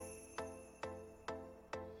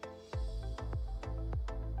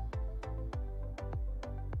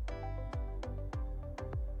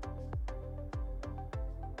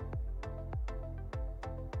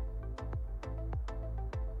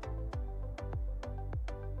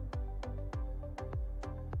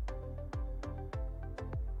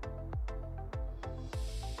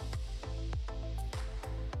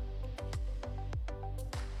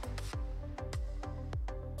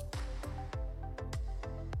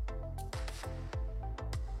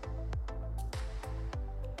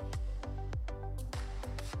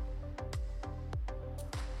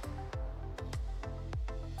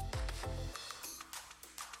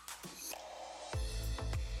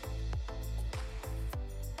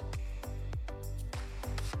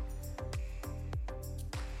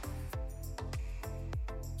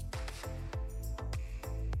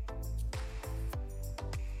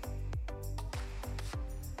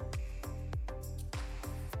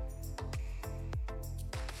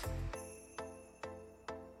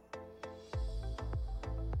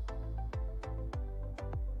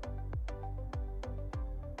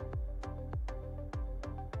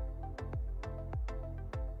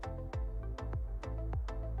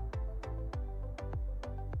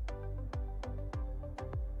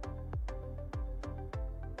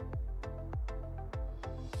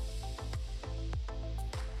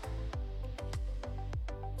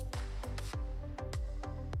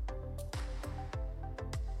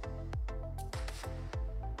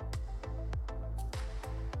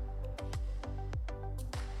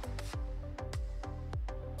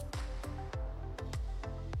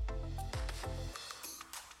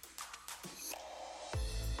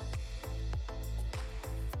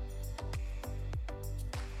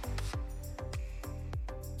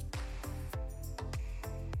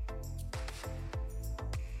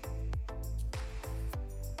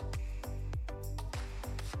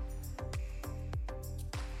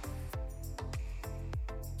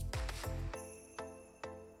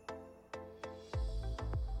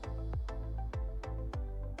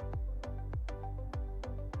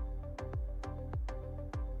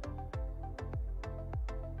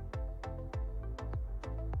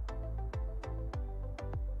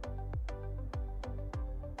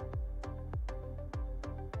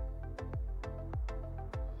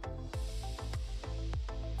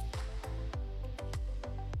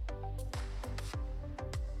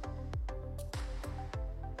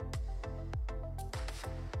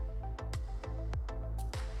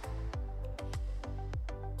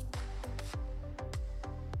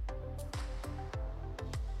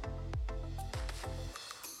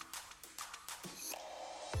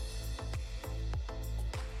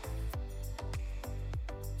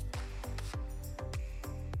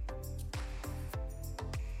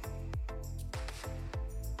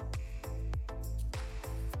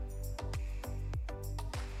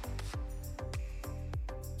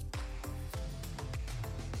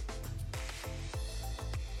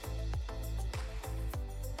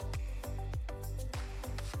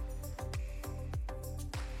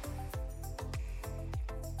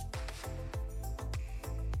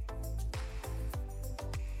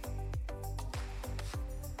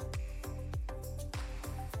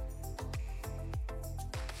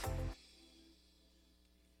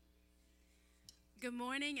Good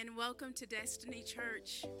morning and welcome to Destiny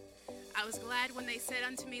Church. I was glad when they said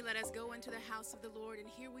unto me, let us go into the house of the Lord. And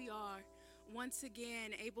here we are, once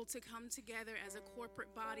again, able to come together as a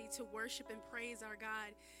corporate body to worship and praise our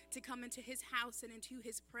God, to come into his house and into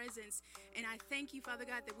his presence. And I thank you, Father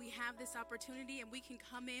God, that we have this opportunity and we can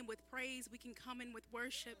come in with praise. We can come in with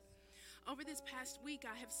worship. Over this past week,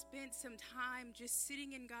 I have spent some time just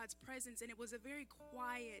sitting in God's presence, and it was a very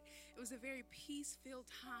quiet, it was a very peace-filled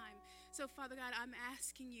time. So, Father God, I'm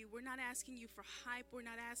asking you, we're not asking you for hype, we're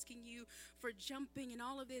not asking you for jumping and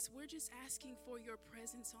all of this. We're just asking for your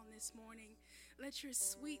presence on this morning. Let your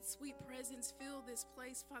sweet, sweet presence fill this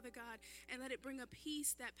place, Father God, and let it bring a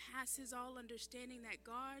peace that passes all understanding, that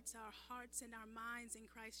guards our hearts and our minds in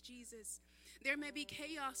Christ Jesus. There may be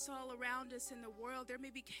chaos all around us in the world. There may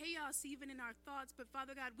be chaos even in our thoughts, but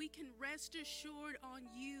Father God, we can rest assured on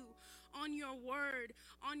you, on your word,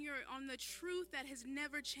 on the truth that has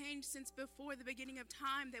never changed since before the beginning of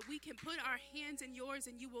time, that we can put our hands in yours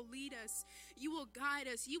and you will lead us. You will guide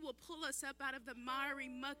us. You will pull us up out of the miry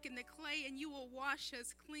muck and the clay, and you will wash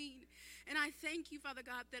us clean. And I thank you, Father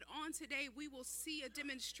God, that on today we will see a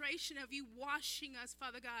demonstration of you washing us,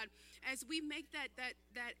 Father God, as we make that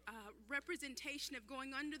representation of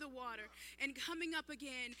going under the water and coming up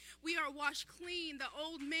again. We are washed clean. The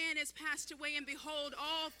old man has passed away, and behold,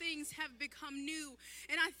 all things have become new.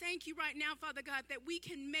 And I thank you right now, Father God, that we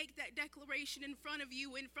can make that declaration in front of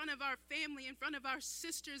you, in front of our family, in front of our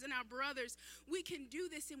sisters and our brothers. We can do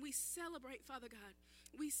this, and we celebrate, Father God.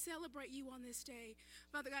 We celebrate you on this day.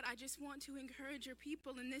 Father God, I just want to encourage your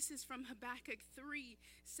people, and this is from Habakkuk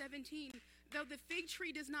 3:17. Though the fig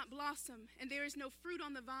tree does not blossom, and there is no fruit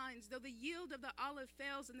on the vines, though the yield of the olive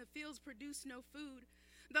fails, and the fields produce no food,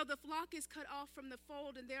 though the flock is cut off from the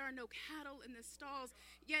fold, and there are no cattle in the stalls,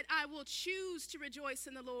 yet I will choose to rejoice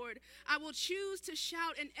in the Lord. I will choose to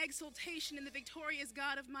shout in exultation in the victorious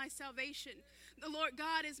God of my salvation. The Lord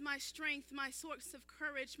God is my strength, my source of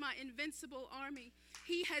courage, my invincible army.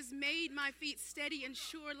 He has made my feet steady and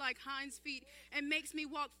sure like hinds' feet, and makes me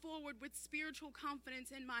walk forward with spiritual confidence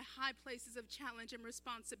in my high places of challenge and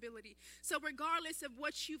responsibility. So regardless of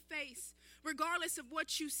what you face, regardless of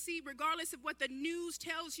what you see, regardless of what the news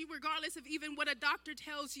tells you, regardless of even what a doctor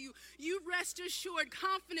tells you, you rest assured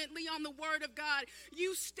confidently on the word of God.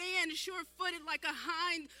 You stand sure-footed like a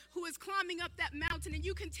hind who is climbing up that mountain, and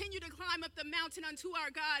you continue to climb up the mountain unto our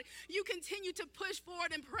God. You continue to push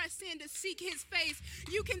forward and press in to seek his face.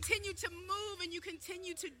 You continue to move, and you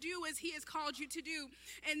continue to do as he has called you to do.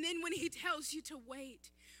 And then when he tells you to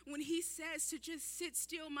wait, when he says to just sit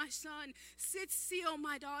still, my son, sit still,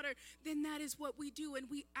 my daughter, then that is what we do, and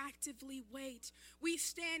we actively wait. We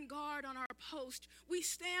stand guard on our post. We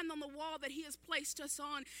stand on the wall that he has placed us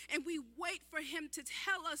on, and we wait for him to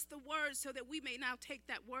tell us the word so that we may now take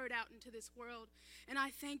that word out into this world. And I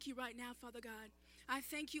thank you right now, Father God. I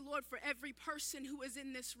thank you, Lord, for every person who is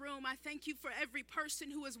in this room. I thank you for every person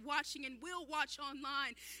who is watching and will watch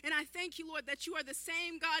online. And I thank you, Lord, that you are the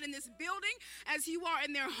same God in this building as you are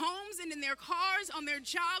in their homes and in their cars, on their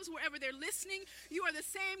jobs, wherever they're listening. You are the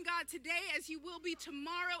same God today as you will be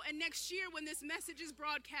tomorrow and next year when this message is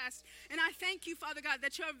broadcast. And I thank you, Father God,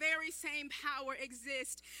 that your very same power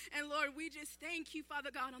exists. And Lord, we just thank you,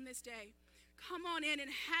 Father God, on this day. Come on in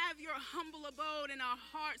and have your humble abode in our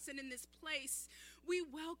hearts and in this place. We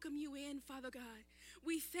welcome you in, Father God.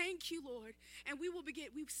 We thank you, Lord. And we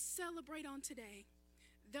celebrate on today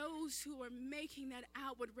those who are making that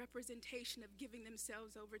outward representation of giving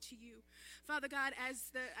themselves over to you. Father God,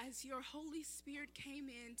 as your Holy Spirit came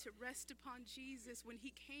in to rest upon Jesus when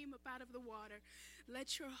he came up out of the water,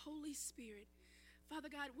 let your Holy Spirit, Father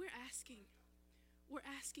God, we're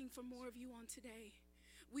asking for more of you on today.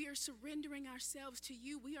 We are surrendering ourselves to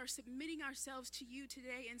you. We are submitting ourselves to you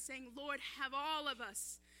today and saying, Lord, have all of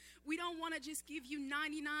us. We don't want to just give you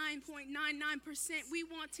 99.99%. We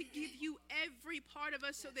want to give you every part of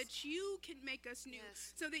us so that you can make us new,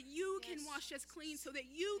 so that you can wash us clean, so that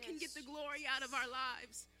you can get the glory out of our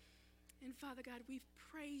lives. And Father God, we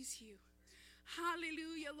praise you.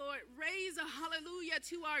 Hallelujah, Lord. Raise a hallelujah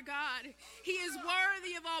to our God. He is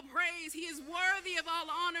worthy of all praise. He is worthy of all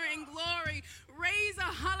honor and glory. Raise a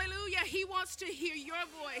hallelujah. He wants to hear your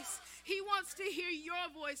voice. He wants to hear your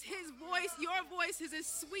voice. His voice, your voice is a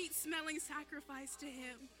sweet smelling sacrifice to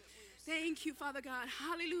him. Thank you, Father God.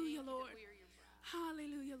 Hallelujah, Lord.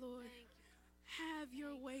 Hallelujah, Lord. Have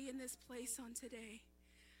your way in this place on today.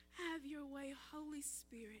 Have your way, Holy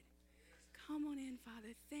Spirit. Come on in,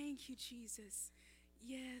 Father. Thank you, Jesus.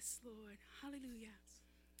 Yes, Lord. Hallelujah.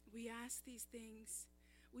 We ask these things.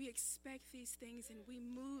 We expect these things, and we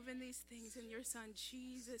move in these things in your Son,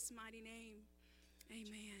 Jesus' mighty name.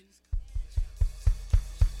 Amen.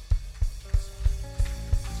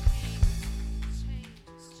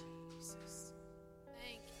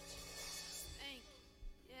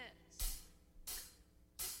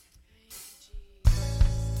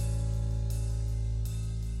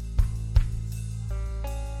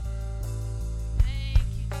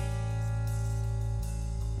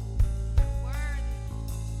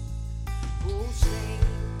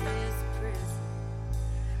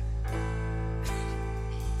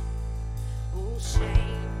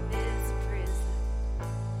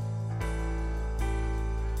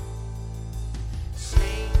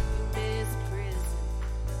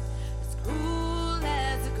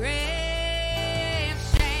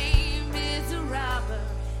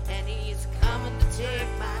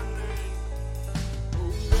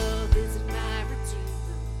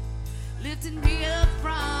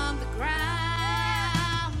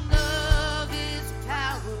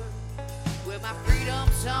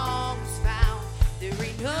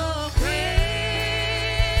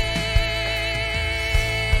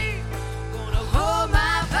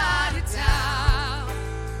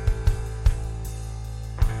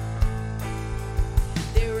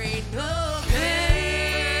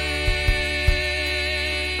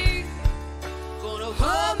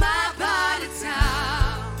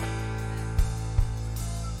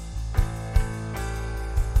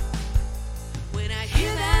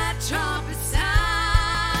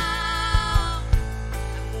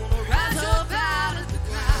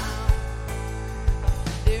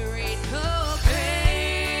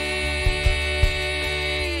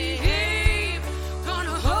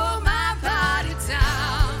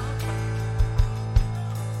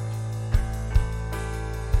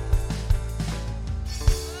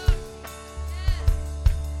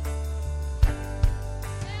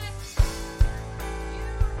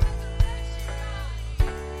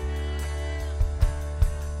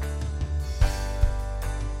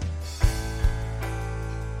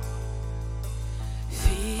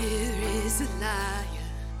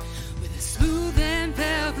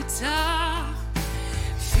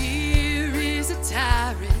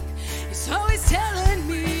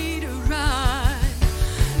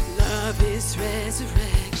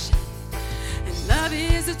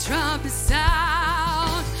 trumpet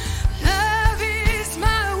sound. Love is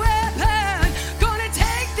my weapon, gonna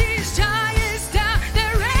take these giants down.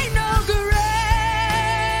 There ain't no grave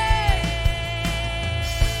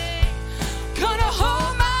gonna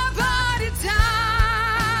hold my body down.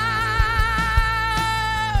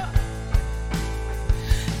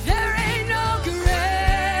 There ain't no grave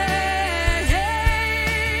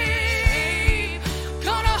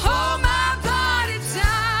gonna hold my body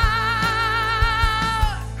down.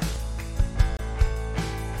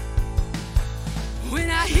 When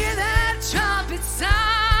I hear that trumpet sound,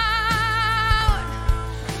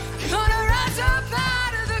 gonna rise up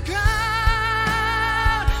out of the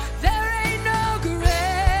ground. There ain't no grave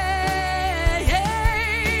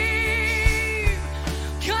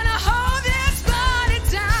gonna hold this body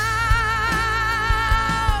down.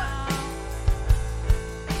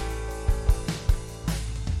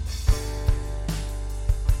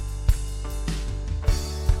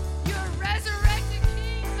 You're a resurrected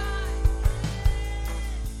King, God.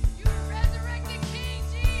 You're a resurrected King,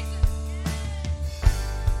 Jesus.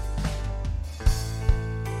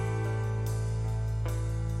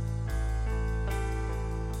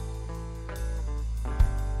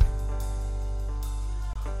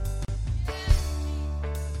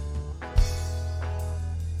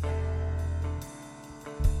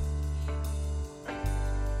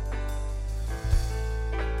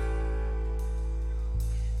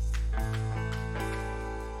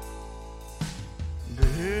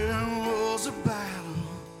 There was a battle,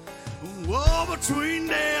 a war between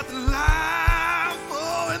death and life.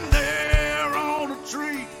 Oh, and there on a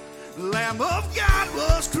tree, the Lamb of God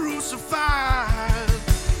was crucified.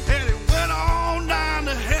 And he went on down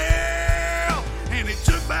to hell, and he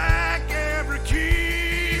took back every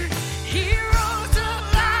key. He rose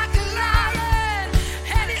up like a lion,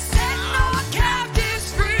 and he set more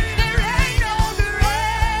captives free. There ain't no grave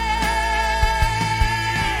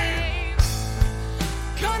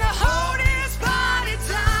gonna hold his body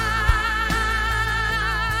down.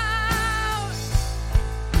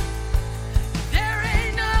 There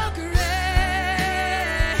ain't no grave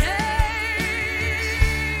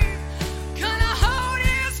gonna hold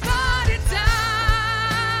his body down.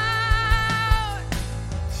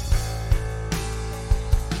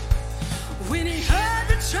 When he heard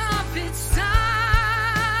the trumpet sound,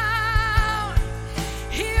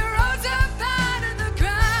 he rose up out of the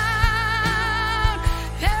ground.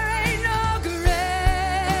 There ain't no grave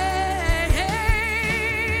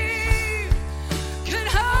could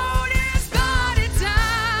hold his body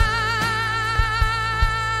down.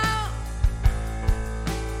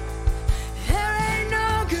 There ain't no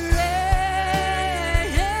grave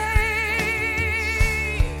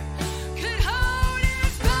could hold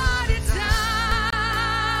his body down.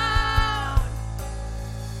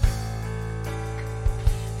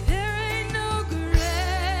 There ain't no grave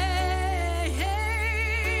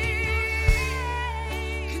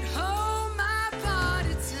could hold my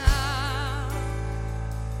body down.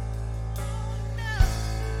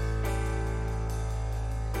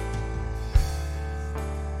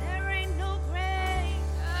 There ain't no grave,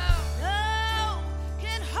 no,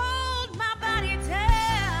 can hold my body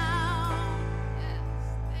down.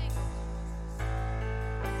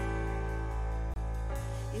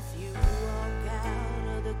 If you walk out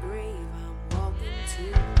of the grave, I'm walking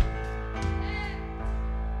too.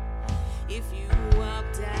 If you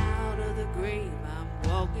walked out of the grave, I'm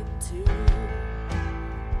walking too.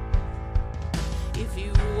 If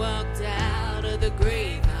you walked out of the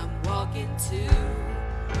grave, I'm walking too.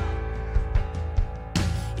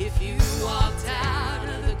 If you walked out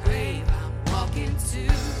of the grave, I'm walking too.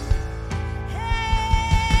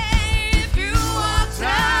 Hey, if you walked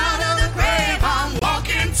out of the grave, I'm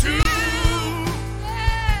walking too.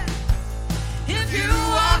 Yeah. If you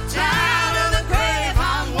walked out of the grave,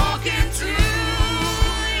 I'm walking too.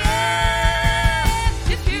 Yeah.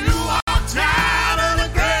 If you Walked out of the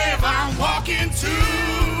grave, I'm walking too.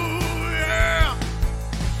 Yeah.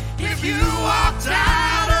 If you walked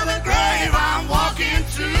out of the grave, I'm walking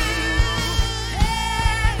too.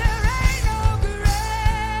 there ain't no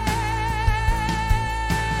grave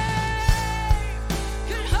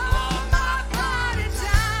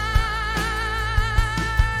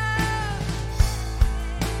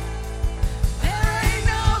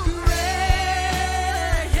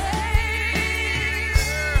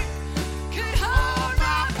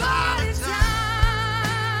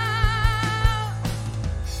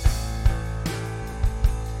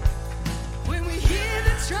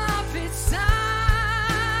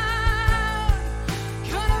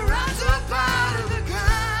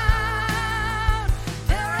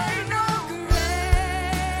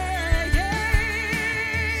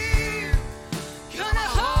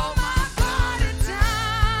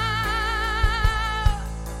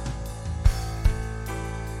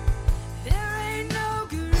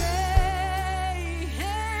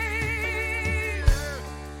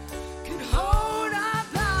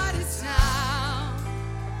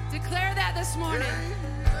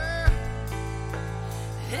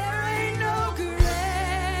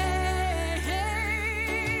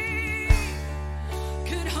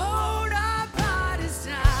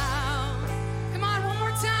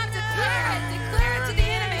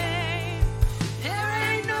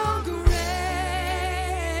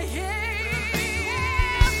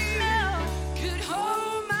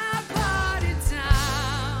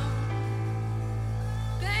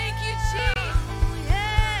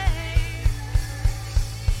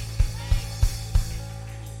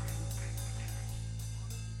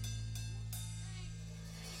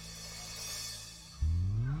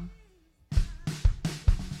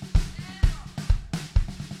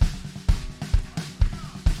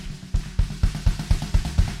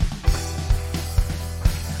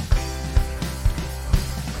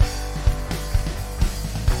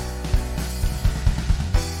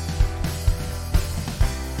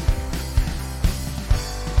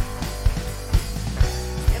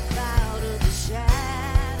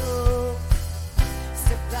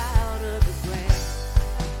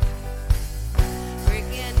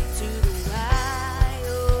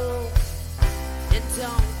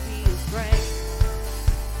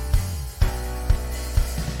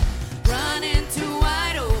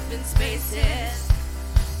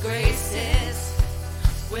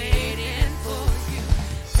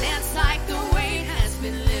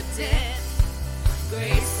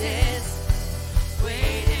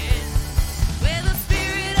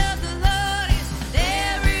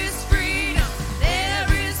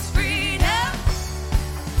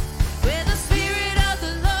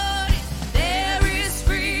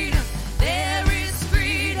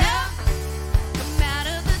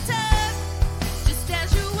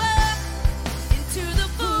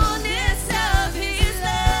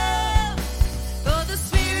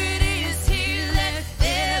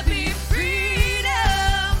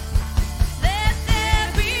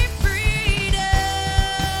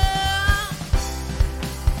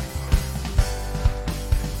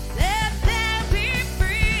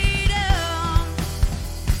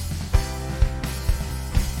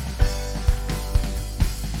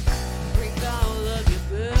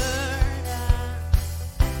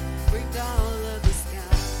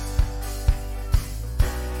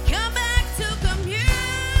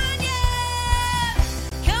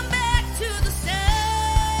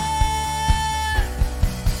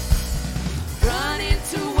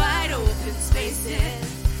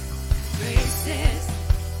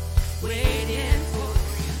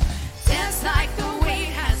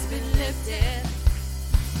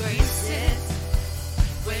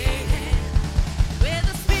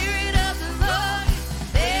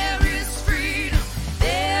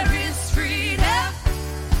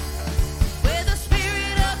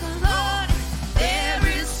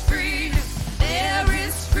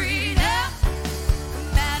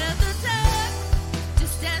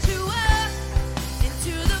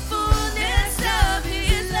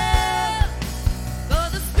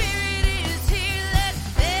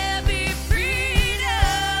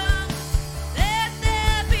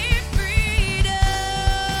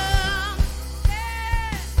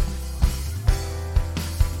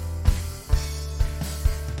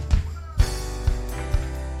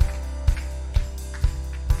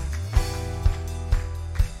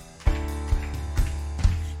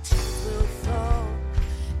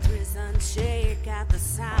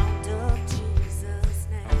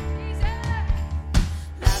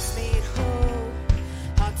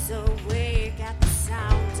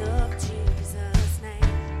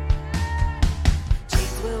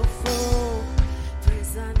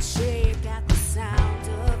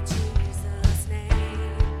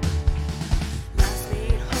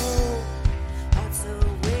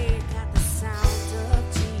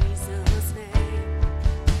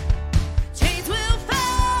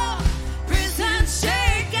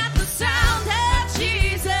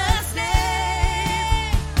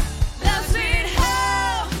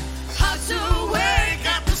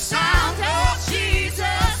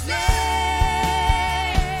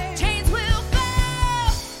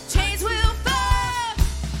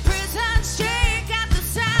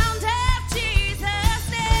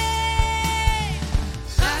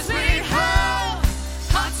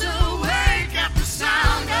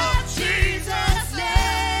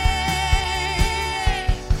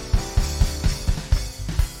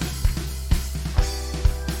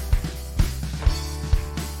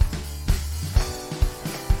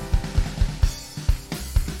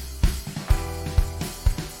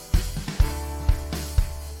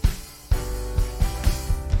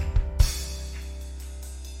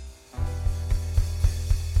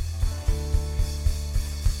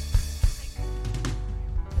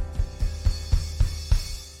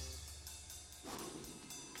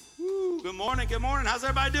Good morning, good morning. How's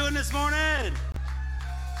everybody doing this morning?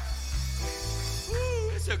 Woo,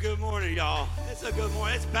 it's a good morning, y'all. It's a good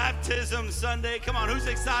morning. It's Baptism Sunday. Come on, who's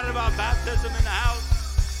excited about baptism in the house?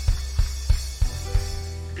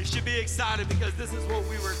 You should be excited because this is what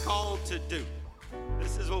we were called to do.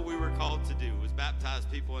 This is what we were called to do, was baptize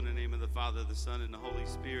people in the name of the Father, the Son, and the Holy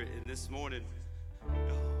Spirit. And this morning,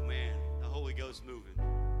 oh man, the Holy Ghost moving.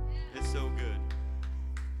 It's so good.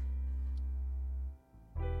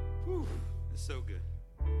 Whew, it's so good.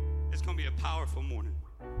 It's going to be a powerful morning.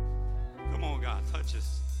 Come on, God, touch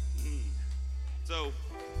us. So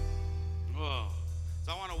I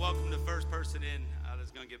want to welcome the first person in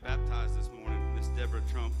that's going to get baptized this morning, Miss Deborah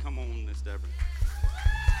Trump. Come on, Miss Deborah.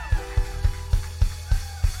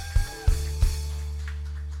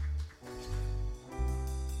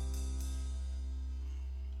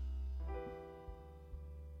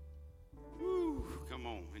 Woo, come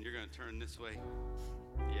on, and you're going to turn this way.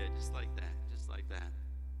 Yeah, just like that, just like that.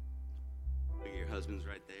 Look at your husband's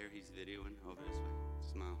right there. He's videoing over this way.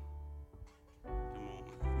 Smile. Come on.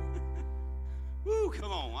 Woo,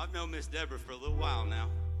 come on. I've known Miss Deborah for a little while now.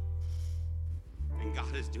 And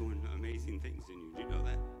God is doing amazing things in you. Do you know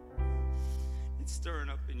that? It's stirring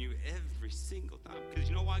up in you every single time. Because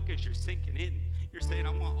you know why? Because you're sinking in. You're saying,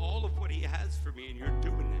 I want all of what he has for me, and you're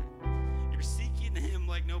doing that. You're seeking him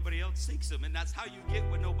like nobody else seeks him. And that's how you get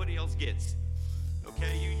what nobody else gets.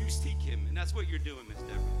 Okay, you seek him, and that's what you're doing, Miss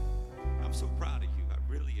Deborah. I'm so proud of you. I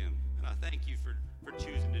really am, and I thank you for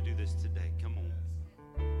choosing to do this today. Come on.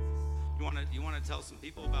 You want to tell some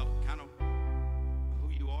people about kind of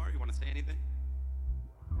who you are? You want to say anything?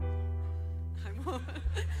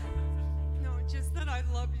 No, just that I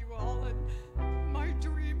love you all, and my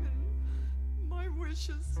dream and my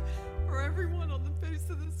wishes for everyone on the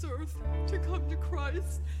face of this earth to come to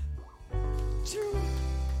Christ, to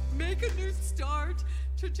make a new start,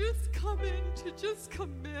 to just come in, to just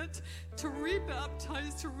commit, to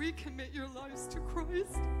rebaptize, to recommit your lives to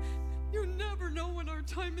Christ. You never know when our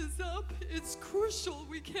time is up. It's crucial.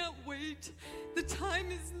 We can't wait. The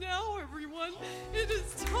time is now, everyone. It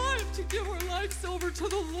is time to give our lives over to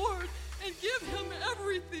the Lord and give him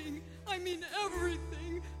everything. I mean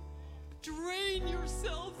everything. Drain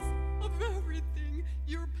yourselves of everything.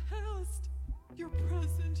 Your past, your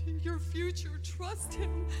present, your future. Trust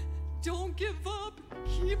him. Don't give up.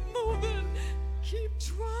 Keep moving. Keep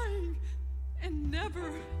trying. And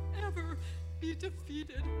never, ever be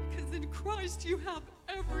defeated. Because in Christ you have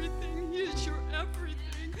everything. He is your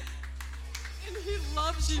everything. And he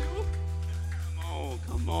loves you.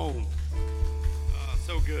 Come on. Oh,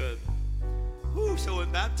 so good. Whew, so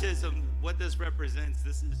in baptism, what this represents,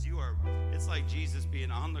 it's like Jesus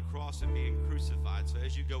being on the cross and being crucified. So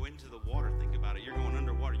as you go into the water, think about it. You're going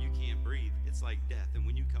underwater. You can't breathe. It's like death. And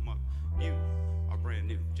when you come up, you are brand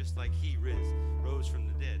new. Just like he rose from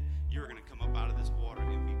the dead. You're going to come up out of this water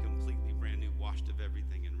and be completely brand new, washed of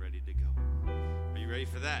everything and ready to go. Are you ready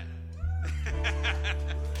for that?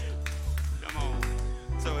 Come on.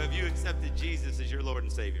 So have you accepted Jesus as your Lord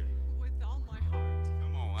and Savior? With all my heart.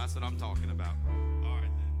 Come on, that's what I'm talking about. All right,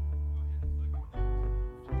 then. Go ahead.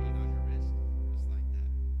 Put your hand on your wrist, just like that.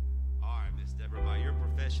 All right, Miss Deborah, by your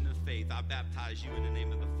profession of faith, I baptize you in the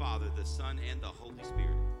name of the Father, the Son, and the Holy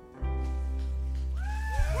Spirit.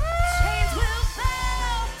 Chains will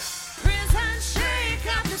fall, prison shake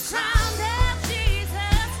at the sound of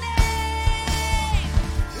Jesus' name.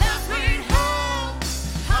 Let's bring hope,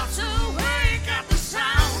 hearts awake at the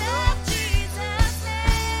sound of Jesus' name.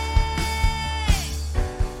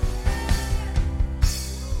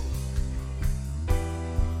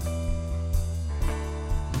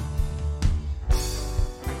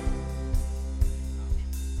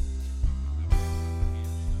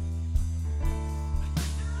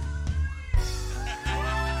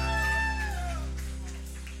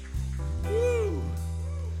 Woo!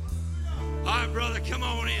 All right, brother, come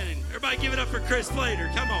on in. Everybody give it up for Chris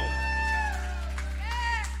Flater. Come on.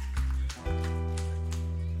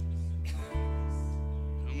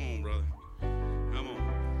 Come on, brother. Come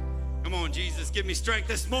on. Come on, Jesus. Give me strength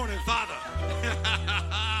this morning, Father.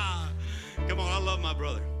 Come on, I love my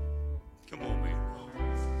brother. Come on, man.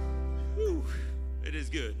 Woo. It is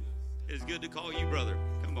good. It is good to call you brother.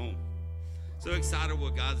 Come on. So excited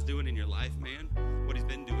what God's doing in your life, man. What he's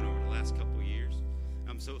been doing over the last couple of years.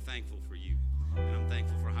 I'm so thankful for you. And I'm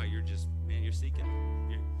thankful for how you're just, man, you're seeking.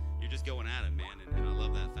 You're just going at it, man. And I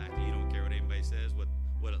love that fact that you don't care what anybody says, what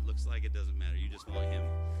it looks like. It doesn't matter. You just want him.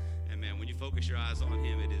 And, man, when you focus your eyes on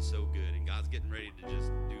him, it is so good. And God's getting ready to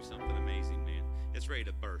just do something amazing, man. It's ready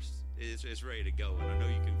to burst. It's ready to go. And I know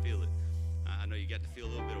you can feel it. I know you got to feel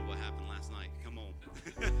a little bit of what happened last night. Come on.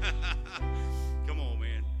 Come on,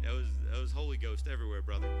 man. That was Holy Ghost everywhere,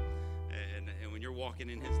 brother. And when you're walking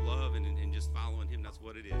in his love and just following him, that's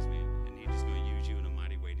what it is, man. And he's just going to use you in a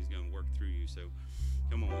mighty way. He's going to work through you. So,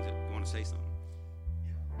 come on. You want to say something?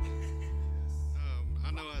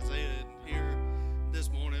 I know Isaiah isn't here this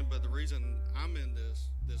morning, but the reason I'm in this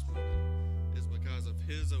morning is because of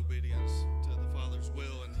his obedience to the Father's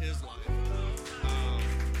will in his life.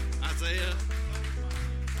 Isaiah,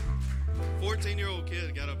 14-year-old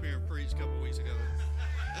kid, got up here and preached a couple weeks ago.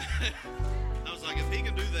 I was like, if he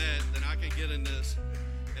can do that, then I can get in this,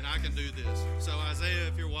 and I can do this. So Isaiah,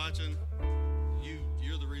 if you're watching,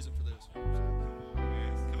 you're the reason for this.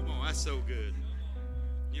 Come on, that's so good.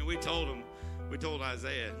 You know, we told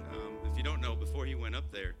Isaiah, if you don't know, before he went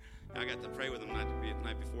up there, I got to pray with him the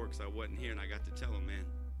night before because I wasn't here, and I got to tell him, man,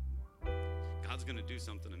 God's going to do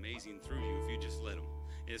something amazing through you if you just let him.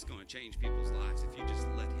 It's going to change people's lives if you just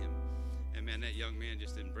let him. And man, that young man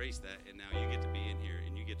just embraced that, and now you get to be in here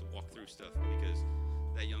and you get to walk through stuff because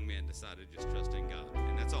that young man decided to just trust in God,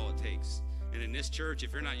 and that's all it takes. And in this church,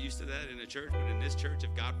 if you're not used to that in a church, but in this church,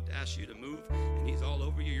 if God asks you to move and he's all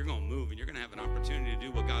over you, you're going to move, and you're going to have an opportunity to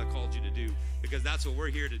do what God called you to do because that's what we're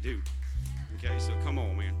here to do. Okay, so come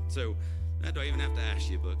on, man. So I don't even have to ask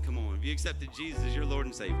you, but come on. Have you accepted Jesus as your Lord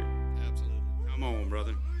and Savior? Absolutely. Come on,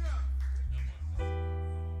 brother. All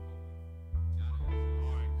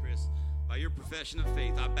right, Chris. By your profession of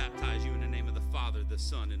faith, I baptize you in the name of the Father, the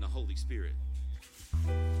Son, and the Holy Spirit.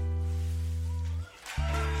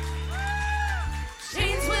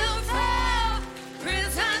 Chains will fall,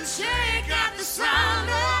 prisons shake at the sound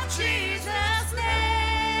of Jesus'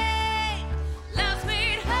 name. Love's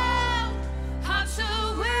made whole, hearts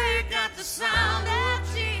awake at the sound of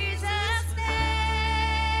Jesus'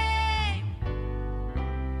 name.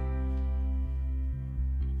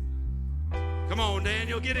 Come on,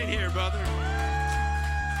 Daniel, get in here, brother.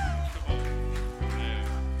 Come on. Yeah.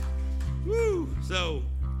 Woo! So,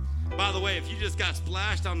 by the way, if you just got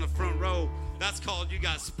splashed on the front row, that's called you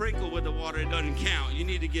got sprinkled with the water. It doesn't count. You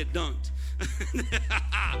need to get dunked.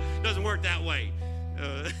 Doesn't work that way.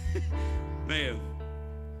 Man.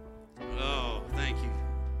 Oh, thank you.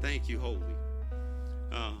 Thank you, Holy.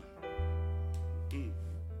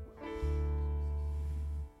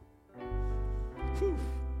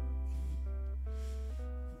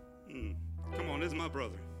 Come on, this is my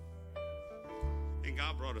brother. And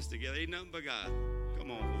God brought us together. Ain't nothing but God.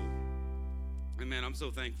 Come on, Holy. And man, I'm so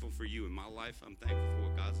thankful for you in my life. I'm thankful for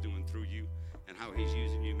what God's doing through you and how he's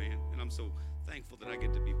using you, man. And I'm so thankful that I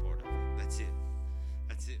get to be part of it. That's it.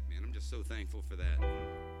 That's it, man. I'm just so thankful for that.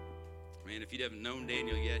 Man, if you haven't known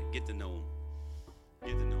Daniel yet, get to know him.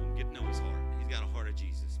 Get to know him. Get to know his heart. He's got a heart of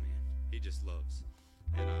Jesus, man. He just loves.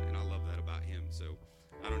 And I love that about him. So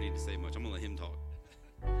I don't need to say much. I'm going to let him talk.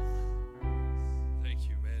 Thank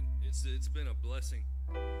you, man. It's been a blessing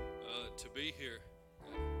to be here.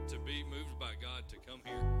 To be moved by God to come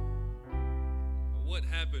here. What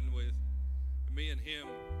happened with me and him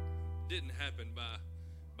didn't happen by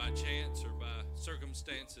chance or by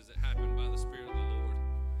circumstances. It happened by the Spirit of the Lord.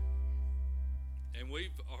 And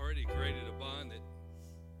we've already created a bond that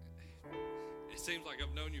it seems like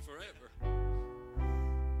I've known you forever.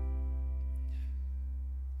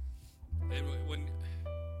 And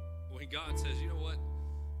when God says, you know what,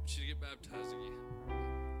 you should get baptized again.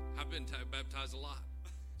 I've been baptized a lot.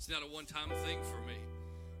 It's not a one-time thing for me.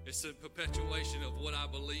 It's a perpetuation of what I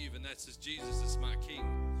believe, and that's Jesus is my King.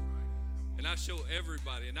 And I show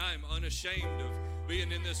everybody, and I am unashamed of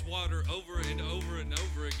being in this water over and over and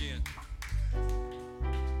over again.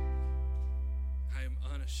 I am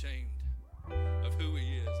unashamed of who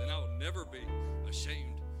he is, and I will never be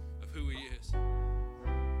ashamed of who he is.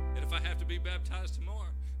 And if I have to be baptized tomorrow,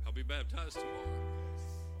 I'll be baptized tomorrow.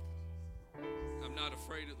 I'm not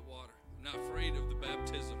afraid of the water. I'm not afraid of the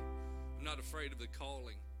baptism. I'm not afraid of the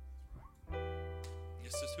calling.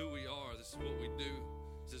 This is who we are. This is what we do.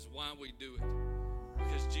 This is why we do it.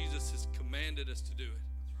 Because Jesus has commanded us to do it.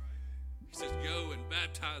 He says, go and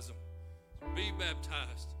baptize them. Be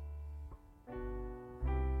baptized.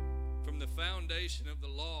 From the foundation of the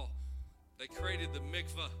law, they created the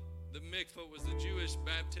mikvah. The mikvah was the Jewish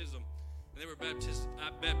baptism. And they were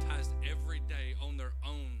baptized every day on their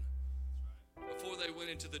own. Before they went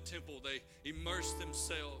into the temple, they immersed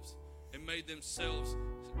themselves and made themselves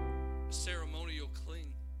ceremonial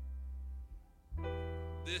clean.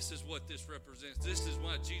 This is what this represents. This is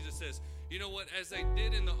why Jesus says, you know what, as they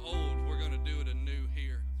did in the old, we're going to do it anew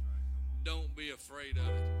here. Don't be afraid of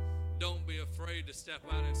it. Don't be afraid to step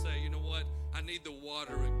out and say, you know what, I need the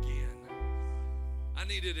water again. I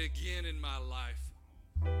need it again in my life.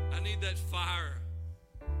 I need that fire.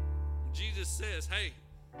 Jesus says, hey,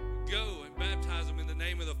 go and baptize them in the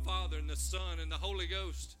name of the Father and the Son and the Holy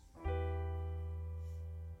Ghost.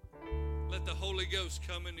 Let the Holy Ghost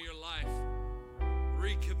come into your life.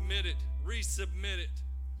 Recommit it. Resubmit it.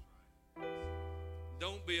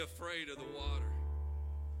 Don't be afraid of the water.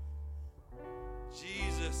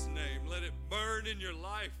 Jesus' name, let it burn in your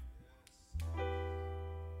life.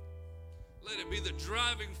 Let it be the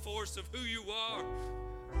driving force of who you are.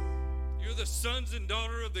 You're the sons and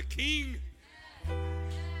daughter of the King.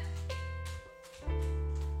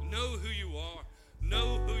 Know who you are.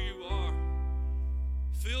 Know who you are.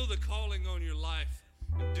 Feel the calling on your life.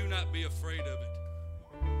 And do not be afraid of it.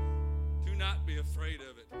 Do not be afraid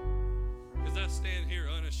of it. Because I stand here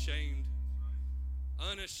unashamed.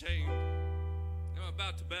 Unashamed. I'm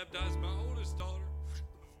about to baptize my oldest daughter.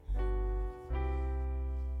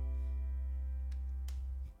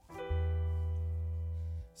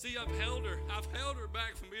 See, I've held her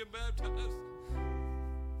back from being baptized.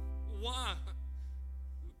 Why?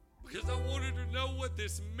 Because I wanted her to know what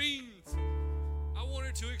this means. I wanted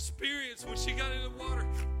her to experience when she got in the water.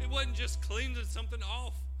 It wasn't just cleansing something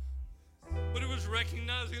off, but it was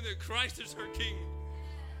recognizing that Christ is her King.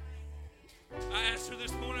 I asked her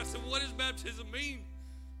this morning, I said, what does baptism mean?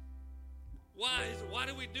 Why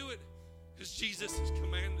do we do it? Because Jesus has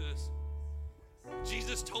commanded us.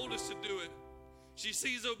 Jesus told us to do it. She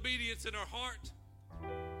sees obedience in her heart.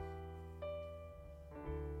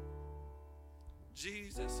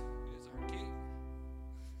 Jesus is our King.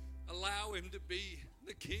 Allow him to be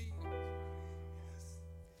the King.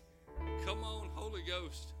 Come on, Holy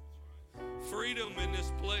Ghost. Freedom in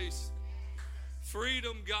this place.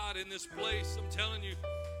 Freedom, God, in this place. I'm telling you,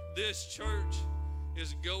 this church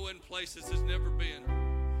is going places it's never been.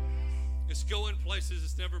 It's going places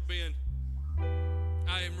it's never been.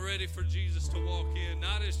 I am ready for Jesus to walk in,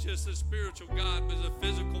 not as just a spiritual God, but as a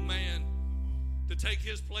physical man, to take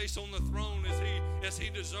his place on the throne as he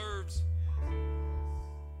deserves.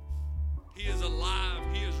 He is alive.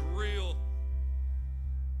 He is real.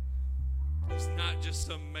 He's not just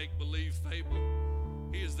some make-believe fable.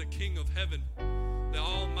 He is the King of heaven, the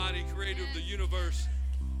almighty creator of the universe.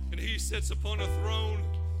 And he sits upon a throne.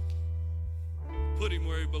 Put him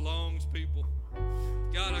where he belongs, people.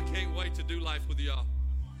 God, I can't wait to do life with y'all.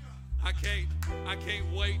 I can't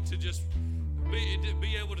wait to just be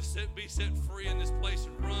able to be set free in this place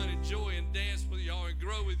and run, enjoy, and dance with y'all, and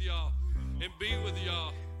grow with y'all, and be with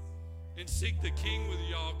y'all, and seek the King with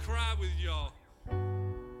y'all, cry with y'all.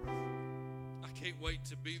 I can't wait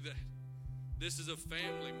to be that. This is a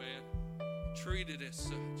family, man. Treat it as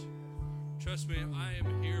such. Trust me, I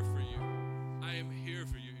am here for you. I am here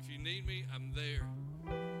for you. If you need me, I'm there.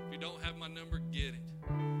 If you don't have my number, get it.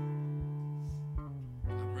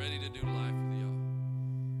 I'm ready to do life with y'all.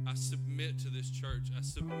 I submit to this church. I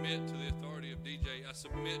submit to the authority of DJ. I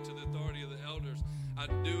submit to the authority of the elders. I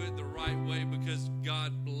do it the right way because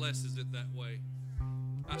God blesses it that way.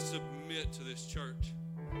 I submit to this church.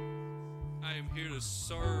 I am here to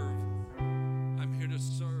serve. I'm here to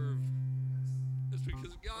serve. It's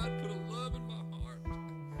because God put a love in my heart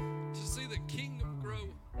to see the kingdom grow.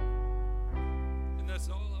 And that's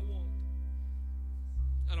all I want.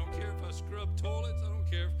 I don't care if I scrub toilets. I don't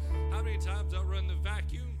care how many times I run the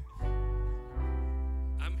vacuum.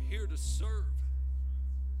 I'm here to serve.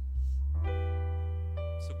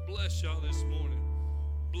 So bless y'all this morning.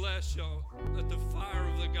 Bless y'all. Let the fire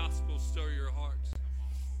of the gospel stir your hearts.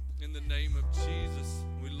 In the name of Jesus,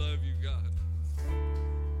 we love you, God.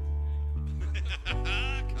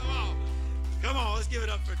 Come on, let's give it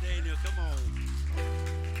up for Daniel. Come on.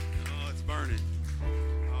 Oh, it's burning.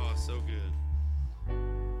 Oh, so good.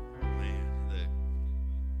 Man,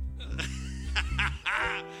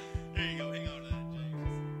 there you go. Hang on to that, James.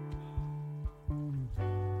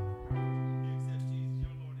 You accept Jesus,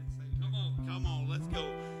 your Lord and Savior. Come on, let's go.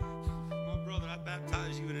 My brother, I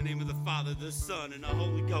baptize you in the name of the Father, the Son, and the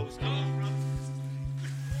Holy Ghost. Come on, brother.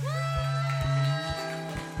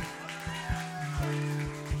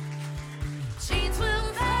 Chains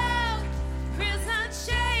will melt, prisons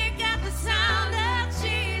shake at the sound of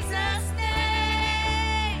Jesus'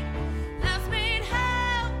 name. Love's made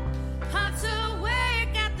whole, hearts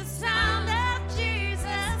awake at the sound of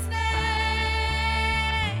Jesus'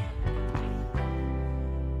 name.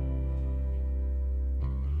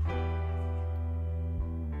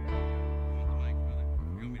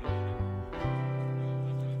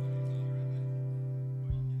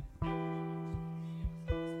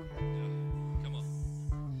 Come on.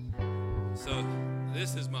 So,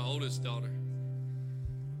 this is my oldest daughter.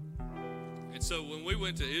 And so, when we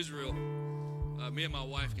went to Israel, me and my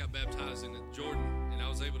wife got baptized in Jordan, and I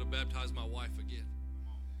was able to baptize my wife again.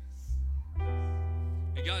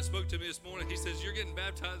 And God spoke to me this morning. He says, you're getting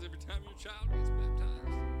baptized every time your child gets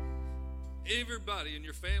baptized. Everybody in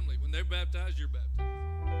your family, when they're baptized, you're baptized.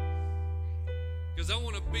 Because I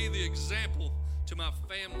want to be the example to my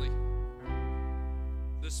family,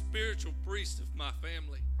 the spiritual priest of my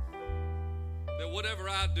family, that whatever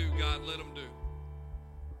I do, God, let them do.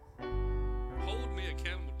 Hold me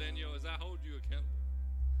accountable, Danielle, as I hold you accountable.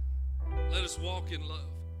 Let us walk in love.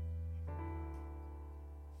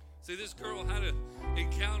 See, this girl had an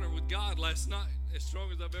encounter with God last night, as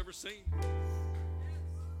strong as I've ever seen.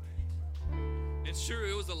 And sure,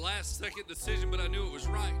 it was a last-second decision, but I knew it was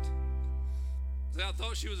right. See, I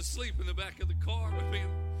thought she was asleep in the back of the car, but me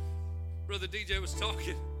and Brother DJ was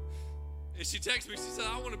talking. And she texted me, she said,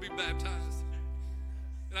 I want to be baptized.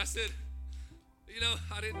 And I said,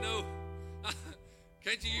 I didn't know.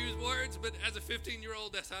 Can't you use words? But as a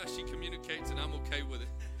 15-year-old, that's how she communicates, and I'm okay with it.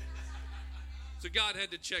 So God had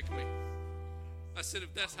to check me. I said,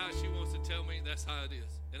 if that's how she wants to tell me, that's how it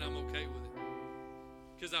is. And I'm okay with it.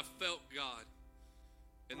 Because I felt God.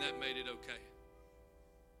 And that made it okay.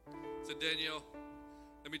 So Danielle,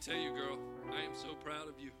 let me tell you, girl, I am so proud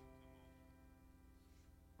of you.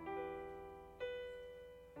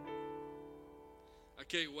 I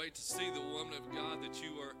can't wait to see the woman of God that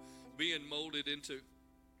you are being molded into.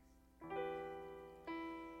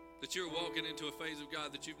 That you're walking into a phase of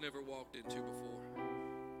God that you've never walked into before.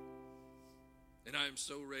 And I am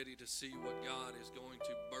so ready to see what God is going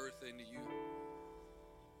to birth into you.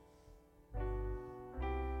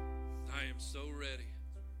 I am so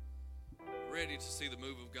ready to see the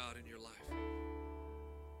move of God in your life.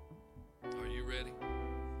 Are you ready?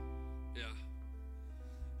 Yeah.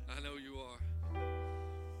 I know you are.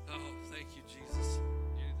 Oh, thank you, Jesus.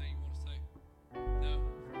 Anything you want to say? No?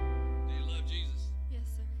 Do you love Jesus? Yes,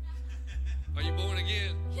 sir. Are you born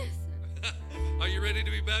again? Yes, sir. Are you ready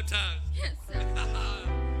to be baptized? Yes, sir. Come on,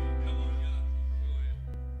 God. Go ahead.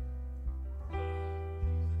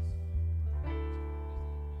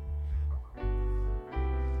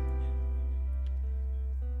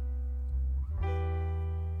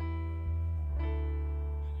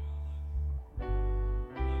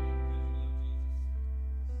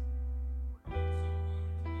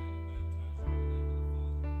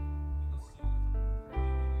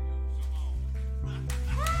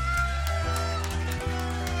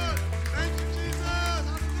 Thank you, Jesus.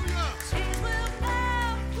 Hallelujah. Chains will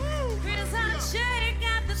fall, fears unshake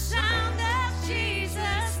at the sound of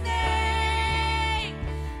Jesus' name.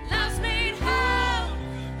 Love's made whole,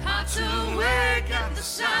 hearts awake at the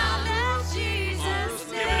sound of Jesus' Let's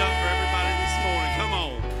name. give it up for everybody this morning. Come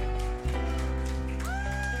on.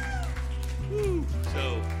 Woo. So,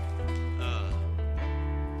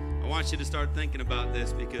 I want you to start thinking about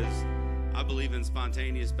this because I believe in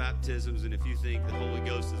spontaneous baptisms, and if you think the Holy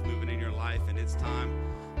Ghost is moving in your life and it's time,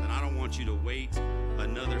 then I don't want you to wait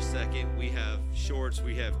another second. We have shorts,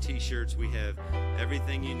 we have t-shirts, we have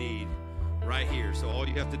everything you need right here. So all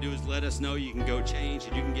you have to do is let us know. You can go change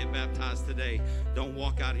and you can get baptized today. Don't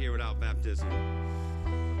walk out here without baptism.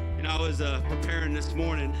 I was preparing this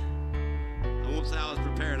morning. I won't say I was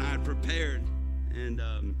preparing. I had prepared. And,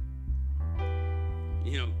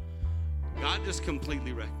 God just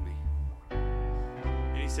completely wrecked me.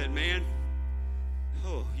 And he said, man,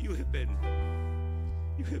 you have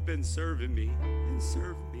been serving me and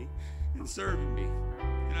serving me and serving me.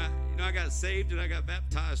 And I got saved and I got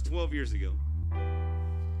baptized 12 years ago.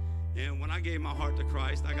 And when I gave my heart to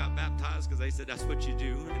Christ, I got baptized because they said, that's what you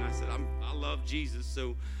do. And I said, I love Jesus,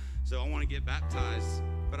 so I want to get baptized.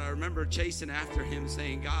 But I remember chasing after him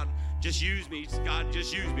saying, God, just use me. God,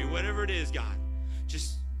 just use me. Whatever it is, God.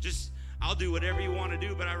 Just I'll do whatever you want to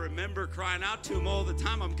do. But I remember crying out to him all the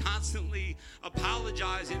time. I'm constantly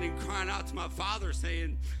apologizing and crying out to my Father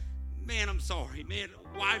saying, man, I'm sorry. Man,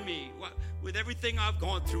 why me? Why, with everything I've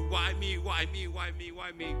gone through, why me? Why me? Why me?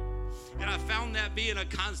 Why me? And I found that being a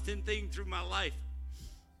constant thing through my life.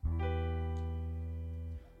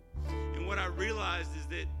 And what I realized is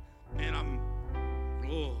that, man,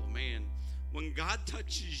 when God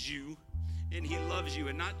touches you and he loves you,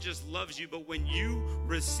 and not just loves you, but when you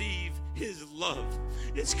receive his love,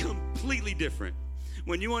 it's completely different.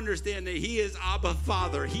 When you understand that he is Abba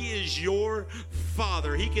Father, he is your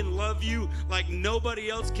Father. He can love you like nobody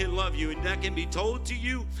else can love you, and that can be told to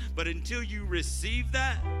you, but until you receive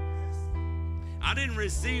that, I didn't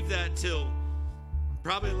receive that till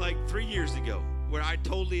probably like 3 years ago, where I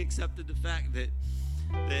totally accepted the fact that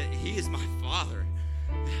he is my Father.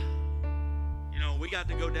 We got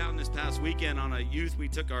to go down this past weekend on a youth. We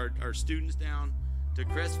took our students down to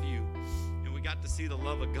Crestview, and we we got to see the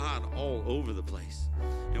love of God all over the place.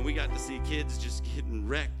 And we got to see kids just getting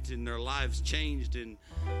wrecked and their lives changed. And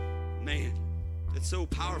man, it's so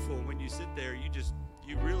powerful when you sit there, you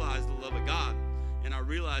realize the love of God. And I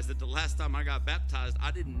realized that the last time I got baptized,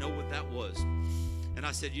 I didn't know what that was. And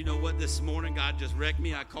I said, you know what, this morning God just wrecked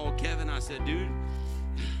me. I called Kevin. I said, dude,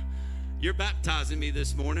 you're baptizing me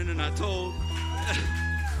this morning. And I told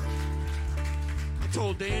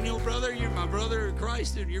Daniel, brother, you're my brother in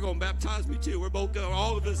Christ, and you're going to baptize me too. We're both going,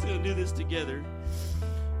 all of us going to do this together.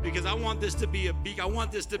 Because I want this to be I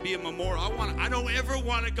want this to be a memorial. I don't ever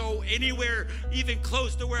want to go anywhere even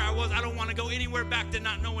close to where I was. I don't want to go anywhere back to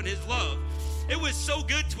not knowing his love. It was so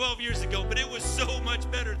good 12 years ago, but it was so much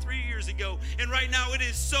better 3 years ago. And right now it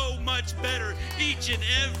is so much better each and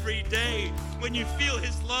every day when you feel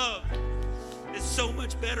his love. It's so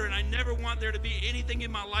much better, and I never want there to be anything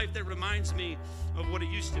in my life that reminds me of what it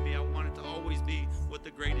used to be. I want it to always be what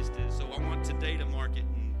the greatest is. So I want today to mark it.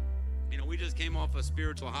 And, you know, we just came off a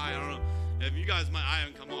spiritual high. I don't know if you guys I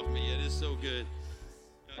haven't come off me yet. It's so good.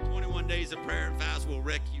 21 days of prayer and fast will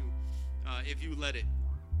wreck you if you let it.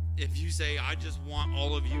 If you say, I just want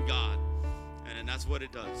all of you, God. And that's what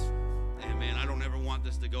it does. And man, I don't ever want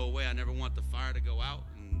this to go away. I never want the fire to go out.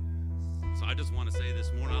 So I just want to say this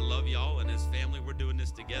morning, I love y'all, and as family, we're doing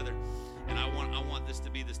this together. And I want this to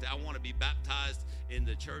be this day. I want to be baptized in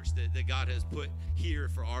the church that God has put here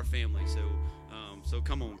for our family. So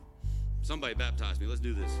come on, somebody baptize me. Let's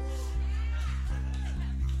do this.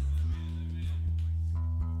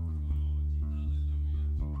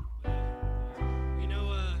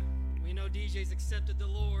 We know DJ's accepted the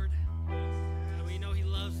Lord, and we know he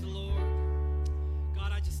loves the Lord.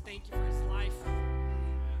 God, I just thank you for his life.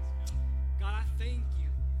 God, I thank you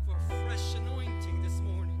for fresh anointing this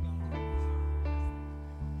morning, God.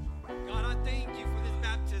 God, I thank you for this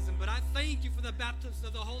baptism, but I thank you for the baptism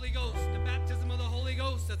of the Holy Ghost, the baptism of the Holy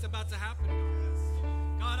Ghost that's about to happen.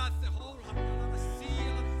 God, I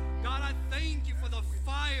thank you for the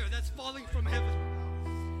fire that's falling from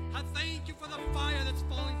heaven. I thank you for the fire that's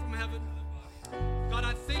falling from heaven. God,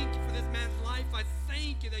 I thank you for this man's life. I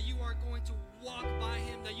thank you that you are going to walk by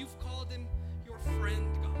him, that you've called him your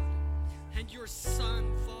friend, God. And your son,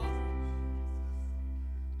 Father.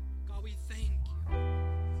 God, we thank you.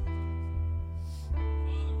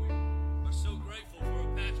 Father, we are so grateful for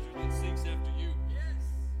a pastor that seeks after you. Yes.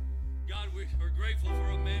 God, we are grateful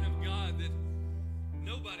for a man of God that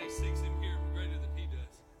nobody seeks him here greater than he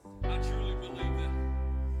does. I truly believe that.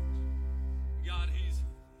 God, he's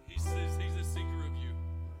a seeker of you.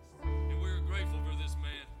 And we're grateful for this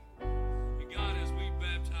man. And God, as we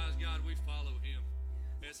baptize, God, we follow him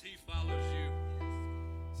as he follows you.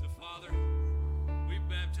 So, Father, we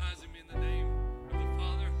baptize him in the name of the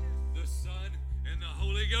Father, the Son, and the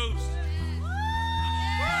Holy Ghost.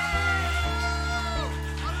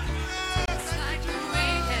 It's like the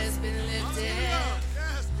weight has been lifted.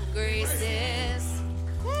 Grace is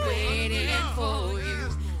waiting for you.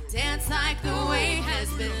 Dance like the weight has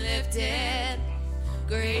been lifted.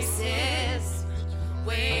 Grace is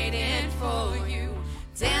waiting for you.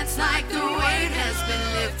 Dance like the weight has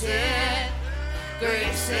been lifted.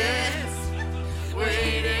 Grace is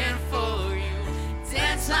waiting for you.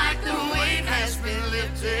 Dance like the weight has been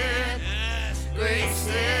lifted. Grace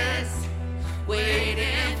is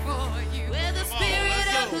waiting for you. Where the Spirit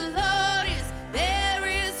of the Lord is, there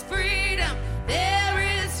is freedom. There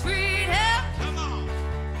is freedom. Come on.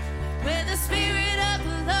 Where the Spirit of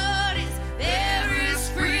the Lord is, there is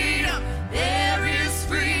freedom. There is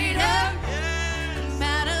freedom. Come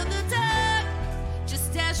out of the dark,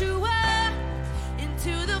 just as you are,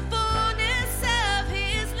 into the fullness of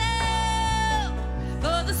his love.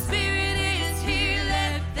 For the Spirit is here,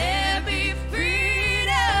 let there be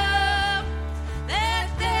freedom. Let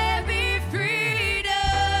there be freedom.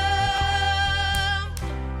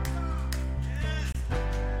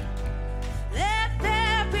 Let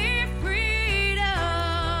there be freedom.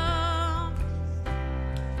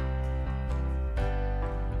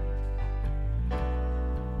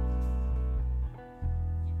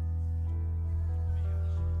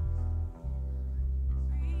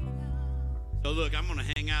 So look, I'm going to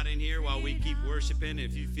hang out in here while we keep worshiping.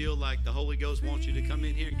 If you feel like the Holy Ghost wants you to come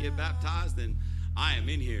in here and get baptized, then I am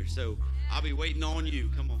in here. So I'll be waiting on you.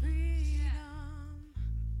 Come on.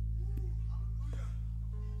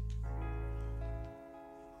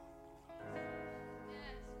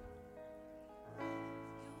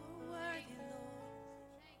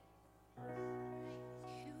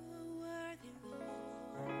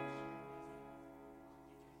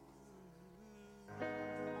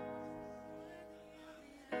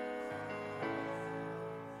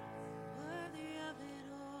 Worthy of it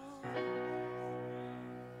all.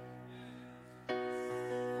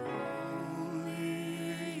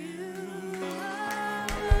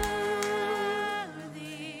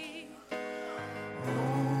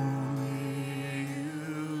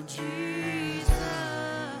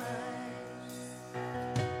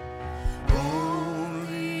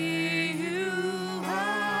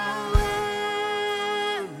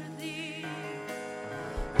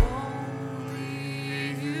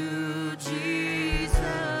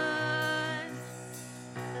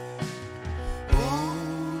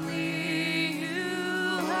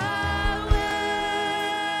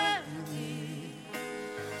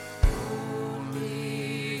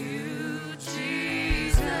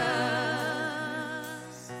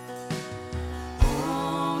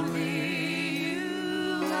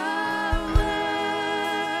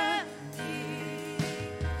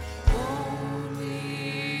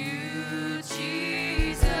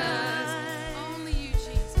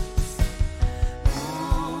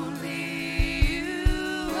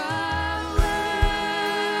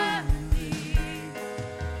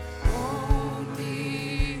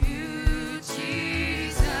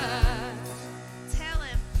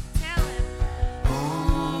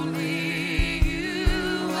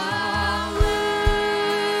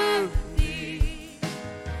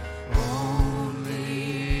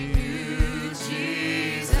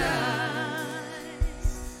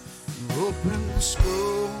 Open the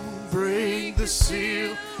scroll, break the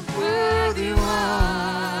seal, worthy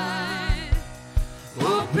one.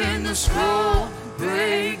 Open the scroll,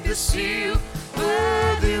 break the seal,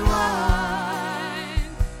 worthy one.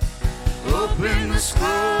 Open the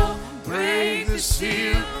scroll, break the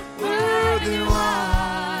seal, worthy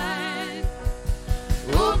one.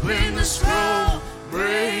 Open the scroll,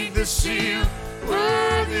 break the seal,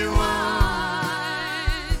 worthy one.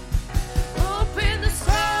 Open the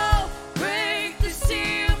scroll, break the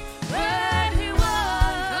seal, worthy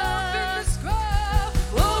one.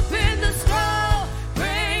 Open the scroll,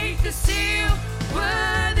 break the seal,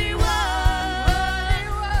 worthy one.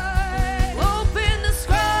 Open the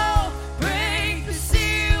scroll, break the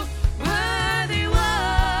seal, worthy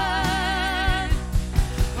one.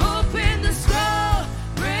 Open the scroll,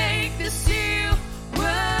 break the seal,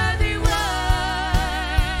 worthy one.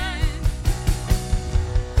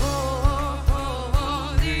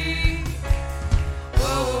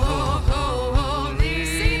 Holy.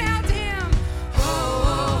 Sing out to him.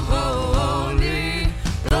 Holy,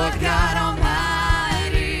 Lord God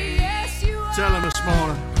Almighty. Yes, you are. Tell him this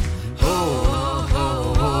morning. Holy,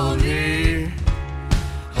 holy,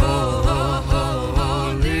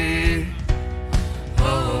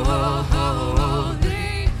 Holy,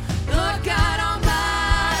 Lord God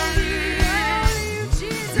Almighty. You,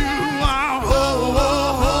 Jesus. you are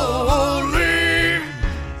holy, holy,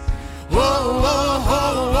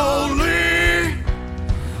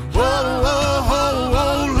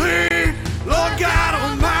 Lord God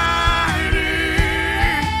Almighty.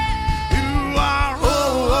 You are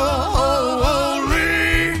holy,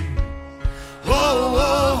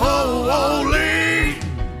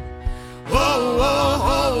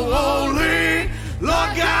 holy,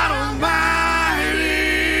 Lord God Almighty.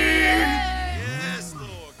 Yes,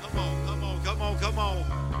 Lord. Come on, come on, come on, come on.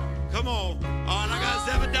 Come on. All right, I got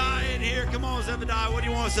Zebediah in here. Come on, Zebediah. What do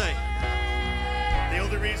you want to say? The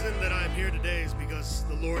only reason that I'm here today is because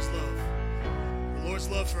the Lord's love. The Lord's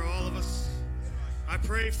love for all of us. I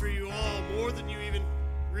pray for you all more than you even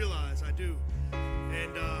realize. I do.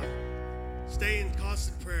 And stay in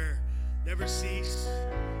constant prayer. Never cease.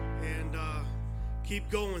 And keep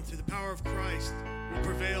going through the power of Christ. Will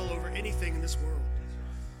prevail over anything in this world.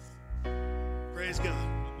 Praise God.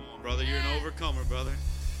 Come on, brother. You're an overcomer, brother.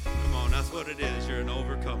 Come on. That's what it is. You're an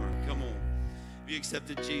overcomer. Come on. Have you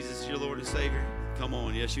accepted Jesus as your Lord and Savior? Come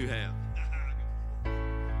on. Yes, you have.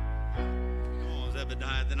 Come on,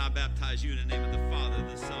 Zebediah. Then I baptize you in the name of the Father,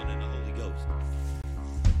 the Son, and the Holy Ghost.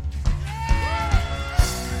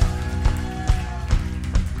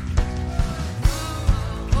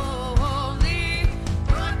 Holy,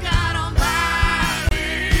 Lord God Almighty.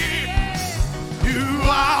 You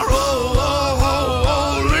are holy,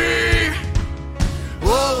 holy,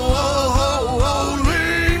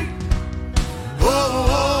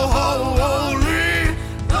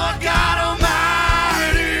 Lord God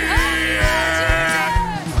Almighty.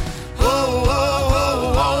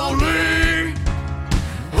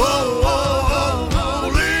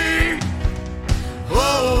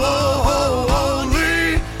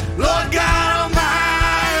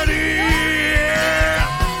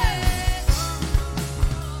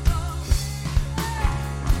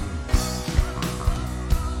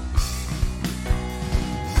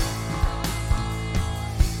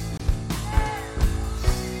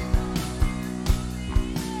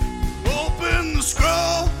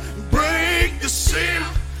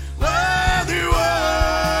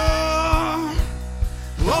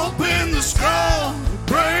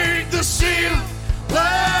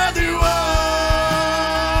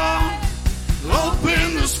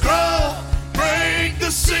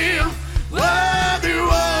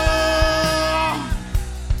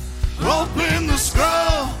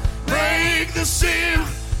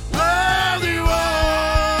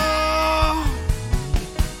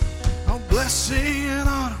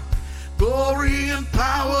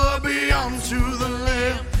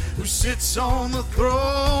 sits on the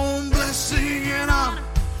throne, blessing and honor,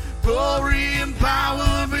 glory and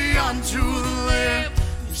power be unto the Lamb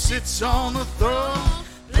who sits on the throne,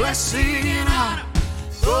 blessing and honor,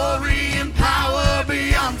 glory and power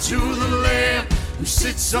be unto the Lamb who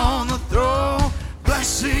sits on the throne,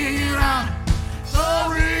 blessing and honor,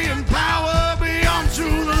 glory and power be unto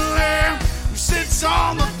the Lamb who sits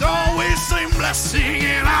on the throne. We sing blessing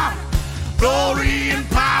and honor, glory and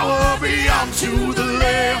power be unto the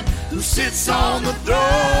Lamb who sits on the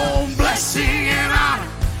throne. Blessing and honor,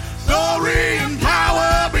 glory and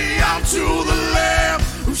power be unto the Lamb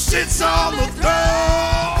who sits on the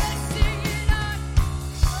throne. Blessing and honor,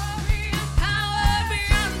 glory and power be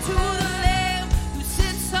unto the Lamb who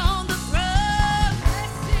sits on the throne.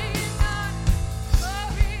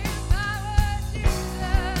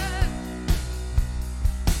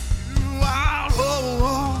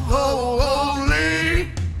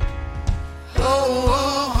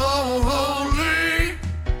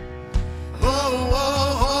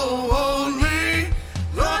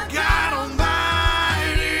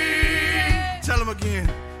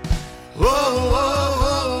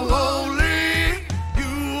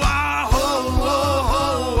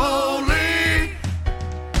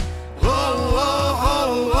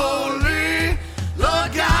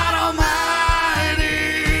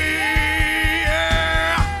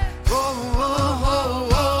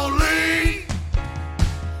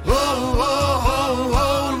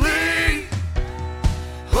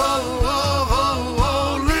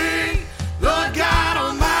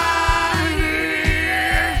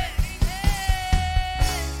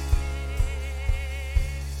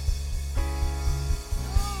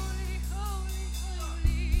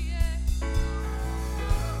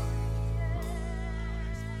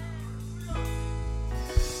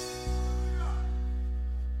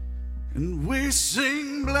 And we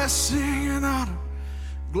sing blessing and honor,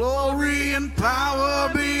 glory and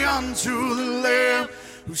power be unto the Lamb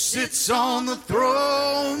who sits on the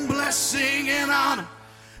throne. Blessing and honor,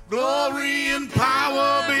 glory and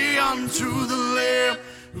power be unto the Lamb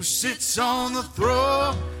who sits on the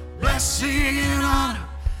throne. Blessing and honor,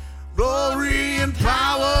 glory and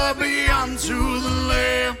power be unto the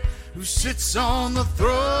Lamb who sits on the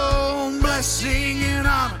throne. Blessing and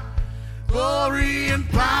honor, glory and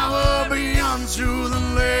power be unto the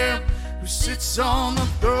Lamb who sits on the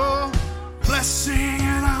throne. Blessing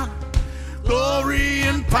and honor, glory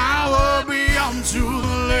and power be unto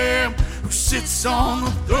the Lamb who sits on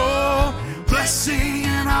the throne. Blessing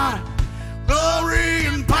and honor, glory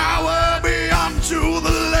and power be unto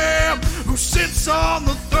the Lamb who sits on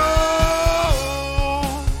the throne.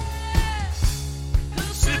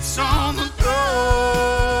 Who sits on the throne.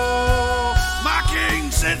 My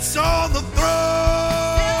King sits on the throne.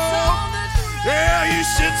 Yeah, he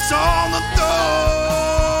sits on the throne.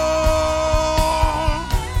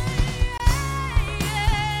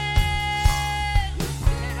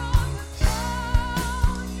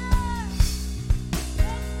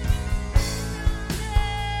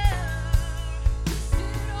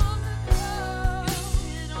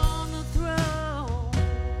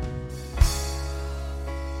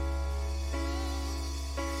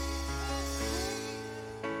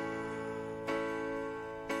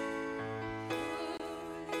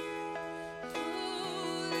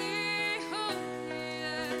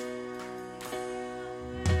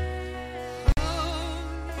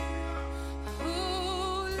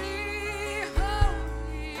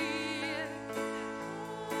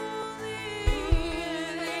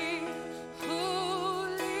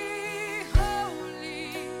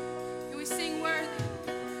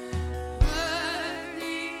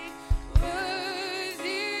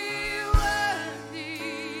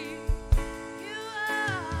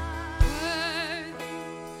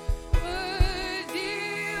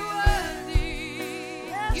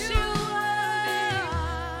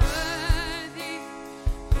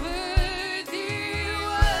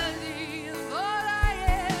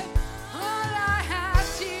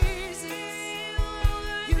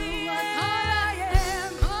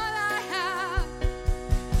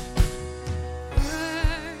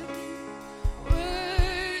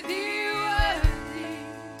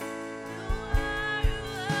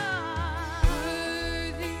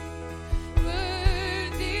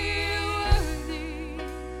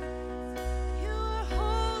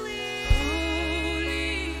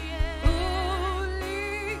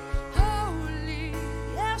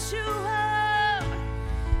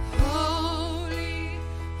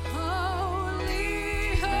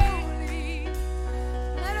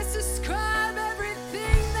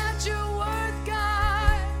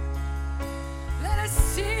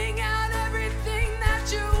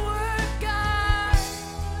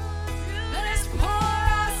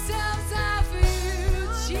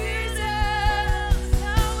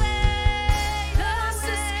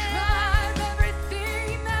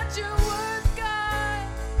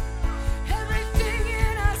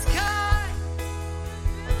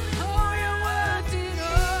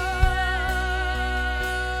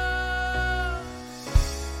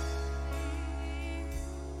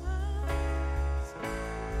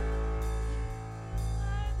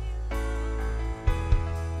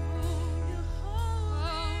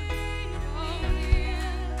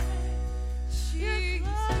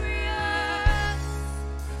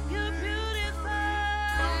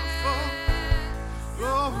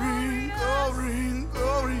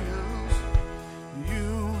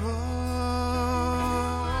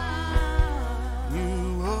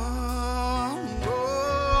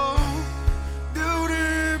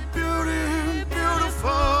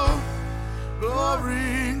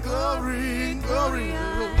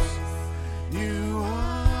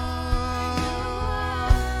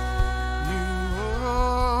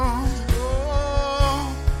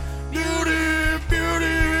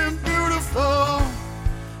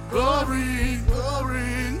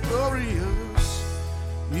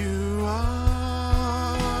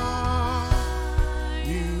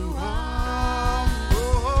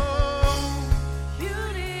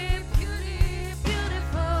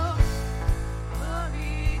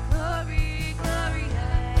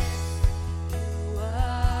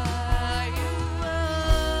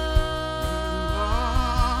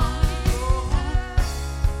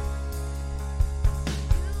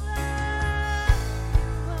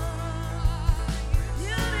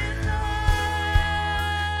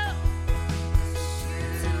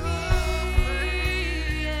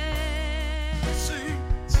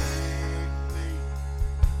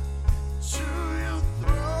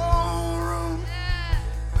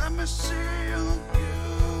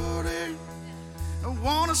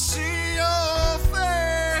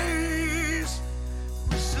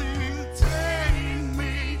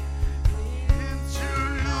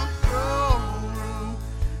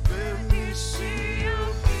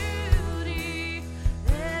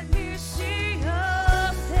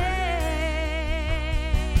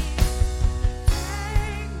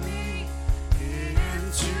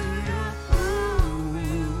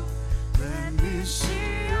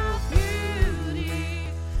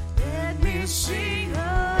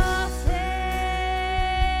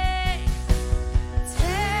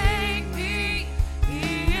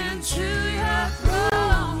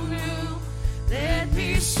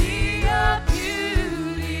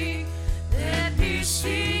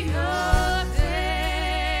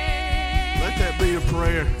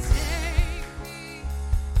 prayer.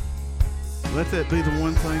 Let that be the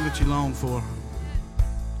one thing that you long for.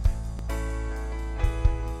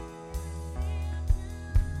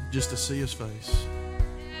 Just to see His face.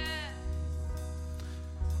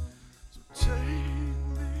 So take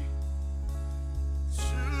me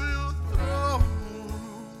to your throne.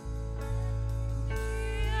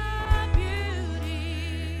 Your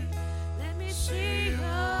beauty, let me see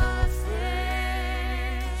your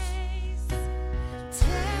face.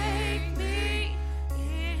 Take me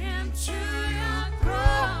into your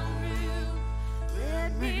throne room.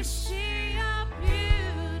 Let me see your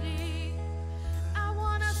beauty. I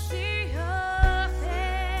wanna see your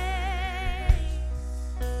face.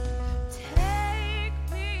 Take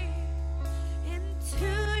me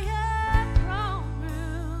into your throne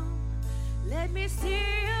room. Let me see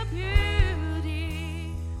your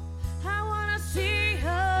beauty. I wanna see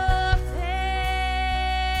your face.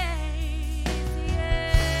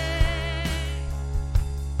 Yeah.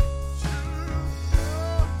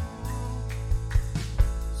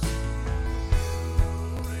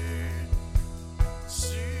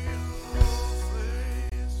 See your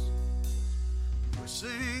face. We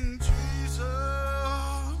sing Jesus.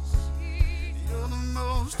 You're the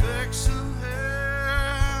most excellent.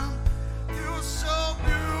 You're so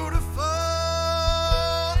beautiful.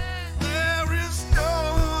 There is no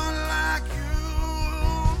one like you.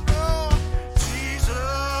 Oh, Jesus.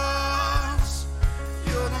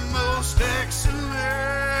 You're the most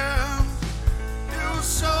excellent. You're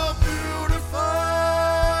so beautiful.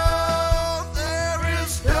 There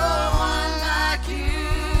is no one like you.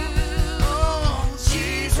 Oh,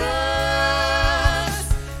 Jesus.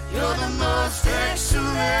 You're the most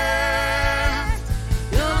excellent.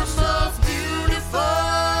 You're so beautiful.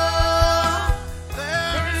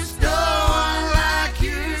 There is no one like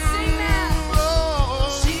you.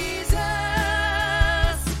 Oh, Jesus,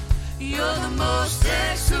 you're the most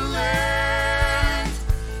excellent.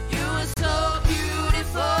 You are so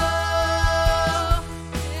beautiful.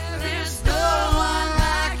 There is no one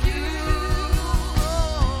like you.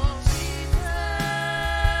 Jesus,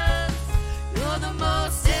 you're the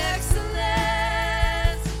most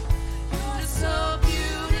excellent.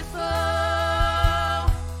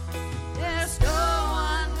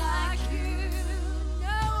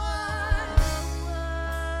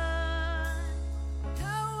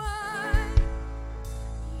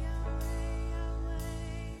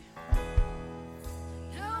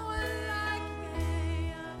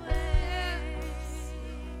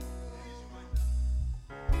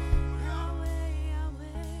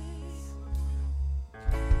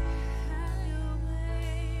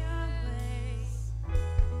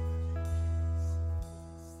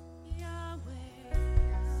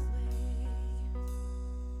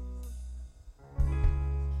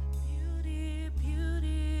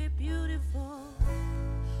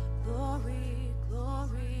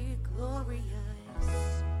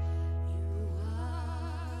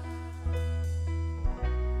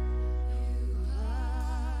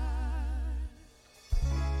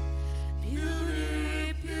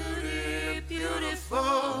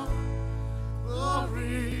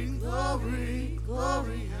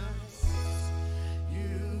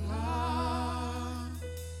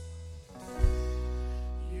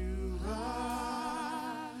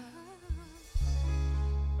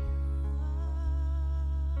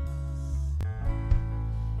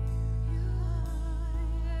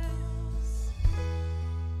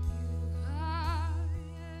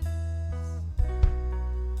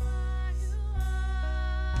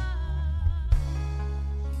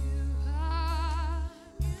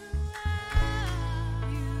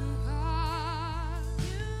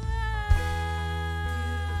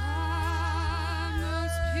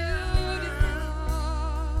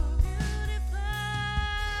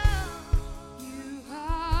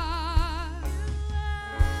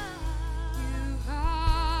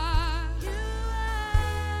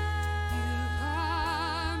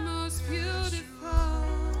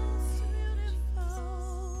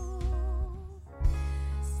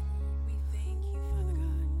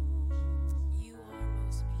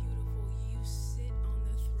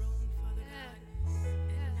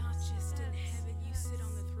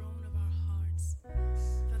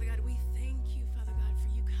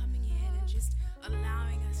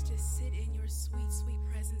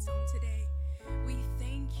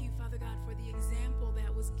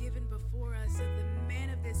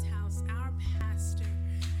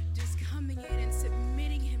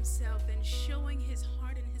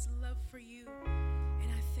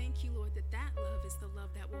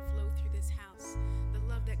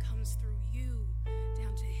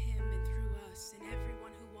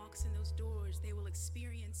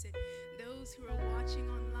 experience it. Those who are watching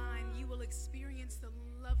online, you will experience the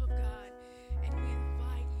love of God. And we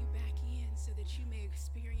invite you back in so that you may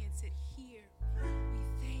experience it here.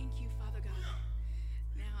 We thank you, Father God.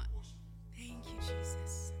 Now, thank you,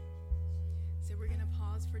 Jesus. So we're going to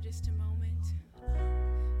pause for just a moment.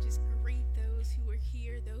 Just greet those who are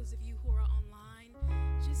here, those of you who are online.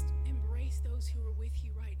 Just embrace those who are with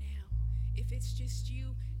you right now. If it's just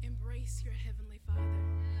you, embrace your Heavenly Father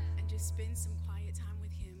and just spend some quiet time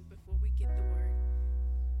with Him before we get the word.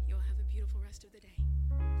 You'll have a beautiful rest of the day.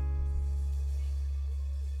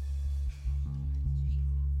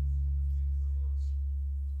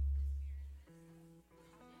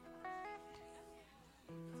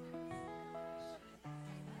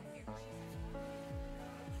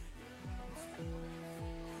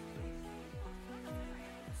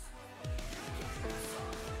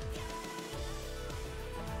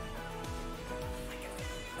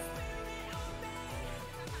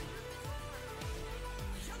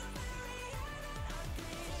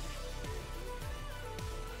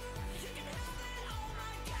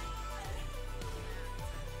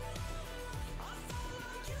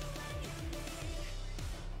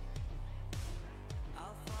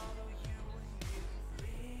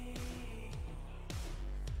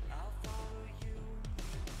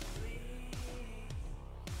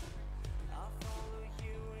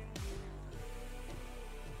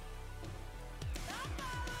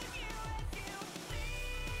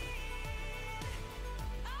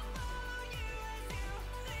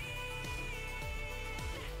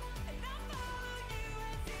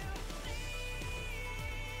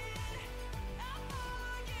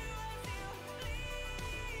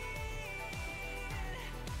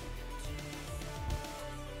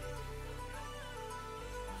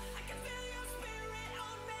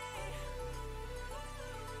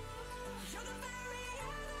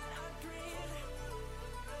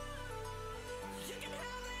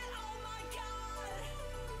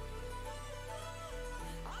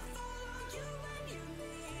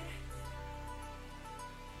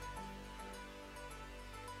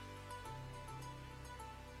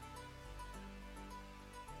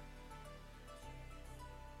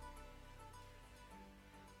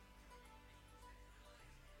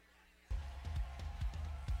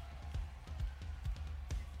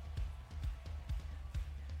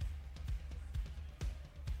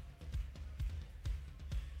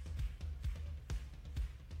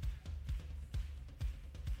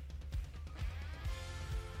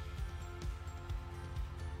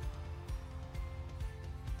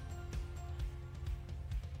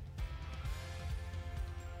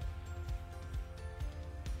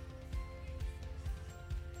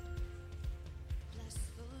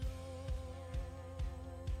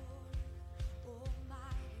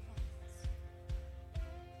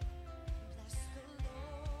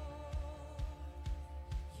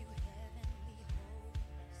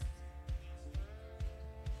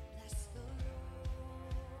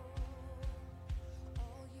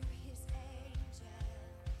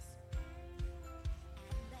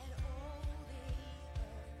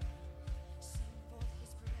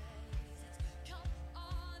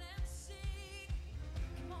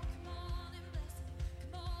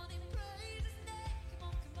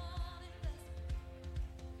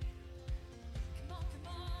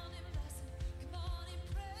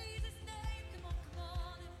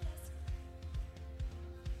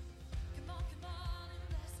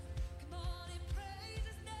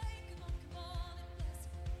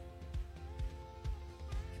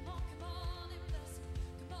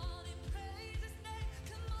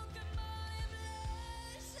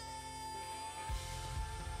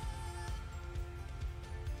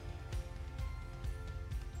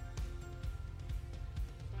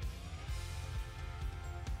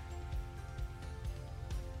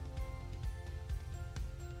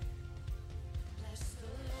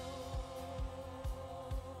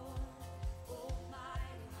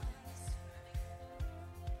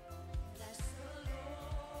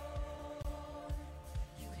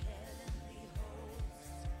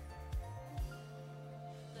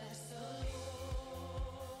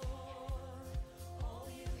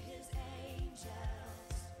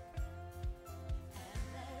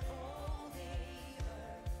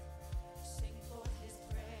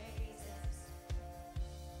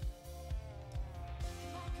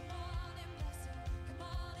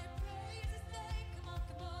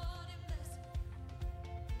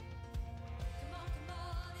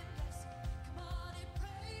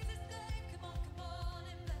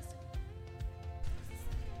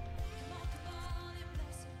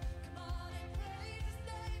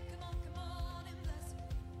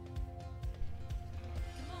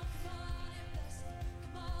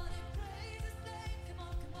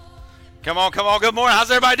 Come on. Good morning.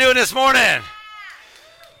 How's everybody doing this morning?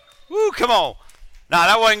 Woo, come on. Nah,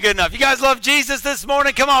 that wasn't good enough. You guys love Jesus this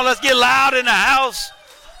morning? Come on, let's get loud in the house.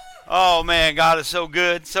 Oh, man, God is so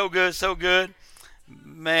good, so good, so good.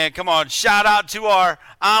 Man, come on. Shout out to our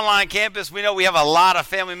online campus. We know we have a lot of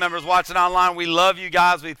family members watching online. We love you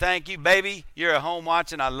guys. We thank you. Baby, you're at home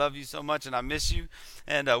watching. I love you so much, and I miss you.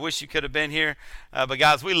 And I wish you could have been here. But,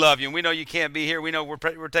 guys, we love you. And we know you can't be here. We know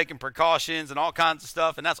we're taking precautions and all kinds of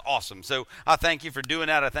stuff, and that's awesome. So I thank you for doing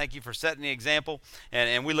that. I thank you for setting the example.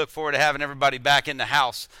 And we look forward to having everybody back in the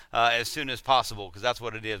house as soon as possible, because that's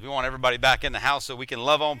what it is. We want everybody back in the house so we can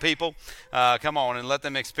love on people. Come on, and let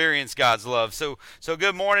them experience God's love. So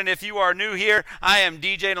good morning. If you are new here, I am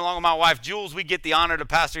DJ, and along with my wife, Jules, we get the honor to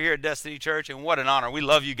pastor here at Destiny Church, and what an honor. We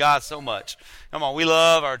love you guys so much. Come on, we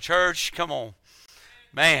love our church. Come on.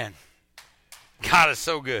 Man, God is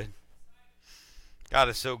so good. God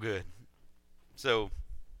is so good. So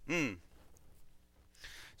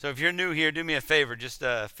if you're new here, do me a favor. Just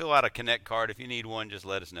fill out a Connect card. If you need one, just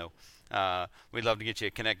let us know. We'd love to get you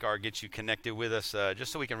a Connect card, get you connected with us,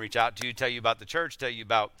 just so we can reach out to you, tell you about the church, tell you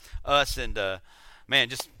about us, and, man,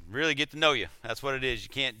 just really get to know you. That's what it is. You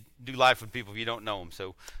can't do life with people if you don't know them.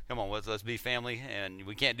 So come on, let's be family, and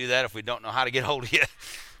we can't do that if we don't know how to get hold of you.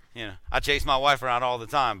 You know, I chase my wife around all the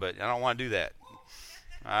time, but I don't want to do that.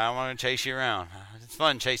 I don't want to chase you around. It's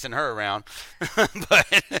fun chasing her around. But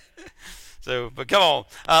come on.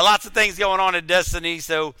 Lots of things going on at Destiny.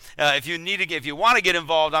 So if you want to get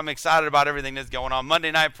involved, I'm excited about everything that's going on.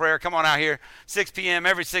 Monday night prayer. Come on out here, 6 p.m.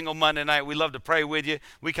 every single Monday night. We love to pray with you.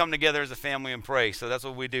 We come together as a family and pray. So that's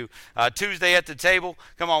what we do. Tuesday at the table.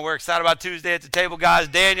 Come on, we're excited about Tuesday at the table, guys.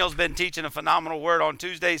 Daniel's been teaching a phenomenal word on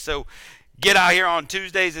Tuesday. So get out here on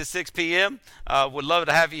Tuesdays at 6 p.m. Would love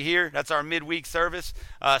to have you here. That's our midweek service.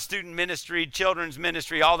 Student ministry, children's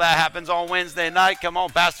ministry, all that happens on Wednesday night. Come on,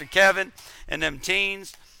 Pastor Kevin and them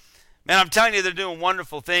teens. Man, I'm telling you, they're doing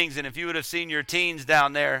wonderful things. And if you would have seen your teens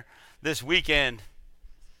down there this weekend,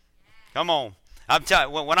 come on. I'm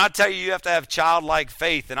telling you, when I tell you have to have childlike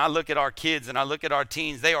faith, and I look at our kids and I look at our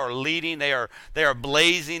teens, they are leading, they are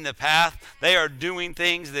blazing the path. They are doing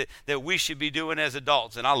things that we should be doing as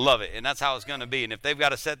adults, and I love it, and that's how it's going to be. And if they've got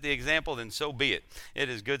to set the example, then so be it. It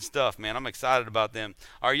is good stuff, man. I'm excited about them.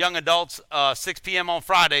 Our young adults, 6 p.m. on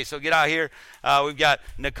Friday, so get out here. We've got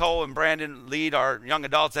Nicole and Brandon lead our young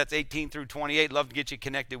adults. That's 18 through 28. Love to get you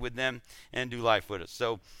connected with them and do life with us.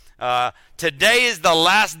 So today is the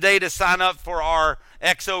last day to sign up for our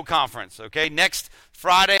XO conference, okay? Next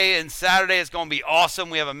Friday and Saturday is going to be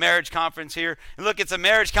awesome. We have a marriage conference here. And look, it's a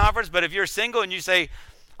marriage conference, but if you're single and you say,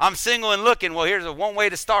 I'm single and looking, well, here's one way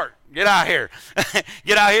to start. Get out here.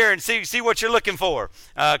 Get out here and see what you're looking for,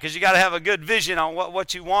 because you got to have a good vision on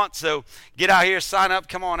what you want. So get out here, sign up,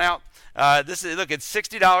 come on out. It's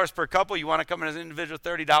 $60 per couple. You want to come in as an individual,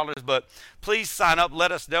 $30, but please sign up.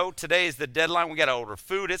 Let us know. Today is the deadline. We got to order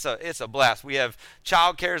food. It's a blast. We have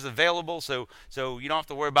child cares available, so you don't have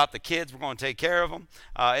to worry about the kids. We're going to take care of them.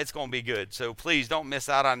 It's going to be good. So please don't miss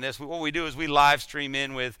out on this. What we do is we live stream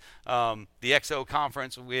in with the XO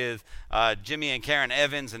conference with Jimmy and Karen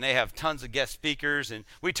Evans, and they have tons of guest speakers, and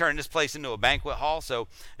we turn this place into a banquet hall. So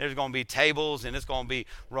there's going to be tables, and it's going to be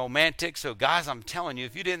romantic. So guys, I'm telling you,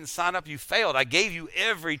 if you didn't sign up, you failed. I gave you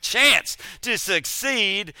every chance to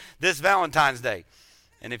succeed this Valentine's Day.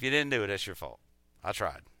 And if you didn't do it, that's your fault. I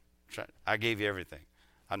tried. I gave you everything.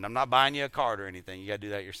 I'm not buying you a card or anything. You got to do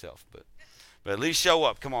that yourself. But at least show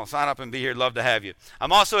up. Come on, sign up and be here. Love to have you.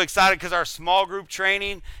 I'm also excited because our small group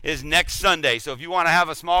training is next Sunday. So if you want to have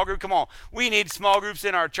a small group, come on. We need small groups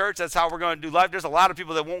in our church. That's how we're going to do life. There's a lot of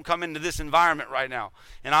people that won't come into this environment right now,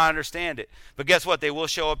 and I understand it. But guess what? They will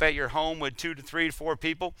show up at your home with 2 to 3 to 4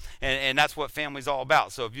 people, and that's what family's all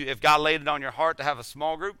about. So if God laid it on your heart to have a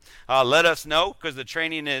small group, let us know, because the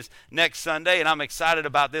training is next Sunday, and I'm excited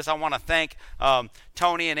about this. I want to thank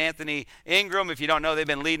Tony and Anthony Ingram. If you don't know, they've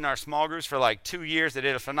been leading our small groups for like 2 years. They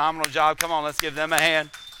did a phenomenal job. Come on, let's give them a hand.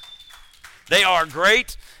 They are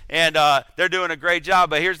great, and they're doing a great job.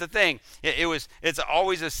 But here's the thing. It's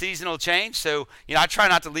always a seasonal change. So, I try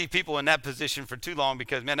not to leave people in that position for too long,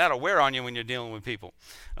 because, man, that'll wear on you when you're dealing with people.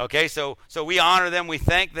 Okay, so we honor them. We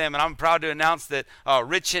thank them. And I'm proud to announce that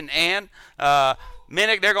Rich and Ann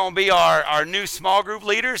Minnick, they're going to be our new small group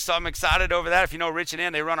leaders, so I'm excited over that. If you know Rich and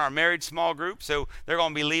Ann, they run our marriage small group, so they're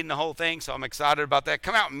going to be leading the whole thing, so I'm excited about that.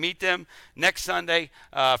 Come out and meet them next Sunday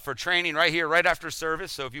for training right here, right after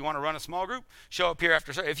service. So if you want to run a small group, show up here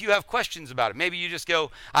after service. If you have questions about it, maybe you just go,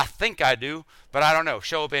 I think I do, but I don't know.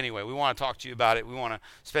 Show up anyway. We want to talk to you about it. We want to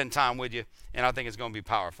spend time with you and I think it's going to be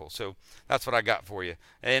powerful. So that's what I got for you.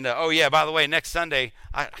 And oh yeah, by the way, next Sunday,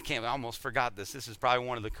 I almost forgot this. This is probably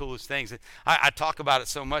one of the coolest things. I talk about it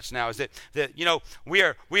so much now. Is that you know, we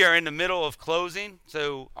are in the middle of closing.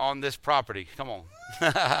 So on this property, come on.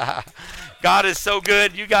 God is so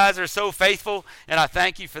good. You guys are so faithful, and I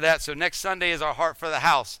thank you for that. So next Sunday is our Heart for the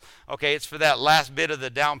House. Okay, it's for that last bit of the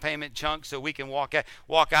down payment chunk, so we can walk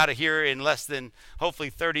out of here in less than hopefully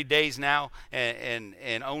 30 days now, and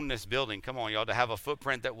own this building. Come on, y'all, to have a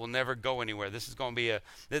footprint that will never go anywhere. This is going to be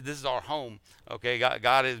this is our home. Okay,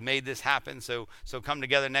 God has made this happen. So come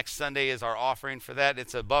together next Sunday is our offering for that.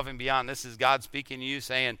 It's above and beyond. This is God speaking to you,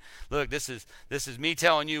 saying, look, this is me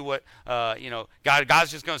telling you what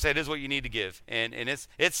God's just going to say, this is what you need to give, and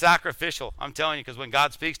it's sacrificial. I'm telling you, because when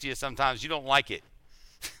God speaks to you, sometimes you don't like it.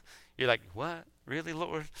 You're like, what? Really,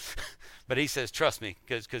 Lord? But he says, trust me,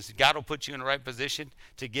 because God will put you in the right position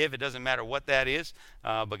to give. It doesn't matter what that is,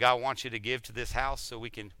 but God wants you to give to this house so we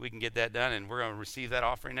can get that done, and we're going to receive that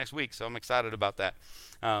offering next week. So I'm excited about that.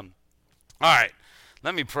 All right,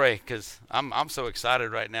 let me pray, because I'm so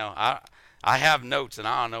excited right now. I have notes, and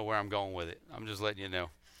I don't know where I'm going with it. I'm just letting you know.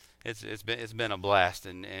 It's been a blast,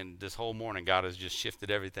 and this whole morning God has just shifted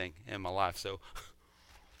everything in my life. So.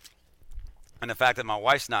 And the fact that my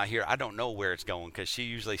wife's not here, I don't know where it's going, because she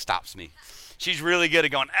usually stops me. She's really good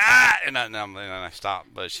at going, and I stop,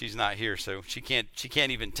 but she's not here, so she can't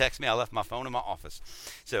even text me. I left my phone in my office.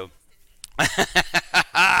 So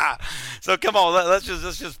so come on, let's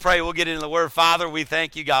just pray. We'll get into the word. Father, we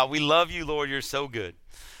thank you, God. We love you, Lord. You're so good.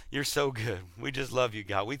 You're so good. We just love you,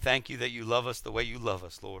 God. We thank you that you love us the way you love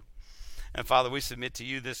us, Lord. And Father, we submit to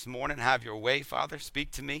you this morning. Have your way, Father.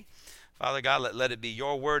 Speak to me. Father God, let it be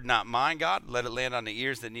your word, not mine, God. Let it land on the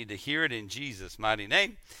ears that need to hear it in Jesus' mighty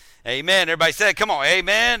name. Amen. Everybody said, come on,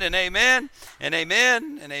 amen and amen and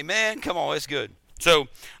amen and amen. Come on, it's good. So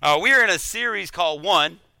we are in a series called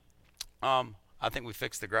One. I think we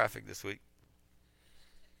fixed the graphic this week.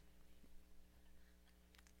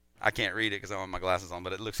 I can't read it because I don't have my glasses on,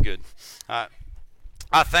 but it looks good.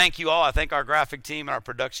 I thank you all. I thank our graphic team and our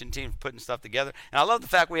production team for putting stuff together. And I love the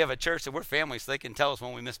fact we have a church that we're family, so they can tell us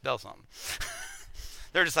when we misspell something.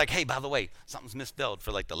 They're just like, hey, by the way, something's misspelled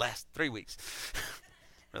for like the last 3 weeks.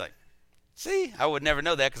 We're like, see, I would never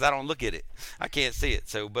know that because I don't look at it. I can't see it.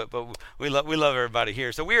 So, but we love everybody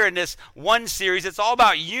here. So we're in this one series. It's all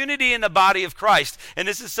about unity in the body of Christ. And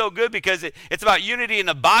this is so good because it's about unity in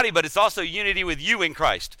the body, but it's also unity with you in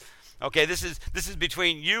Christ. Okay, this is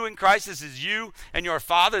between you and Christ. This is you and your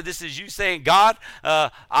Father. This is you saying, God,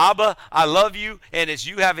 Abba, I love you. And it's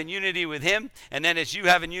you having unity with him. And then it's you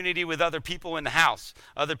having unity with other people in the house,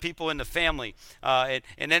 other people in the family. And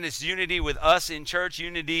then it's unity with us in church,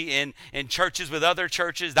 unity in churches with other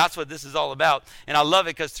churches. That's what this is all about. And I love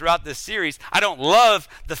it because throughout this series, I don't love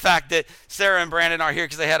the fact that Sarah and Brandon are here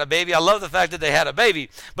because they had a baby. I love the fact that they had a baby.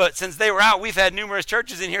 But since they were out, we've had numerous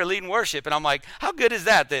churches in here leading worship. And I'm like, how good is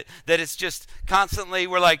that it's just constantly,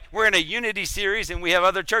 we're in a unity series and we have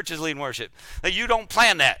other churches leading worship. Like, you don't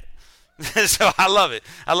plan that. So I love it.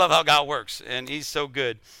 I love how God works, and he's so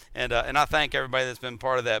good. And I thank everybody that's been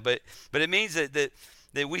part of that. But it means that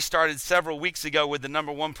we started several weeks ago with the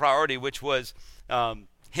number one priority, which was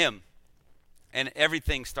him. And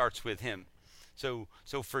everything starts with him. So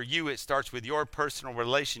for you, it starts with your personal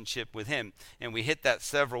relationship with him. And we hit that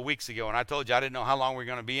several weeks ago. And I told you I didn't know how long we were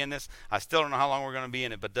going to be in this. I still don't know how long we're going to be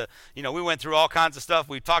in it. But, we went through all kinds of stuff.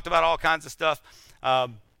 We talked about all kinds of stuff.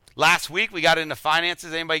 Last week, we got into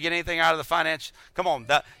finances. Anybody get anything out of the finance? Come on.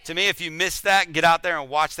 To me, if you missed that, get out there and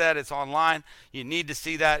watch that. It's online. You need to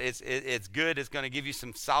see that. It's good. It's going to give you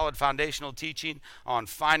some solid foundational teaching on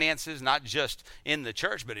finances, not just in the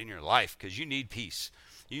church, but in your life, because you need peace.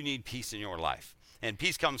 You need peace in your life. And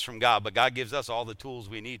peace comes from God, but God gives us all the tools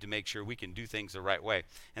we need to make sure we can do things the right way.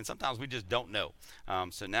 And sometimes we just don't know.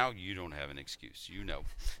 So now you don't have an excuse. You know.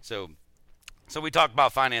 So we talked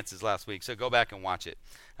about finances last week, so go back and watch it.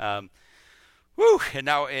 And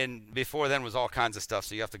before then was all kinds of stuff,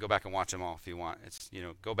 so you have to go back and watch them all if you want. It's,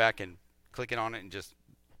 go back and click it on it and just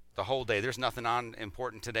the whole day. There's nothing on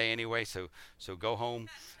important today anyway, so go home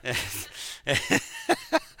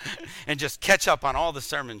and just catch up on all the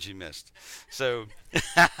sermons you missed. So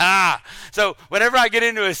whenever I get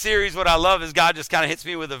into a series, what I love is God just kind of hits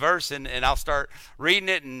me with a verse, and I'll start reading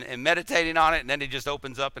it and meditating on it, and then it just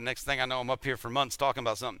opens up, and next thing I know, I'm up here for months talking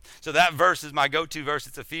about something. So that verse is my go-to verse.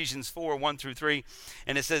 It's Ephesians 4:1-3,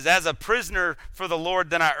 and it says, as a prisoner for the Lord,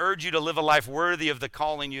 then I urge you to live a life worthy of the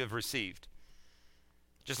calling you have received.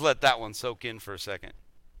 Just let that one soak in for a second.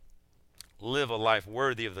 Live a life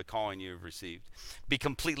worthy of the calling you have received. Be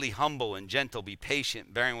completely humble and gentle. Be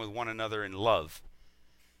patient, bearing with one another in love.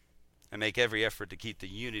 and make every effort to keep the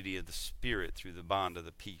unity of the Spirit through the bond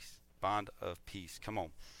of peace. Bond of peace. Come on.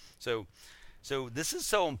 So this is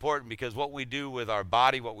so important because what we do with our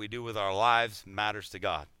body, what we do with our lives matters to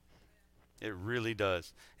God. It really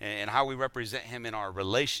does. And how we represent him in our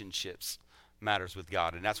relationships matters with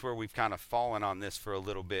God. And that's where we've kind of fallen on this for a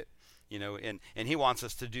little bit, you know, and he wants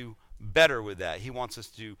us to do better with that. He wants us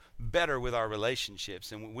to do better with our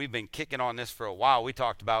relationships. And we've been kicking on this for a while. We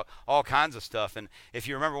talked about all kinds of stuff. And if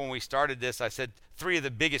you remember when we started this, I said 3 of the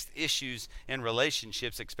biggest issues in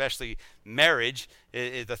relationships, especially marriage,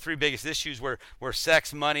 is the 3 biggest issues were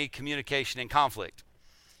sex, money, communication, and conflict.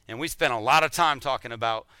 And we spent a lot of time talking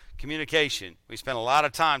about communication. We spent a lot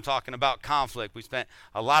of time talking about conflict. We spent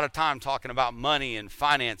a lot of time talking about money and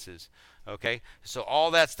finances. Okay, so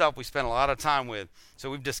all that stuff we spent a lot of time with.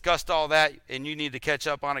 So we've discussed all that, and you need to catch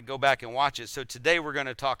up on it, go back and watch it. So today we're going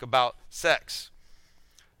to talk about sex.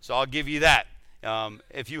 So I'll give you that.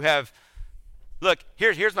 If you have, look,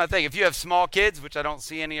 here's my thing. If you have small kids, which I don't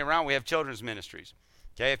see any around, we have children's ministries.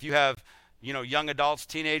 Okay, if you have, you know, young adults,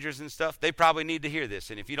 teenagers and stuff, they probably need to hear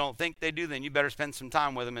this. And if you don't think they do, then you better spend some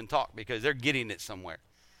time with them and talk, because they're getting it somewhere.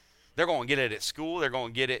 They're going to get it at school. They're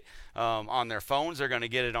going to get it on their phones. They're going to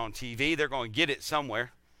get it on TV. They're going to get it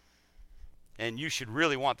somewhere. And you should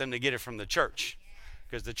really want them to get it from the church,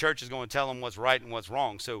 because the church is going to tell them what's right and what's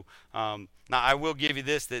wrong. So now I will give you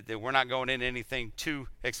this, that we're not going into anything too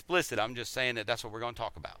explicit. I'm just saying that that's what we're going to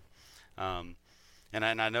talk about. And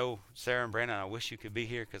I know Sarah and Brandon, I wish you could be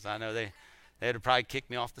here, because I know they'd have probably kicked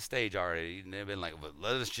me off the stage already. And they've been like, well,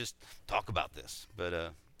 let us just talk about this.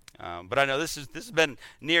 But I know this has been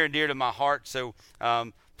near and dear to my heart. So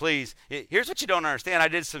please, here's what you don't understand. I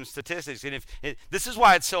did some statistics, and this is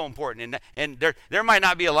why it's so important. And there might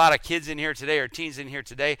not be a lot of kids in here today or teens in here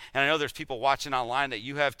today. And I know there's people watching online that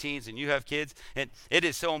you have teens and you have kids. And it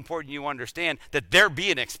is so important you understand that they're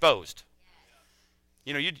being exposed.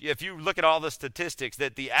 You know, if you look at all the statistics,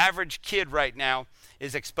 that the average kid right now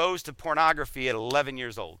is exposed to pornography at 11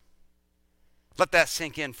 years old. Let that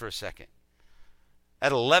sink in for a second.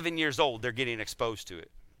 At 11 years old, they're getting exposed to it.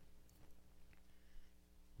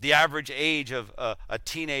 The average age of a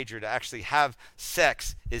teenager to actually have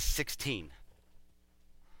sex is 16.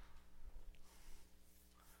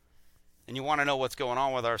 And you want to know what's going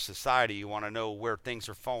on with our society. You want to know where things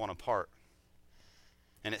are falling apart.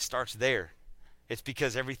 And it starts there. It's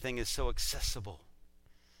because everything is so accessible.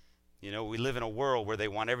 You know, we live in a world where they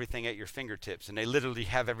want everything at your fingertips, and they literally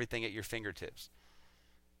have everything at your fingertips.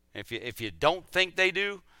 If you don't think they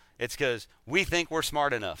do, it's because we think we're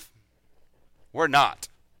smart enough. We're not.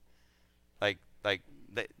 Like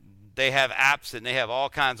they have apps, and they have all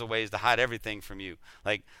kinds of ways to hide everything from you.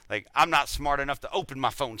 Like I'm not smart enough to open my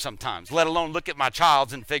phone sometimes, let alone look at my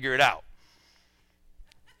child's and figure it out.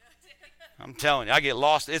 I'm telling you, I get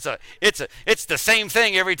lost. It's the same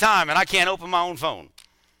thing every time, and I can't open my own phone.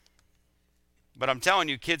 But I'm telling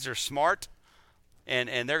you, kids are smart,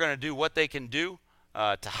 and they're going to do what they can do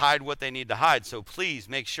to hide what they need to hide. So please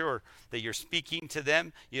make sure that you're speaking to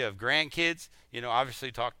them. You have grandkids, you know,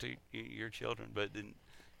 obviously talk to your children, but then,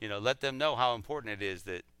 you know, let them know how important it is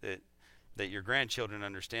that your grandchildren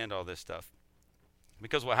understand all this stuff.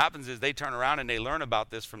 Because what happens is they turn around and they learn about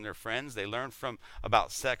this from their friends. They learn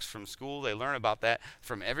about sex from school. They learn about that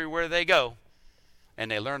from everywhere they go, and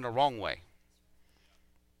they learn the wrong way.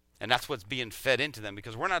 And that's what's being fed into them,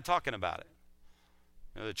 because we're not talking about it.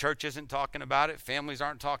 You know, the church isn't talking about it. Families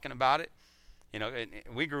aren't talking about it. You know, and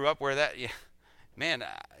we grew up where that,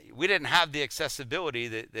 we didn't have the accessibility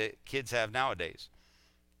that kids have nowadays.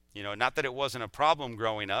 You know, not that it wasn't a problem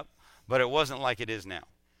growing up, but it wasn't like it is now.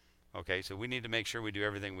 Okay, so we need to make sure we do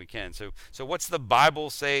everything we can. So what's the Bible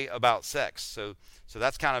say about sex? So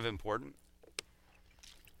that's kind of important.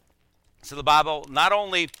 So the Bible not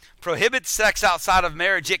only prohibits sex outside of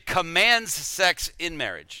marriage, it commands sex in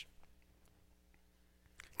marriage.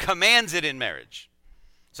 Commands it in marriage.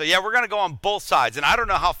 So yeah, we're going to go on both sides. And I don't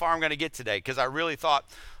know how far I'm going to get today, because I really thought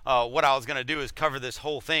what I was going to do is cover this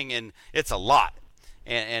whole thing, and it's a lot.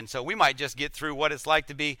 And so we might just get through what it's like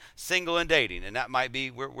to be single and dating, and that might be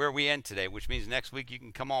where we end today, which means next week you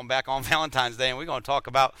can come on back on Valentine's Day, and we're going to talk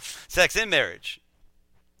about sex in marriage,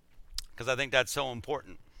 because I think that's so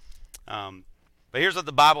important. But here's what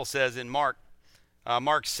the Bible says in Mark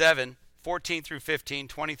 7, 14 through 15,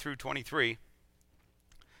 20 through 23. It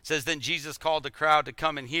says, "Then Jesus called the crowd to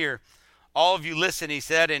come and hear. 'All of you listen,' he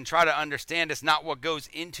said, 'and try to understand. It's not what goes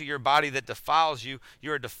into your body that defiles you.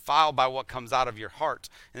 You are defiled by what comes out of your heart.'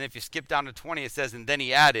 And if you skip down to 20, it says, 'And then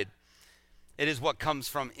he added, it is what comes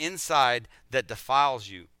from inside that defiles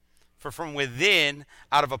you. For from within,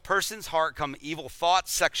 out of a person's heart, come evil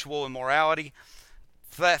thoughts, sexual immorality,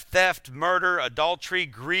 theft, murder, adultery,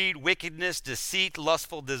 greed, wickedness, deceit,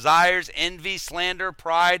 lustful desires, envy, slander,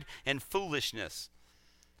 pride, and foolishness.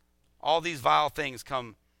 All these vile things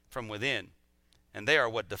come from within, and they are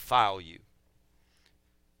what defile you.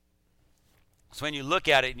 So when you look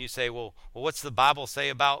at it and you say, well, what's the Bible say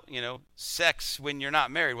about, sex when you're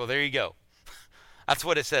not married? Well, there you go. That's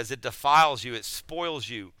what it says. It defiles you. It spoils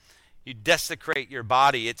you. You desecrate your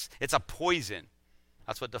body. It's a poison.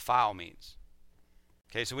 That's what defile means.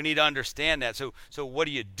 Okay, so we need to understand that. So what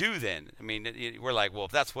do you do then? I mean, we're like, well,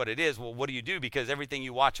 if that's what it is, well, what do you do? Because everything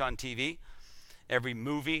you watch on TV, every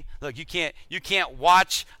movie, look, you can't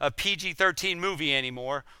watch a PG-13 movie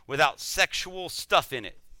anymore without sexual stuff in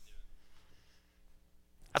it.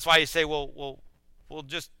 That's why you say, well, we'll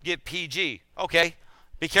just get PG. Okay,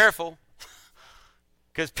 be careful.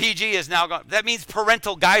 Because PG is now gone. That means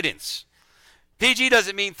parental guidance. PG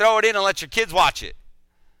doesn't mean throw it in and let your kids watch it.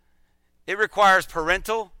 It requires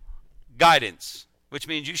parental guidance, which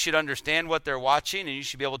means you should understand what they're watching and you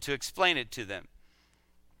should be able to explain it to them.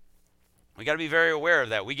 We got to be very aware of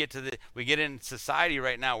that. We get in society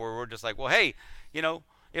right now where we're just like, well, hey,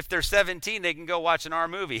 if they're 17, they can go watch an R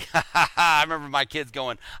movie. I remember my kids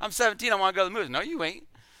going, I'm 17, I want to go to the movies. No, you ain't.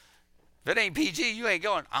 If it ain't PG, you ain't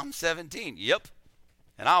going. I'm 17. Yep.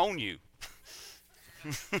 And I own you.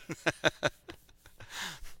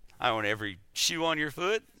 I own every shoe on your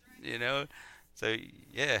foot, So,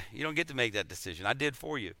 yeah, you don't get to make that decision. I did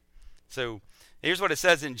for you. So here's what it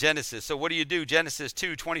says in Genesis. So what do you do? Genesis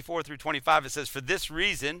 2:24 through 25, it says, for this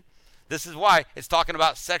reason, this is why. It's talking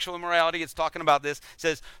about sexual immorality. It's talking about this. It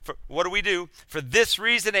says, what do we do? For this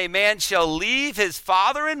reason, a man shall leave his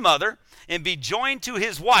father and mother and be joined to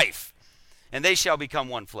his wife, and they shall become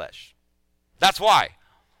one flesh. That's why.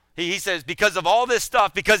 He says, because of all this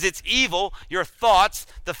stuff, because it's evil, your thoughts,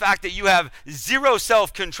 the fact that you have zero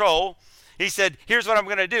self-control, he said, here's what I'm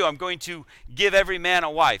going to do. I'm going to give every man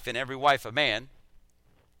a wife and every wife a man,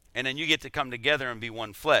 and then you get to come together and be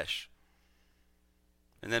one flesh.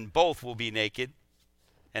 And then both will be naked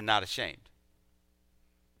and not ashamed.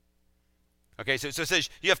 Okay, so it says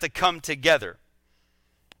you have to come together.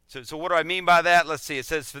 So what do I mean by that? Let's see. It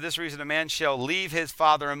says, for this reason a man shall leave his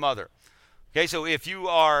father and mother. Okay, so if you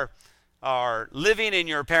are living in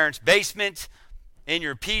your parents' basement, in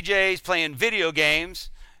your PJs, playing video games,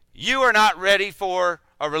 you are not ready for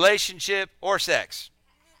a relationship or sex.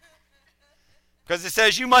 Because it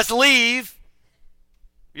says you must leave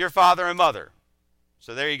your father and mother.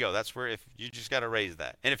 So there you go. That's where if you just got to raise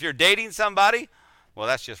that. And if you're dating somebody, well,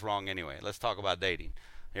 that's just wrong anyway. Let's talk about dating.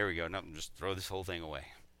 Here we go. No, just throw this whole thing away.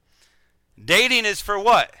 Dating is for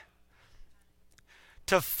what?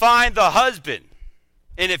 To find the husband.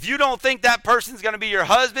 And if you don't think that person's going to be your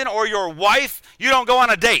husband or your wife, you don't go on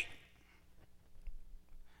a date.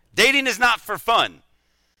 Dating is not for fun.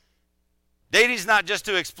 Dating is not just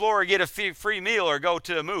to explore or get a free meal or go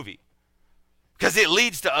to a movie. Because it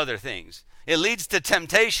leads to other things. It leads to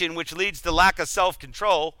temptation, which leads to lack of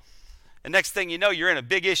self-control. And next thing you know, you're in a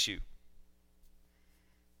big issue.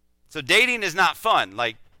 So dating is not fun.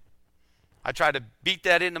 Like, I tried to beat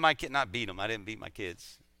that into my kid. Not beat them. I didn't beat my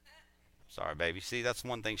kids. Sorry, baby. See, that's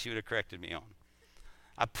one thing she would have corrected me on.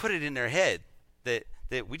 I put it in their head that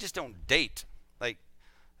we just don't date. Like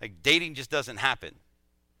dating just doesn't happen.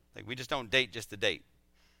 Like, we just don't date just to date.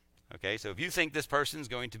 Okay, so if you think this person's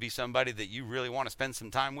going to be somebody that you really want to spend some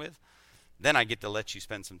time with, then I get to let you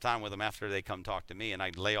spend some time with them after they come talk to me, and I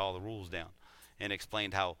lay all the rules down and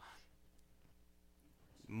explained how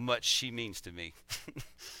much she means to me.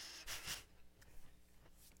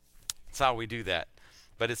 That's how we do that.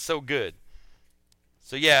 But it's so good.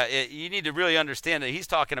 So yeah, you need to really understand that he's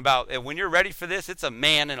talking about, when you're ready for this, it's a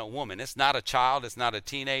man and a woman. It's not a child. It's not a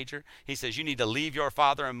teenager. He says you need to leave your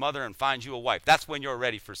father and mother and find you a wife. That's when you're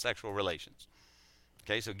ready for sexual relations.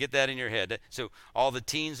 Okay, so get that in your head. So all the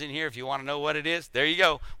teens in here, if you want to know what it is, there you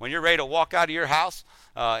go. When you're ready to walk out of your house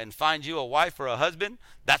and find you a wife or a husband,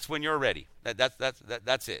 that's when you're ready.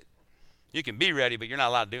 That's it. You can be ready, but you're not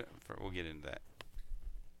allowed to do it. We'll get into that.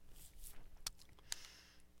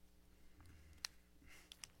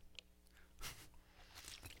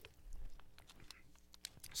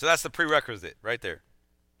 So that's the prerequisite right there.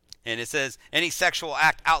 And it says any sexual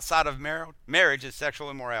act outside of marriage is sexual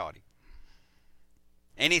immorality.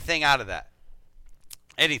 Anything out of that.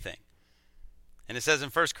 Anything. And it says in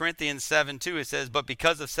 1 Corinthians 7:2, it says, but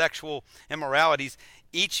because of sexual immoralities,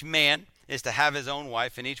 each man is to have his own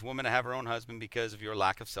wife and each woman to have her own husband because of your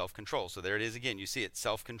lack of self-control. So there it is again. You see it,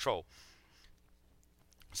 self-control.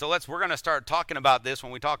 So we're going to start talking about this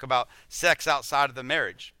when we talk about sex outside of the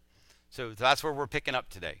marriage. So that's where we're picking up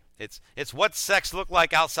today. It's what sex look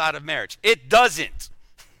like outside of marriage. It doesn't.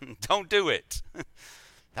 Don't do it.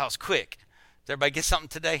 That was quick. Does everybody get something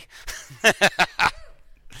today?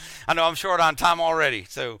 I know I'm short on time already,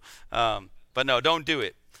 so but no, don't do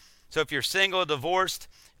it. So if you're single, divorced,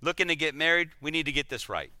 looking to get married, we need to get this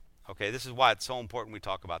right. Okay, this is why it's so important we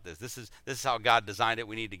talk about this. This is how God designed it.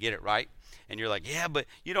 We need to get it right. And you're like, yeah, but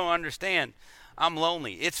you don't understand. I'm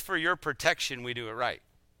lonely. It's for your protection we do it right.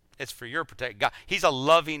 It's for your protection. God, He's a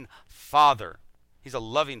loving Father. He's a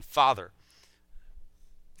loving Father.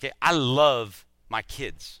 Okay, I love my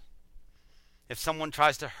kids. If someone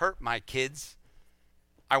tries to hurt my kids,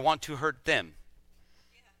 I want to hurt them.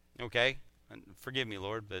 Okay? And forgive me,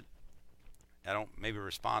 Lord, but I don't maybe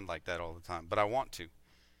respond like that all the time, but I want to.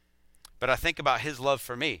 But I think about His love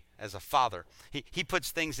for me as a father. He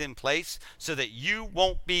puts things in place so that you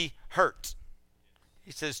won't be hurt.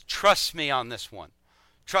 He says, trust me on this one.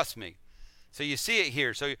 Trust me. So you see it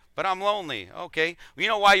here. But I'm lonely. Okay. Well, you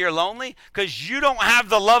know why you're lonely? Because you don't have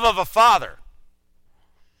the love of a father.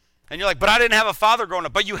 And you're like, but I didn't have a father growing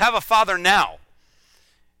up. But you have a father now.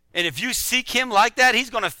 And if you seek Him like that,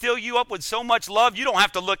 He's going to fill you up with so much love, you don't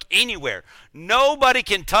have to look anywhere. Nobody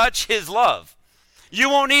can touch His love. You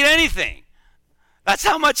won't need anything. That's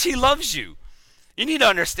how much He loves you. You need to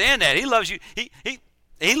understand that. He loves you.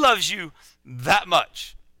 He loves you that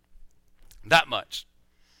much. That much.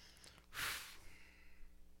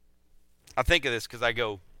 I think of this because I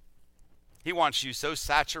go, He wants you so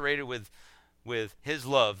saturated with His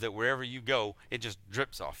love that wherever you go, it just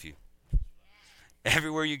drips off you.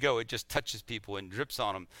 Everywhere you go, it just touches people and drips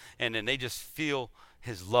on them. And then they just feel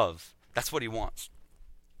His love. That's what He wants.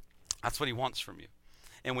 That's what He wants from you.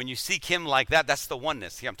 And when you seek Him like that, that's the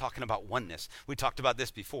oneness. See, I'm talking about oneness. We talked about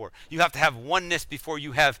this before. You have to have oneness before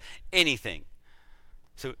you have anything.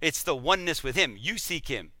 So it's the oneness with Him. You seek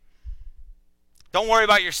Him. Don't worry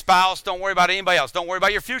about your spouse. Don't worry about anybody else. Don't worry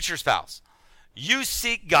about your future spouse. You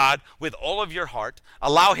seek God with all of your heart.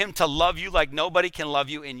 Allow Him to love you like nobody can love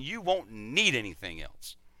you, and you won't need anything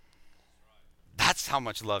else. That's how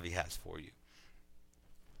much love He has for you.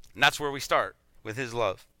 And that's where we start, with His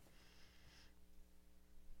love.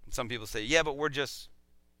 Some people say, yeah, but we're just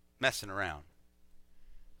messing around.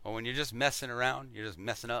 Well, when you're just messing around, you're just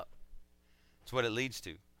messing up. That's what it leads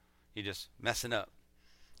to. You're just messing up.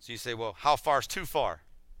 So you say, well, how far is too far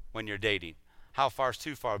when you're dating? How far is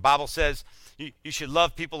too far? The Bible says you should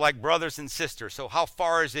love people like brothers and sisters. So how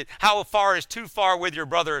far is it? How far is too far with your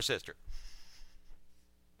brother or sister?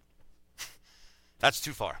 That's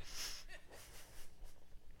too far.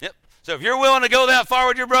 Yep. So if you're willing to go that far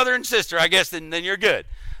with your brother and sister, I guess then you're good.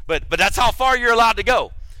 But that's how far you're allowed to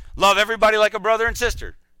go. Love everybody like a brother and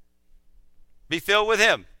sister. Be filled with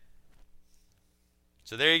Him.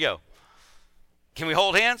 So there you go. Can we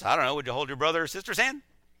hold hands? I don't know. Would you hold your brother or sister's hand?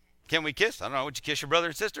 Can we kiss? I don't know. Would you kiss your brother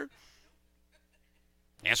and sister?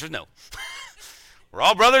 The answer is no. We're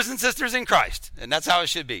all brothers and sisters in Christ, and that's how it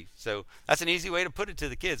should be. So that's an easy way to put it to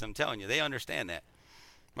the kids. I'm telling you, they understand that.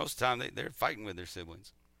 Most of the time, they're fighting with their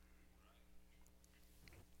siblings.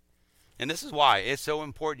 And this is why it's so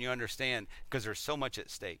important you understand, because there's so much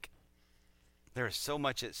at stake. There is so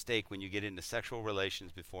much at stake when you get into sexual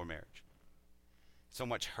relations before marriage. So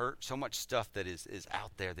much hurt, so much stuff that is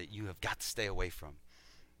out there that you have got to stay away from.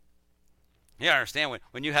 You understand,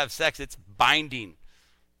 when you have sex, it's binding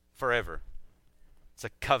forever. It's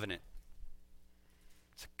a covenant.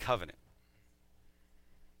 It's a covenant.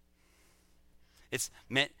 It's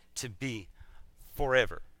meant to be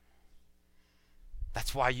forever.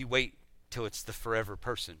 That's why you wait till it's the forever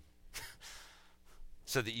person.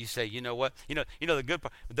 So that you say, you know what? You know the good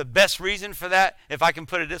part. The best reason for that, if I can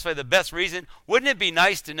put it this way, the best reason, wouldn't it be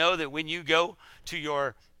nice to know that when you go to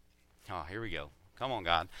your, oh, here we go. Come on,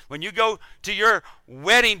 God. When you go to your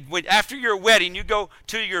wedding, after your wedding, you go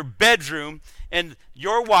to your bedroom and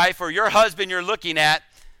your wife or your husband you're looking at,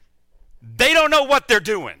 they don't know what they're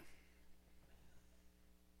doing.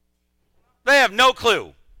 They have no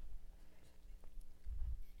clue.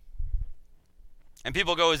 And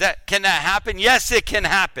people go, can that happen? Yes, it can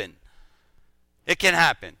happen. It can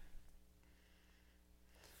happen.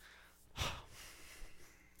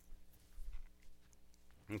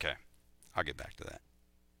 Okay, I'll get back to that.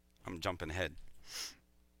 I'm jumping ahead.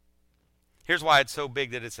 Here's why it's so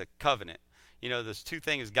big that it's a covenant. You know, there's two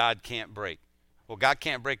things God can't break. Well, God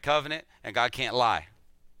can't break covenant, and God can't lie.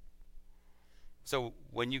 So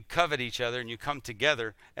when you covet each other and you come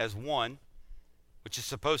together as one, which is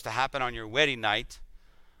supposed to happen on your wedding night,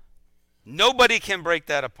 nobody can break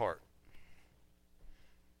that apart.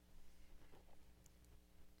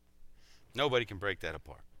 Nobody can break that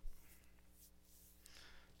apart.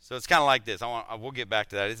 So it's kind of like this. We'll get back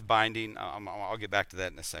to that. It's binding. I'll get back to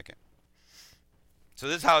that in a second. So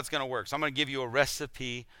this is how it's going to work. So I'm going to give you a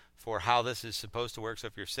recipe for how this is supposed to work. So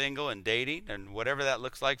if you're single and dating and whatever that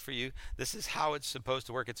looks like for you, this is how it's supposed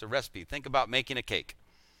to work. It's a recipe. Think about making a cake.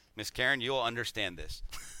 Miss Karen, you'll understand this.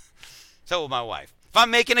 So will my wife. If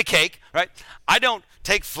I'm making a cake, right, I don't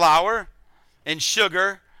take flour and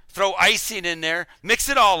sugar, throw icing in there, mix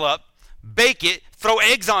it all up, bake it, throw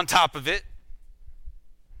eggs on top of it.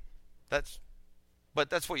 That's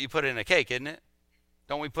what you put in a cake, isn't it?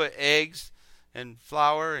 Don't we put eggs and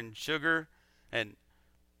flour and sugar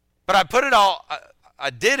but I put it all,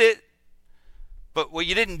 I did it, but what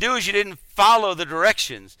you didn't do is you didn't follow the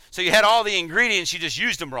directions. So you had all the ingredients, you just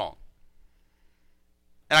used them wrong.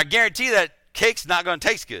 And I guarantee that cake's not going to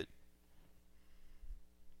taste good.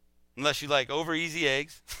 Unless you like over easy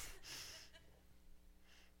eggs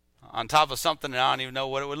on top of something that I don't even know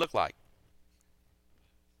what it would look like.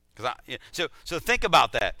 So think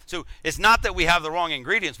about that. So it's not that we have the wrong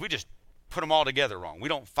ingredients, we just put them all together wrong. We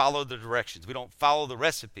don't follow the directions. We don't follow the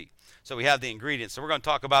recipe. So we have the ingredients. So we're going to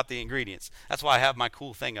talk about the ingredients. That's why I have my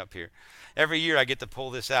cool thing up here. Every year I get to pull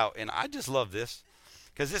this out, and I just love this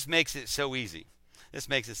because this makes it so easy. This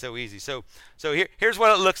makes it so easy. So here's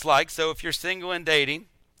what it looks like. So if you're single and dating,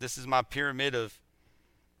 this is my pyramid of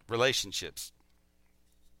relationships.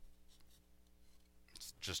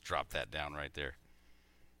 Let's just drop that down right there.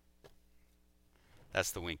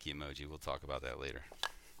 That's the winky emoji. We'll talk about that later.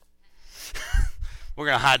 We're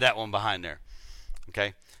going to hide that one behind there.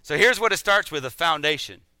 Okay? So here's what it starts with, a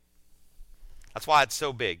foundation. That's why it's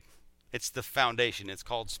so big. It's the foundation. It's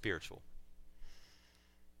called spiritual.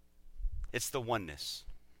 It's the oneness.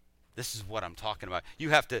 This is what I'm talking about. You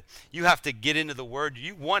have to get into the Word.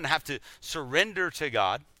 You, one, have to surrender to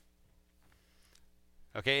God.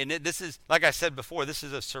 Okay? And this is, like I said before, this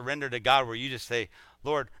is a surrender to God where you just say,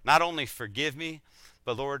 Lord, not only forgive me,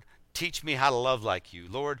 but Lord, teach me how to love like you.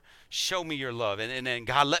 Lord, show me your love. And then,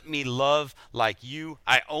 God, let me love like you.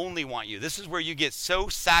 I only want you. This is where you get so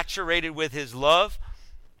saturated with his love,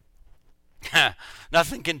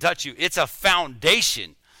 nothing can touch you. It's a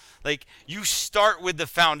foundation. Like, you start with the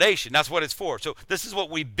foundation. That's what it's for. So this is what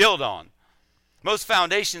we build on. Most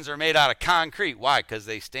foundations are made out of concrete. Why? Because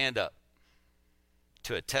they stand up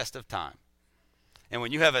to a test of time. And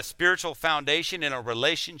when you have a spiritual foundation in a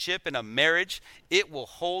relationship, in a marriage, it will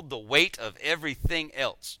hold the weight of everything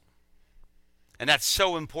else. And that's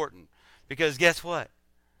so important. Because guess what?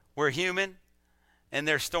 We're human, and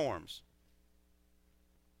there's storms.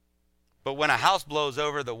 But when a house blows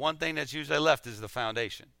over, the one thing that's usually left is the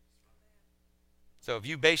foundation. So if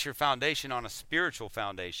you base your foundation on a spiritual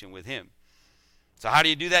foundation with him. So how do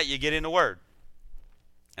you do that? You get in the Word.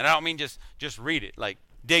 And I don't mean just read it. Like,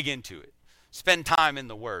 dig into it. Spend time in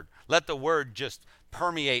the Word. Let the Word just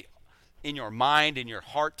permeate in your mind, in your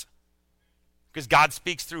heart. Because God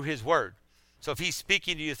speaks through his Word. So if he's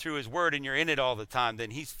speaking to you through his Word and you're in it all the time,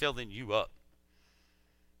 then he's filling you up.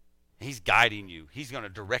 He's guiding you. He's going to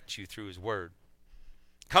direct you through his Word.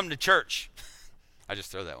 Come to church. I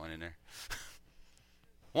just throw that one in there.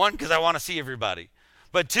 One, because I want to see everybody.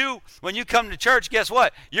 But two, when you come to church, guess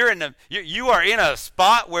what? You are in a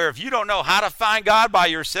spot where if you don't know how to find God by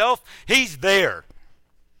yourself, he's there.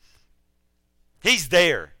 He's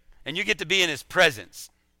there. And you get to be in his presence.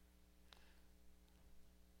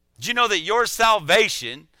 Did you know that your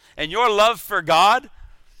salvation and your love for God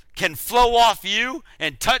can flow off you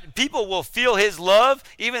and people will feel his love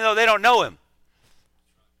even though they don't know him?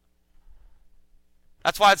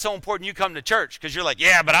 That's why it's so important you come to church, because you're like,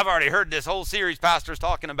 yeah, but I've already heard this whole series pastor's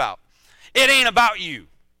talking about. It ain't about you.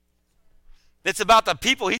 It's about the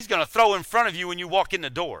people he's going to throw in front of you when you walk in the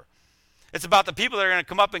door. It's about the people that are going to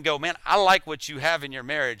come up and go, man, I like what you have in your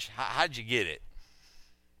marriage. How'd you get it?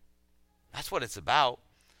 That's what it's about.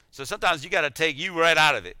 So sometimes you got to take you right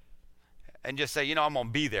out of it and just say, I'm going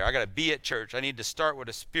to be there. I got to be at church. I need to start with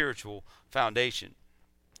a spiritual foundation.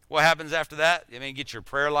 What happens after that? Get your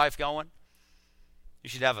prayer life going. You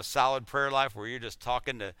should have a solid prayer life where you're just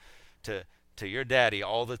talking to your daddy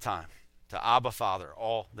all the time, to Abba Father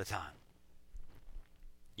all the time.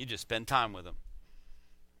 You just spend time with him,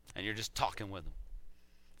 and you're just talking with him.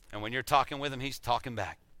 And when you're talking with him, he's talking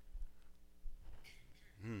back.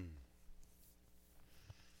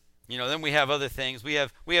 Then we have other things. We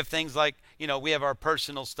have things like, we have our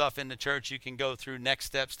personal stuff in the church you can go through, next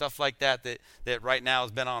step, stuff like that right now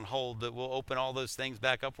has been on hold, but we'll open all those things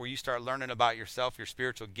back up where you start learning about yourself, your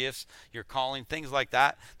spiritual gifts, your calling, things like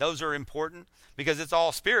that. Those are important because it's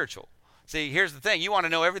all spiritual. See, here's the thing. You want to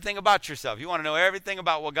know everything about yourself. You want to know everything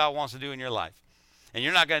about what God wants to do in your life. And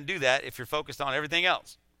you're not going to do that if you're focused on everything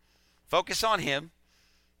else. Focus on him.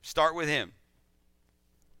 Start with him.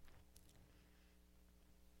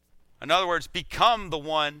 In other words, become the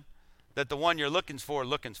one that the one you're looking for.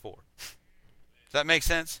 Does that make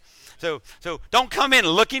sense? So don't come in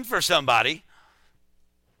looking for somebody.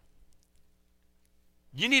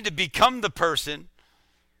 You need to become the person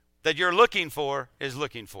that you're looking for is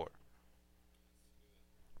looking for.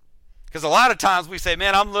 Because a lot of times we say,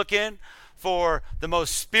 man, I'm looking for the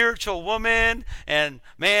most spiritual woman, and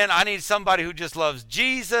man, I need somebody who just loves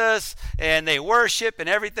Jesus and they worship and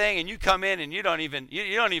everything, and you come in and you don't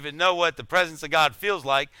even know what the presence of God feels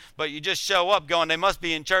like, but you just show up going, they must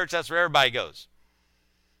be in church, that's where everybody goes.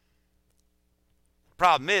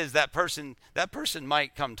 Problem is that person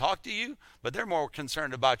might come talk to you, but they're more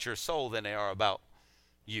concerned about your soul than they are about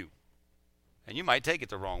you. And you might take it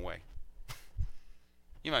the wrong way.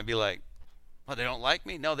 You might be like, well, they don't like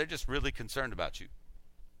me? No, they're just really concerned about you.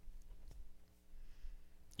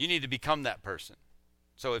 You need to become that person.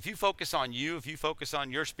 So if you focus on you, if you focus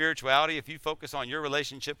on your spirituality, if you focus on your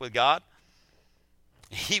relationship with God,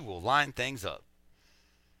 He will line things up.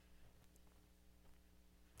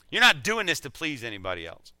 You're not doing this to please anybody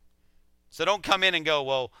else. So don't come in and go,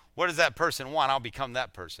 well, what does that person want? I'll become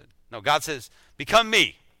that person. No, God says, become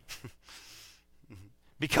me.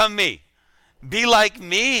 Become me. Be like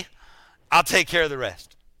me. I'll take care of the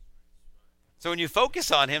rest. So when you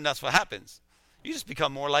focus on Him, that's what happens. You just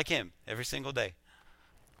become more like Him every single day.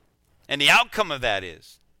 And the outcome of that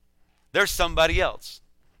is there's somebody else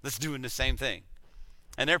that's doing the same thing.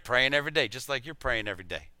 And they're praying every day, just like you're praying every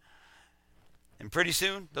day. And pretty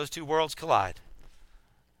soon, those two worlds collide.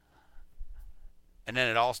 And then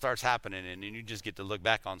it all starts happening, and then you just get to look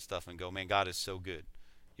back on stuff and go, man, God is so good.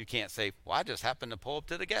 You can't say, well, I just happened to pull up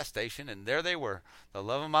to the gas station, and there they were, the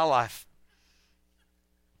love of my life.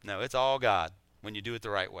 No, it's all God when you do it the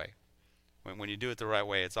right way. When you do it the right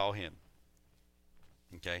way, it's all Him.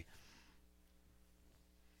 Okay?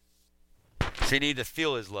 So you need to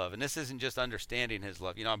feel His love. And this isn't just understanding His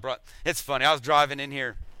love. You know, it's funny. I was driving in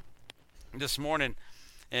here this morning,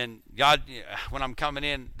 and God, when I'm coming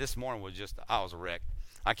in, this morning I was a wreck.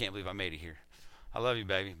 I can't believe I made it here. I love you,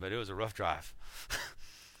 baby, but it was a rough drive.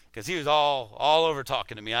 Because He was all over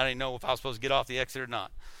talking to me. I didn't know if I was supposed to get off the exit or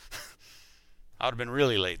not. I would have been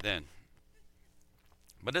really late then.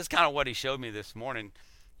 But that's kind of what He showed me this morning.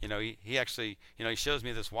 You know, he actually, He shows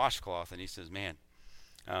me this washcloth, and He says, man,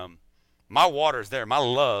 my water's there. My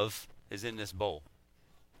love is in this bowl.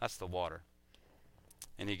 That's the water.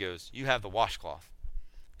 And He goes, you have the washcloth.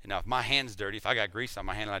 And now if my hand's dirty, if I got grease on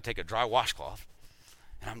my hand and I take a dry washcloth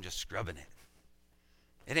and I'm just scrubbing it,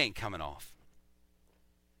 it ain't coming off.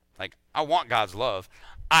 Like, I want God's love.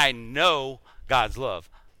 I know God's love.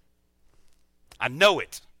 I know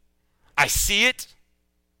it. I see it.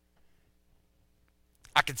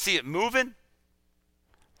 I can see it moving.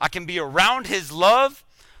 I can be around His love,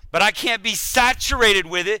 but I can't be saturated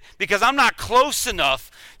with it because I'm not close enough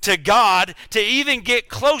to God to even get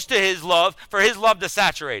close to His love for His love to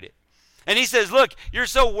saturate it. And He says, look, you're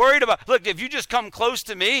so worried about, look, if you just come close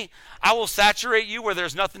to me, I will saturate you where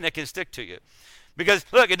there's nothing that can stick to you. Because,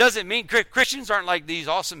 look, it doesn't mean Christians aren't like these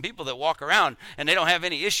awesome people that walk around and they don't have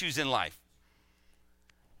any issues in life.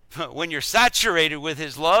 When you're saturated with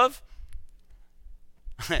His love,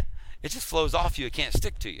 it just flows off you. It can't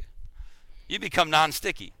stick to you. You become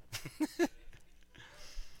non-sticky.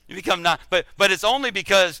 You become but it's only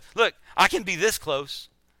because, look, I can be this close.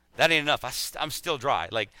 That ain't enough. I'm still dry.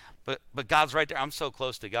 Like, but God's right there. I'm so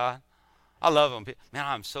close to God. I love Him. Man,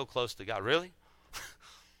 I'm so close to God. Really?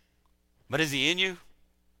 But is He in you?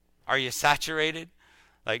 Are you saturated?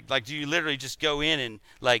 Like do you literally just go in and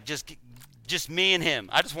like just me and Him?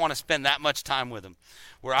 I just want to spend that much time with Him,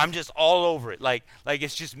 where I'm just all over it. Like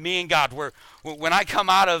it's just me and God. Where when I come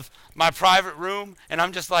out of my private room and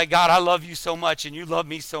I'm just like, God, I love you so much and you love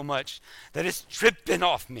me so much that it's dripping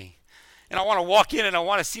off me. And I want to walk in and I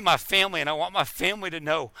want to see my family, and I want my family to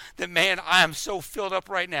know that, man, I am so filled up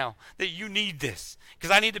right now that you need this,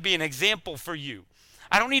 because I need to be an example for you.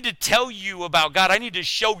 I don't need to tell you about God. I need to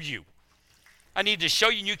show you. I need to show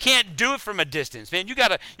you. And you can't do it from a distance, man. You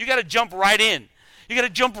gotta jump right in. You got to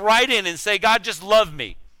jump right in and say, God, just love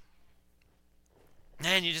me.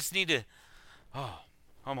 Man, you just need to,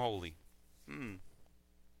 I'm holy.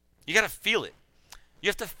 You got to feel it. You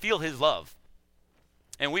have to feel His love.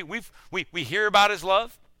 And we hear about His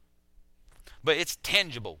love, but it's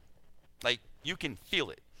tangible. Like, you can feel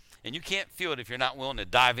it. And you can't feel it if you're not willing to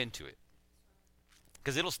dive into it.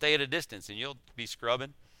 Because it'll stay at a distance, and you'll be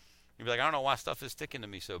scrubbing. You'll be like, I don't know why stuff is sticking to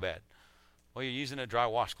me so bad. Well, you're using a dry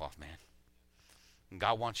washcloth, man. And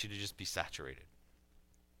God wants you to just be saturated.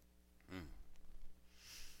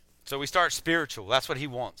 So we start spiritual. That's what He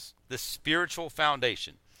wants. This spiritual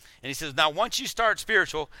foundation. And he says, now once you start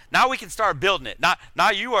spiritual, now we can start building it.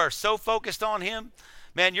 Now you are so focused on him.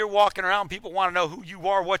 Man, you're walking around, people want to know who you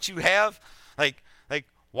are, what you have. Like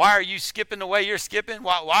why are you skipping the way you're skipping?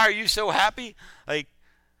 Why are you so happy? Like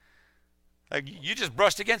you just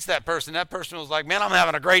brushed against that person. That person was like, man, I'm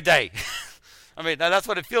having a great day. I mean, that's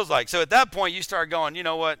what it feels like. So at that point, you start going, you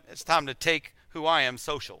know what? It's time to take who I am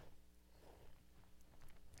social.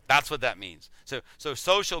 That's what that means. So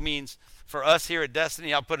social means, for us here at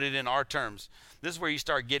Destiny, I'll put it in our terms. This is where you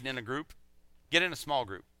start getting in a group. Get in a small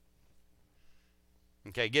group.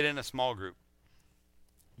 Okay, get in a small group.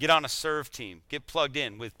 Get on a serve team. Get plugged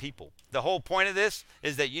in with people. The whole point of this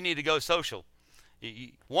is that you need to go social.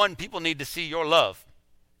 One, people need to see your love.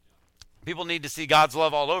 People need to see God's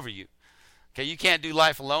love all over you. Okay, you can't do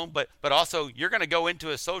life alone, but also you're going to go into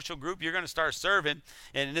a social group. You're going to start serving,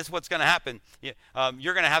 and this is what's going to happen.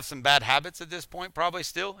 You're going to have some bad habits at this point, probably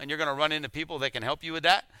still, and you're going to run into people that can help you with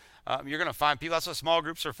that. You're going to find people. That's what small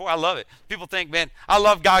groups are for. I love it. People think, man, I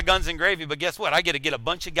love God, guns, and gravy, but guess what? I get to get a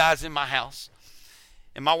bunch of guys in my house,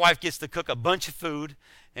 and my wife gets to cook a bunch of food,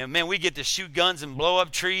 and, man, we get to shoot guns and blow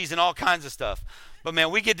up trees and all kinds of stuff. But,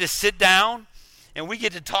 man, we get to sit down, and we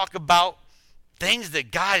get to talk about things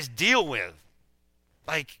that guys deal with.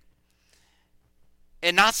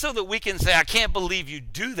 And not so that we can say, I can't believe you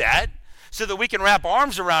do that, so that we can wrap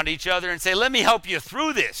arms around each other and say, let me help you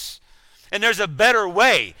through this. And there's a better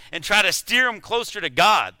way, and try to steer them closer to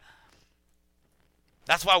God.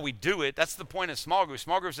 That's why we do it. That's the point of small groups.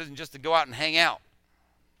 Small groups isn't just to go out and hang out.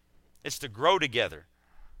 It's to grow together.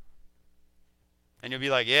 And you'll be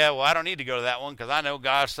like, yeah, well, I don't need to go to that one because I know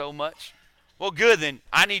God so much. Well, good, then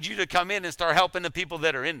I need you to come in and start helping the people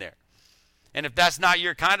that are in there. And if that's not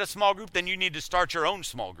your kind of small group, then you need to start your own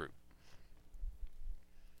small group.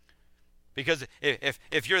 Because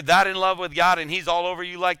if you're that in love with God and he's all over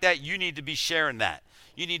you like that, you need to be sharing that.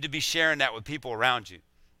 You need to be sharing that with people around you.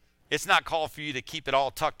 It's not called for you to keep it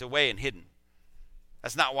all tucked away and hidden.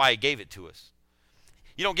 That's not why he gave it to us.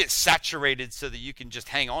 You don't get saturated so that you can just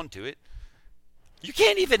hang on to it. You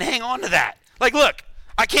can't even hang on to that. Like, look,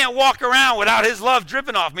 I can't walk around without his love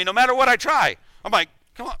dripping off me no matter what I try. I'm like,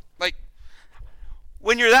 come on. Like,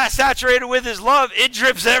 when you're that saturated with his love, it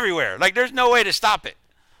drips everywhere. Like, there's no way to stop it.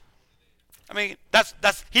 I mean, that's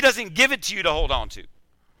he doesn't give it to you to hold on to.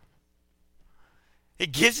 He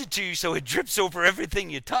gives it to you so it drips over everything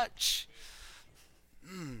you touch.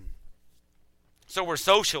 So we're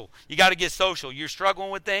social. You got to get social. You're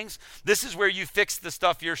struggling with things. This is where you fix the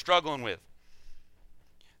stuff you're struggling with.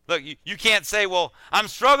 Look, you can't say, well, I'm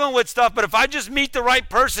struggling with stuff, but if I just meet the right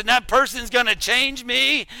person, that person's going to change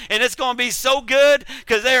me, and it's going to be so good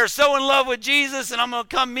because they are so in love with Jesus, and I'm going to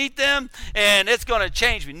come meet them, and it's going to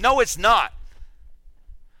change me. No, it's not.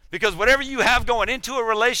 Because whatever you have going into a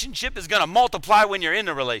relationship is going to multiply when you're in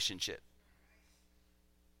the relationship.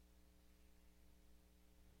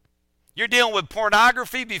 You're dealing with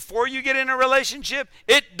pornography before you get in a relationship,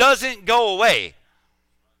 it doesn't go away.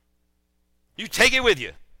 You take it with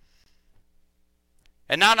you.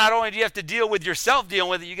 And now not only do you have to deal with yourself dealing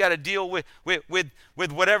with it, you got to deal with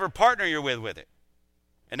whatever partner you're with it.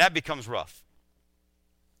 And that becomes rough.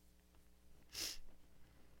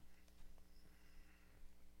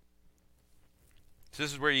 So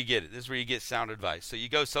this is where you get it. This is where you get sound advice. So you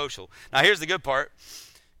go social. Now here's the good part.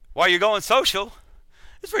 While you're going social,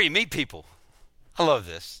 this is where you meet people. I love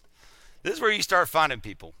this. This is where you start finding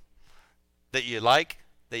people that you like,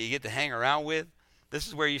 that you get to hang around with. This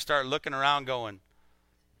is where you start looking around going,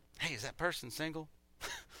 hey, is that person single?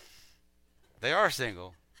 They are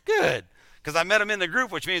single. Good. Because I met them in the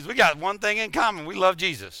group, which means we got one thing in common. We love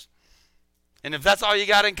Jesus. And if that's all you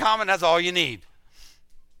got in common, that's all you need.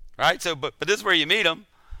 Right? So, but this is where you meet them.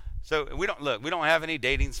 So we don't have any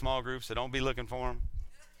dating small groups, so don't be looking for them.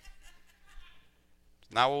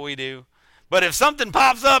 It's not what we do. But if something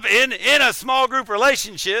pops up in a small group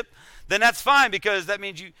relationship, then that's fine, because that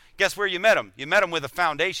means guess where you met them? You met them with a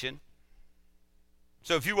foundation.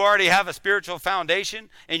 So if you already have a spiritual foundation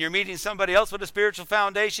and you're meeting somebody else with a spiritual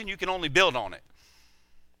foundation, you can only build on it.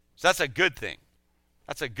 So that's a good thing.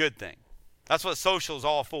 That's a good thing. That's what social is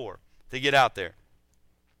all for, to get out there.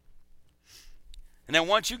 And then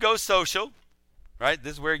once you go social, right,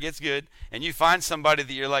 this is where it gets good, and you find somebody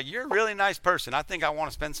that you're like, you're a really nice person. I think I want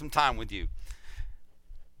to spend some time with you.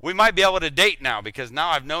 We might be able to date now, because now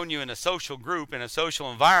I've known you in a social group, in a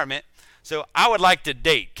social environment. So I would like to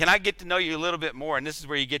date. Can I get to know you a little bit more? And this is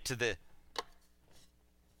where you get to the,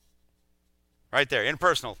 right there,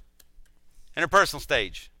 interpersonal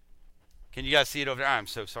stage. Can you guys see it over there? I'm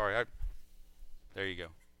so sorry. There you go.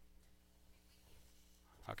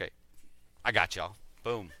 Okay. I got y'all.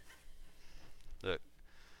 Boom. Look.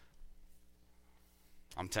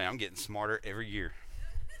 I'm telling you, I'm getting smarter every year.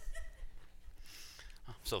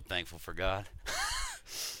 I'm so thankful for God.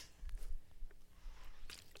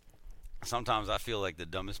 Sometimes I feel like the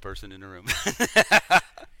dumbest person in the room.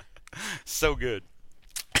 So good.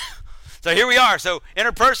 So here we are. So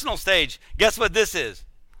interpersonal stage. Guess what this is?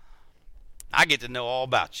 I get to know all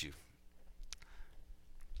about you.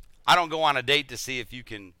 I don't go on a date to see if you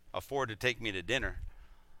can afford to take me to dinner.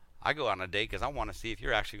 I go on a date because I want to see if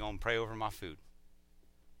you're actually going to pray over my food.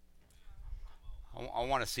 I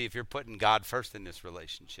want to see if you're putting God first in this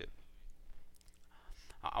relationship.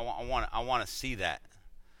 I want to see that,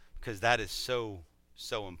 because that is so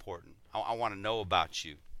important. I want to know about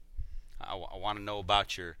you. I want to know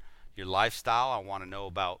about your lifestyle. I want to know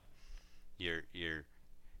about your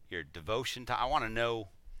devotion to. I want to know,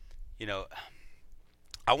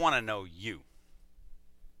 I want to know you.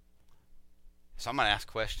 So I'm going to ask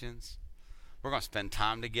questions. We're going to spend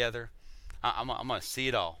time together. I'm going to see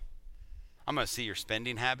it all. I'm going to see your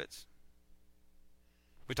spending habits.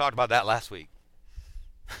 We talked about that last week.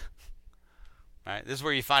 All right, this is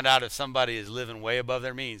where you find out if somebody is living way above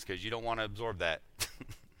their means, because you don't want to absorb that.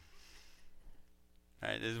 All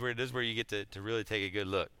right, this is where you get to really take a good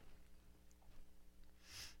look.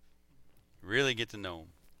 Really get to know them.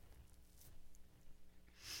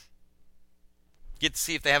 Get to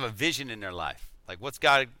see if they have a vision in their life. Like, what's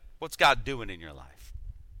God doing in your life?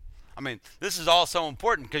 I mean, this is all so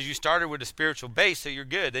important, because you started with a spiritual base, so you're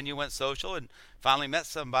good. Then you went social and finally met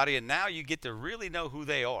somebody, and now you get to really know who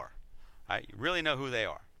they are. Right? You really know who they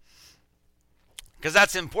are. Because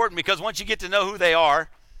that's important, because once you get to know who they are,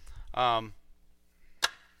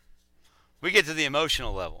 we get to the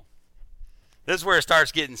emotional level. This is where it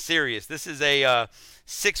starts getting serious. This is a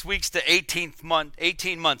 6 weeks to 18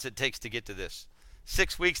 months it takes to get to this.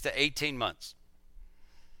 6 weeks to 18 months.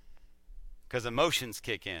 Because emotions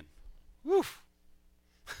kick in. Woo!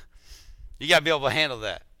 You got to be able to handle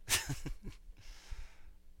that.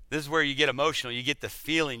 This is where you get emotional. You get the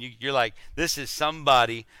feeling. You're like, this is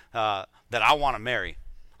somebody that I want to marry.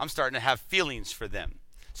 I'm starting to have feelings for them.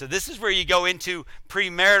 So this is where you go into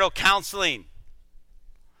premarital counseling.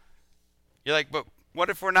 You're like, but what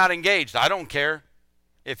if we're not engaged? I don't care.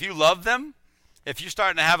 If you love them, if you're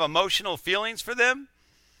starting to have emotional feelings for them,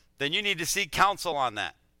 then you need to seek counsel on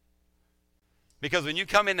that. Because when you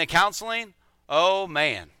come into counseling, oh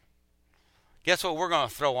man, guess what we're going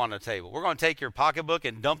to throw on the table? We're going to take your pocketbook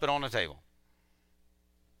and dump it on the table.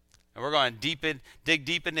 And we're going to dig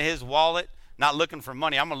deep into his wallet, not looking for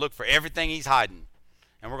money. I'm going to look for everything he's hiding.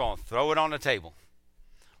 And we're going to throw it on the table.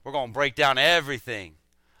 We're going to break down everything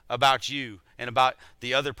about you and about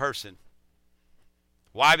the other person.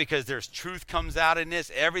 Why? Because there's truth comes out in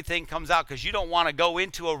this. Everything comes out, because you don't want to go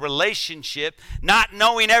into a relationship not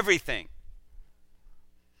knowing everything.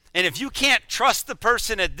 And if you can't trust the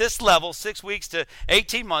person at this level, 6 weeks to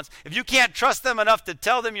 18 months, if you can't trust them enough to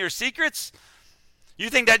tell them your secrets, you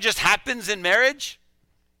think that just happens in marriage?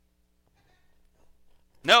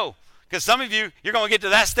 No, because some of you, you're going to get to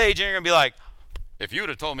that stage and you're going to be like, if you would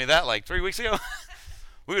have told me that like 3 weeks ago,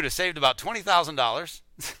 we would have saved about $20,000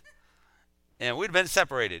 and we'd have been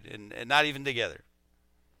separated and not even together.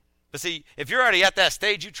 But see, if you're already at that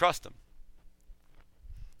stage, you trust them.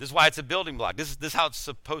 This is why it's a building block. This is how it's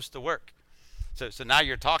supposed to work. So now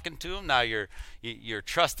you're talking to them. Now you're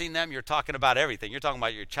trusting them. You're talking about everything. You're talking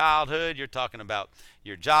about your childhood. You're talking about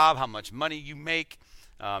your job, how much money you make,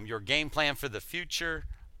 your game plan for the future,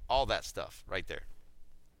 all that stuff right there.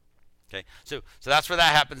 Okay, so that's where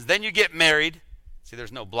that happens. Then you get married. See,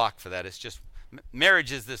 there's no block for that. It's just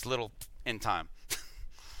marriage is this little in time.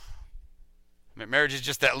 Marriage is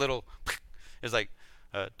just that little. It's like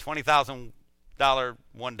 $20,000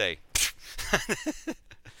 one day.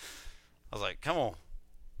 I was like, come on.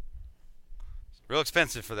 It's real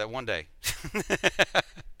expensive for that one day.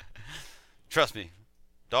 Trust me.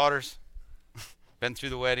 Daughters, been through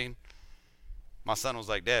the wedding. My son was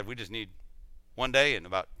like, Dad, we just need one day and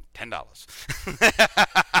about $10.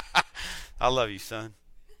 I love you, son.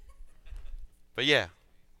 But yeah,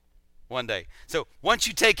 one day. So once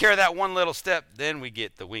you take care of that one little step, then we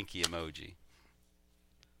get the winky emoji.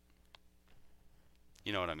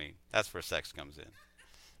 You know what I mean? That's where sex comes in.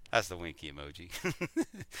 That's the winky emoji.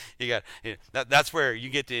 That's where you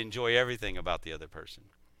get to enjoy everything about the other person.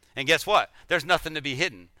 And guess what? There's nothing to be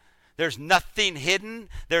hidden. There's nothing hidden.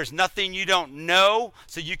 There's nothing you don't know.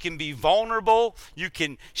 So you can be vulnerable. You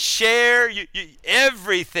can share.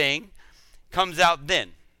 Everything comes out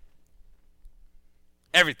then.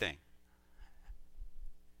 Everything.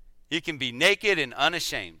 You can be naked and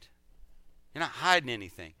unashamed. You're not hiding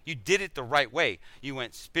anything. You did it the right way. You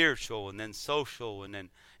went spiritual and then social and then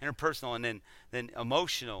interpersonal and then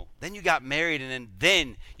emotional. Then you got married, and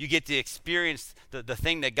then you get to experience the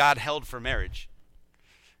thing that God held for marriage.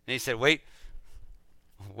 And he said, wait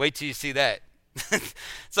till you see that.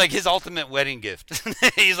 It's like his ultimate wedding gift.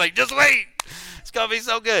 He's like, just wait. It's going to be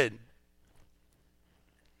so good.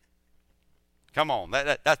 Come on.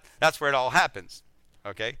 That's where it all happens.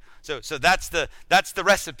 Okay? So that's the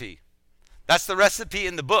recipe. That's the recipe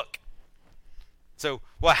in the book. So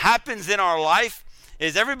what happens in our life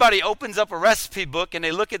is everybody opens up a recipe book and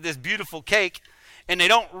they look at this beautiful cake and they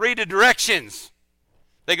don't read the directions.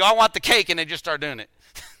 They go, I want the cake, and they just start doing it.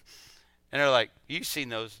 And they're like, you've seen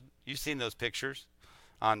those pictures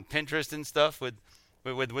on Pinterest and stuff with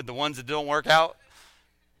the ones that don't work out.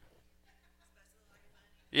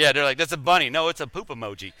 Yeah, they're like, that's a bunny. No, it's a poop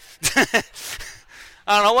emoji.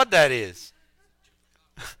 I don't know what that is.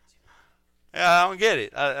 Yeah, I don't get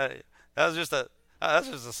it. That was just a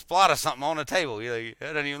splot of something on the table. It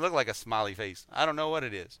doesn't even look like a smiley face. I don't know what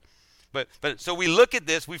it is. But so we look at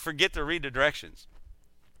this, we forget to read the directions.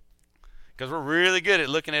 Because we're really good at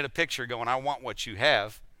looking at a picture going, I want what you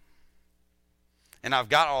have. And I've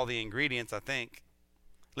got all the ingredients, I think.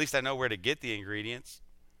 At least I know where to get the ingredients.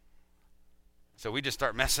 So we just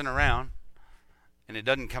start messing around, and it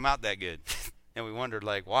doesn't come out that good. And we wondered,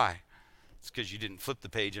 like, why? It's because you didn't flip the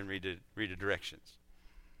page and read the directions.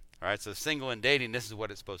 All right, so single and dating, this is what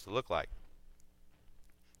it's supposed to look like.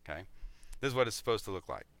 Okay? This is what it's supposed to look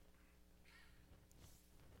like.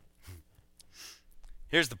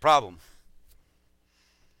 Here's the problem.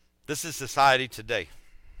 This is society today.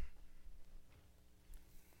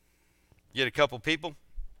 You get a couple people,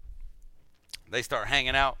 they start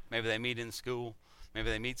hanging out. Maybe they meet in school. Maybe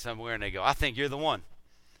they meet somewhere, and they go, I think you're the one.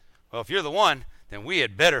 Well, if you're the one, then we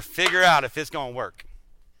had better figure out if it's going to work.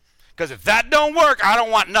 Because if that don't work, I don't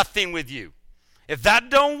want nothing with you. If that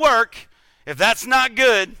don't work, if that's not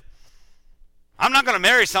good, I'm not going to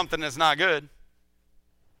marry something that's not good.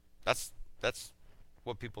 That's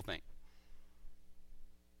what people think.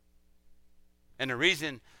 And the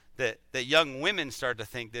reason that young women start to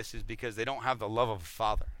think this is because they don't have the love of a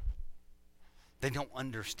father. They don't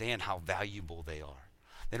understand how valuable they are.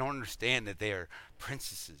 They don't understand that they are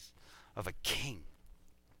princesses of a king.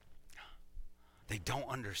 They don't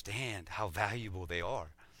understand how valuable they are.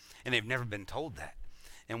 And they've never been told that.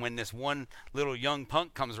 And when this one little young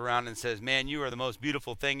punk comes around and says, man, you are the most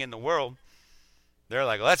beautiful thing in the world, they're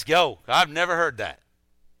like, let's go. I've never heard that.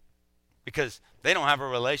 Because they don't have a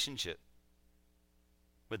relationship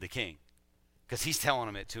with the king. Because he's telling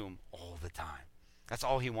them it to them all the time. That's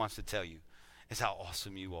all he wants to tell you, is how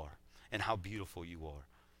awesome you are and how beautiful you are,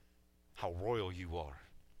 how royal you are.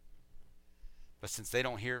 But since they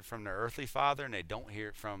don't hear it from their earthly father and they don't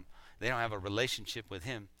have a relationship with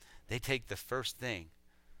him, they take the first thing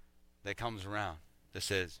that comes around that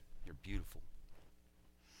says, you're beautiful.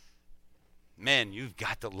 Men, you've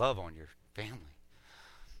got to love on your family.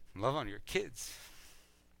 Love on your kids.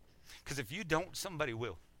 Because if you don't, somebody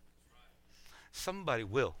will. Somebody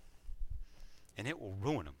will. And it will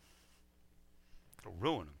ruin them. It'll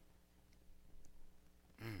ruin them.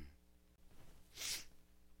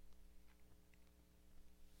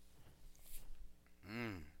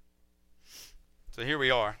 So here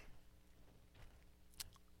we are.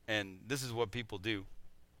 And this is what people do.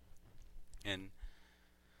 And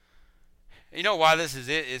you know why this is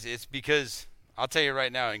it? It's because, I'll tell you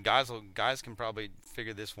right now, and guys can probably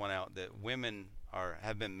figure this one out, that women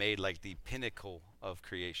have been made like the pinnacle of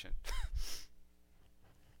creation.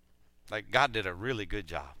 Like God did a really good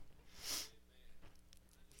job.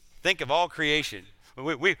 Think of all creation.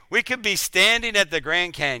 We could be standing at the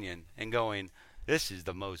Grand Canyon and going, this is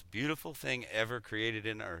the most beautiful thing ever created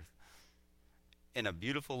in the earth. And a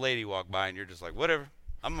beautiful lady walk by and you're just like, whatever.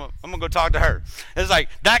 I'm gonna go talk to her. It's like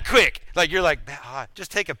that quick. Like you're like,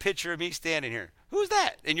 just take a picture of me standing here. Who's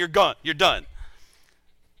that? And you're gone. You're done.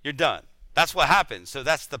 You're done. That's what happens. So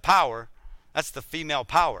that's the power. That's the female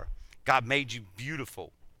power. God made you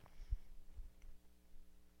beautiful.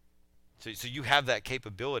 So you have that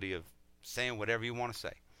capability of saying whatever you want to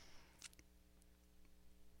say.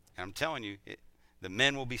 And I'm telling you, the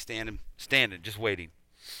men will be standing, just waiting,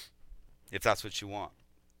 if that's what you want.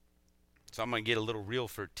 So I'm going to get a little real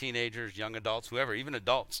for teenagers, young adults, whoever, even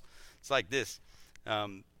adults. It's like this.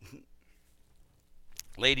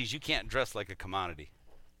 Ladies, you can't dress like a commodity.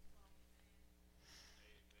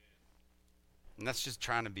 And that's just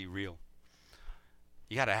trying to be real.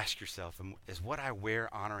 You got to ask yourself, is what I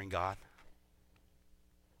wear honoring God?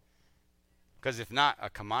 Because if not,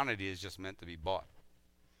 a commodity is just meant to be bought.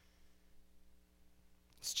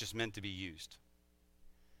 It's just meant to be used.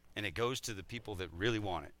 And it goes to the people that really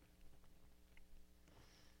want it.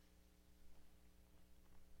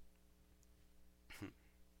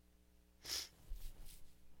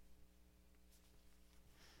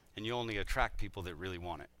 And you only attract people that really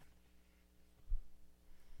want it.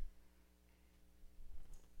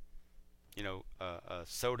 You know, a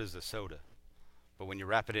soda's a soda. But when you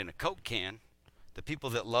wrap it in a Coke can, the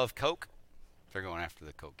people that love Coke, they're going after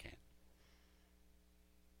the Coke can.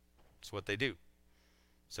 It's what they do.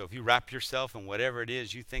 So if you wrap yourself in whatever it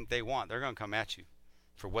is you think they want, they're going to come at you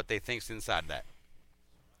for what they think's inside that.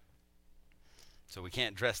 So we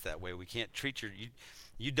can't dress that way. We can't treat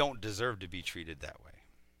you don't deserve to be treated that way.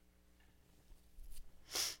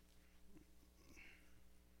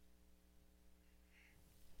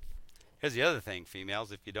 Here's the other thing,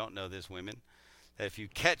 females, if you don't know this, women, that if you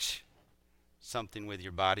catch something with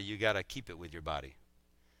your body, you got to keep it with your body.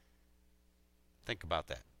 Think about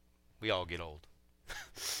that. We all get old.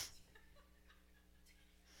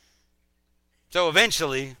 So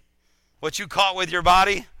eventually, what you caught with your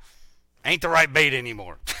body ain't the right bait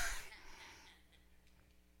anymore.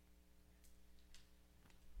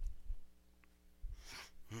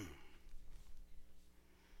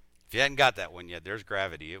 If you hadn't got that one yet, there's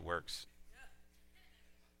gravity. It works.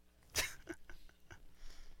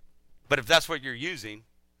 But if that's what you're using,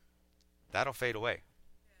 that'll fade away.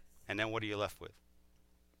 And then what are you left with?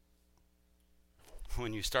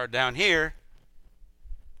 When you start down here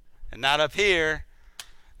and not up here,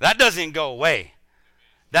 that doesn't go away.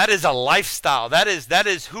 That is a lifestyle. That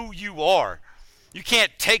is who you are. You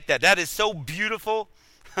can't take that. That is so beautiful.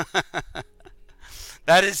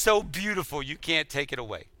 That is so beautiful. You can't take it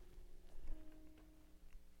away.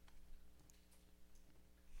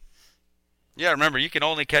 Yeah, remember, you can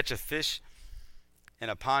only catch a fish in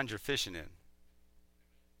a pond you're fishing in.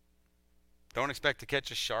 Don't expect to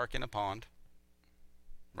catch a shark in a pond.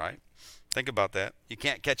 Right? Think about that. You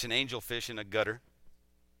can't catch an angelfish in a gutter.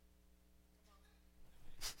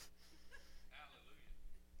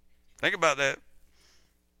 Think about that.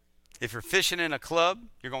 If you're fishing in a club,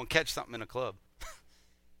 you're going to catch something in a club.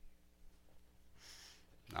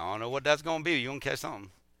 I don't know what that's going to be. You're going to catch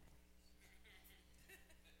something.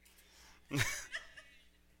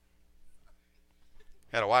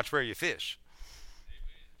 Got to watch where you fish.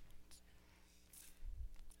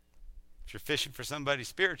 If you're fishing for somebody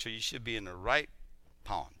spiritual, you should be in the right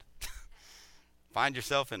pond. Find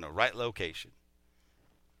yourself in the right location.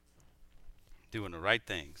 Doing the right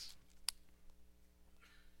things.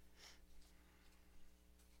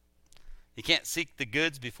 You can't seek the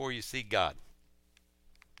goods before you seek God.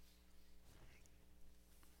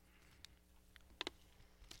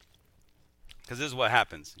 Because this is what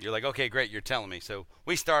happens. You're like, okay, great, you're telling me. So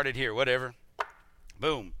we started here, whatever.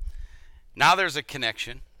 Boom. Now there's a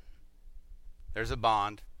connection. There's a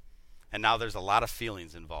bond. And now there's a lot of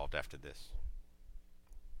feelings involved after this.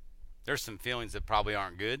 There's some feelings that probably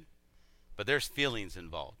aren't good, but there's feelings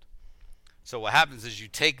involved. So what happens is you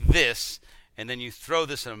take this and then you throw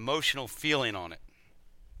this emotional feeling on it.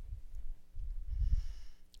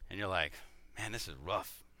 And you're like, man, this is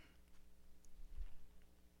rough.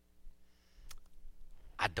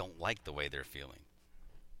 I don't like the way they're feeling.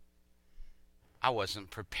 I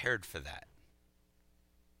wasn't prepared for that.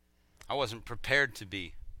 I wasn't prepared to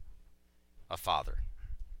be a father.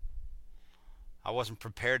 I wasn't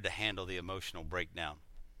prepared to handle the emotional breakdown.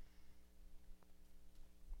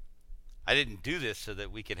 I didn't do this so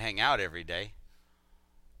that we could hang out every day.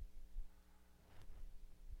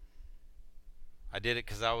 I did it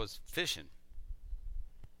because I was fishing.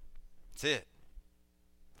 That's it.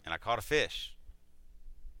 And I caught a fish.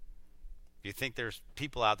 If you think there's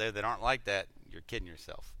people out there that aren't like that, you're kidding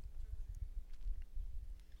yourself.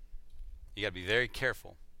 You got to be very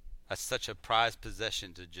careful. That's such a prized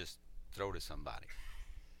possession to just throw to somebody.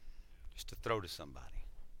 Just to throw to somebody.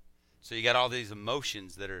 So you got all these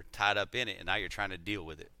emotions that are tied up in it, and now you're trying to deal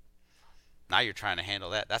with it. Now you're trying to handle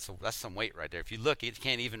that. That's some weight right there. If you look, it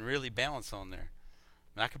can't even really balance on there.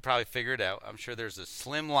 And I could probably figure it out. I'm sure there's a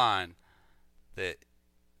slim line that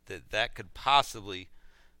could possibly,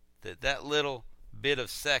 that little bit of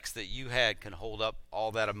sex that you had can hold up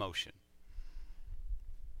all that emotion.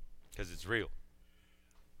 Because it's real.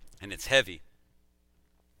 And it's heavy.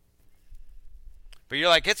 But you're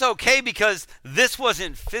like, it's okay because this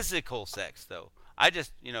wasn't physical sex, though. I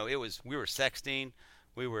just, we were sexting.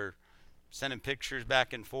 We were sending pictures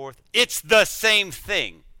back and forth. It's the same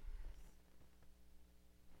thing.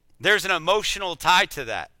 There's an emotional tie to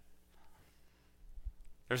that.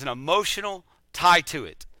 There's an emotional tie to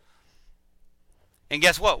it. And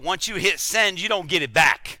guess what? Once you hit send, you don't get it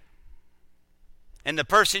back. And the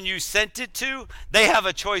person you sent it to, they have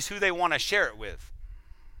a choice who they want to share it with.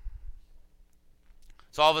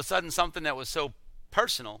 So all of a sudden, something that was so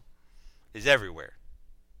personal is everywhere.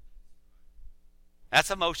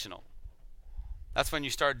 That's emotional. That's when you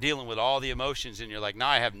start dealing with all the emotions and you're like, now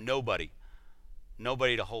I have nobody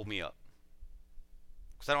to hold me up.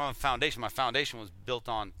 Because I don't have a foundation. My foundation was built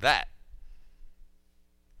on that.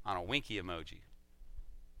 On a winky emoji.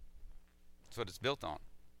 That's what it's built on.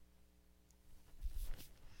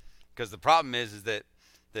 Because the problem is that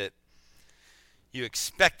you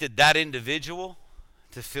expected that individual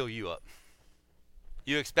to fill you up.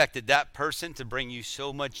 You expected that person to bring you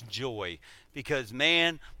so much joy. Because,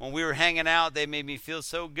 man, when we were hanging out, they made me feel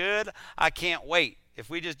so good. I can't wait. If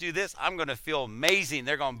we just do this, I'm going to feel amazing.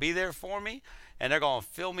 They're going to be there for me, and they're going to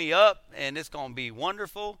fill me up, and it's going to be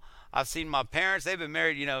wonderful. I've seen my parents. They've been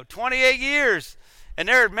married, 28 years, and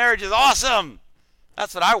their marriage is awesome.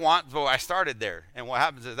 That's what I want. So I started there. And what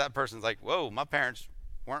happens is that person's like, whoa, my parents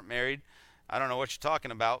weren't married. I don't know what you're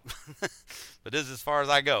talking about. But this is as far as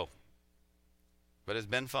I go. But it's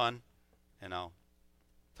been fun, and I'll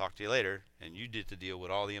talk to you later, and you get to deal with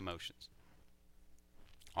all the emotions.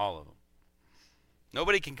 All of them.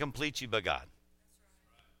 Nobody can complete you but God.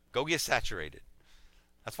 Go get saturated.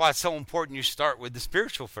 That's why it's so important you start with the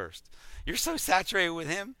spiritual first. You're so saturated with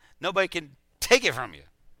Him, nobody can take it from you.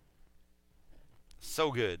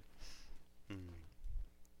 So good.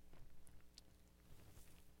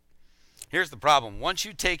 Here's the problem. Once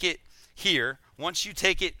you take it here, once you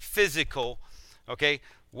take it physical, okay,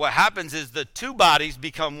 what happens is the two bodies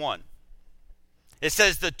become one. It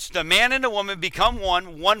says the man and the woman become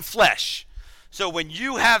one flesh. So when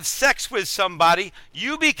you have sex with somebody,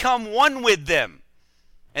 you become one with them.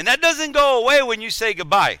 And that doesn't go away when you say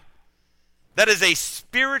goodbye. That is a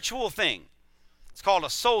spiritual thing. It's called a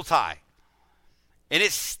soul tie. And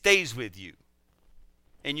it stays with you.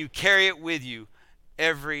 And you carry it with you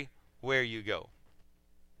everywhere you go.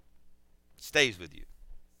 It stays with you.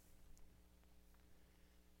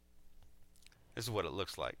 This is what it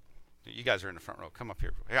looks like. You guys are in the front row. Come up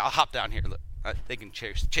here. I'll hop down here. Look, they can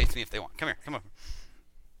chase me if they want. Come here. Come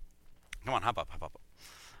on, hop up.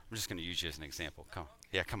 I'm just going to use you as an example. Come on.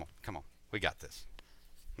 Yeah, come on. We got this.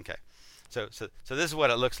 Okay. So this is what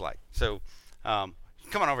it looks like. So come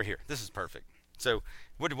on over here. This is perfect. So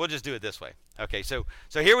we'll just do it this way. Okay. So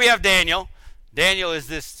here we have Daniel. Daniel is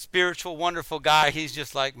this spiritual, wonderful guy. He's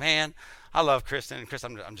just like, man, I love Kristen. And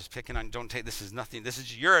Kristen, I'm just picking on. Don't take this is nothing.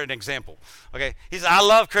 You're an example. Okay. He says, I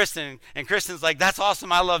love Kristen, and Kristen's like, that's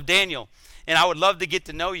awesome. I love Daniel, and I would love to get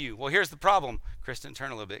to know you. Well, here's the problem. Kristen,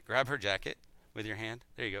 turn a little bit. Grab her jacket with your hand.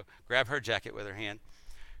 There you go. Grab her jacket with her hand.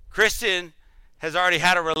 Kristen has already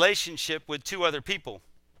had a relationship with two other people.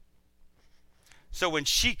 So when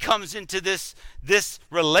she comes into this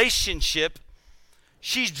relationship,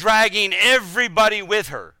 she's dragging everybody with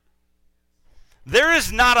her. There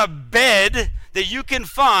is not a bed that you can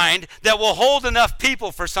find that will hold enough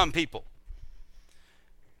people for some people.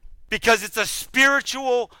 Because it's a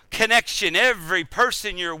spiritual connection. Every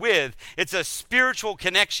person you're with, it's a spiritual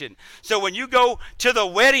connection. So when you go to the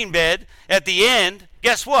wedding bed at the end,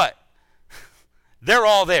 guess what? They're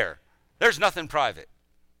all there. There's nothing private.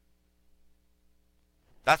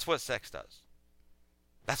 That's what sex does.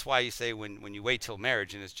 That's why you say when you wait till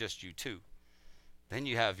marriage and it's just you two, then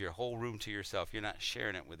you have your whole room to yourself. You're not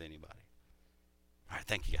sharing it with anybody. All right,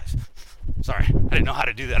 thank you guys. Sorry, I didn't know how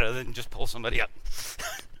to do that other than just pull somebody up.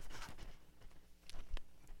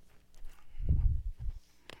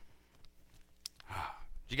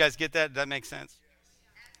 Did you guys get that? Does that make sense?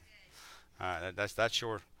 All right,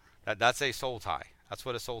 that's a soul tie. That's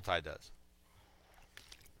what a soul tie does.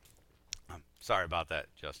 Sorry about that,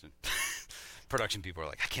 Justin. Production people are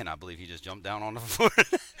like, I cannot believe he just jumped down on the floor.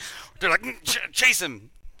 They're like, chase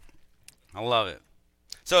him. I love it.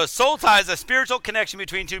 So a soul tie is a spiritual connection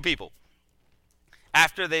between two people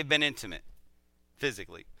after they've been intimate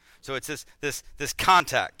physically. So it's this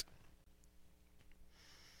contact.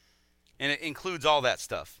 And it includes all that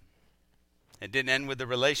stuff. It didn't end with the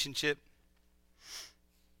relationship.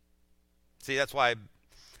 See, that's why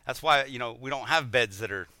we don't have beds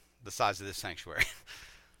that are the size of this sanctuary.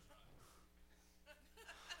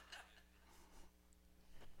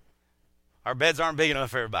 Our beds aren't big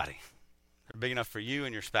enough for everybody. They're big enough for you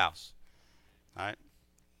and your spouse. All right?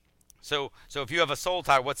 So if you have a soul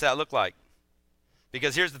tie, what's that look like?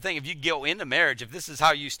 Because here's the thing. If you go into marriage, if this is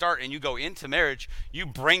how you start and you go into marriage, you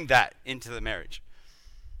bring that into the marriage.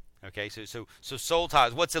 Okay? So soul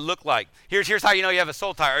ties, what's it look like? Here's how you know you have a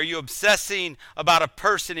soul tie. Are you obsessing about a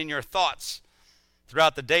person in your thoughts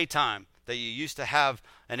throughout the daytime that you used to have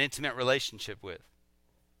an intimate relationship with?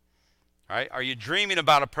 Right? Are you dreaming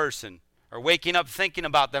about a person or waking up thinking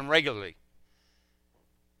about them regularly?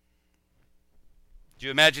 Do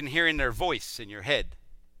you imagine hearing their voice in your head?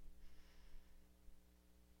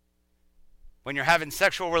 When you're having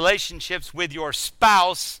sexual relationships with your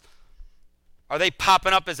spouse, are they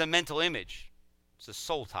popping up as a mental image? It's a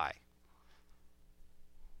soul tie.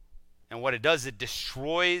 And what it does, it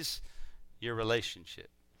destroys your relationship.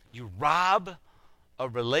 You rob a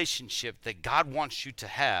relationship that God wants you to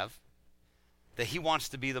have, that he wants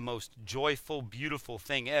to be the most joyful, beautiful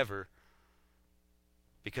thing ever,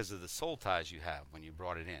 because of the soul ties you have when you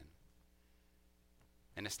brought it in.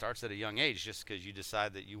 And it starts at a young age just because you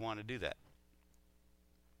decide that you want to do that.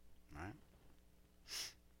 Right?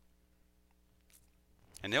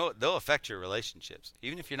 And they'll affect your relationships,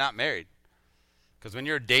 even if you're not married. Because when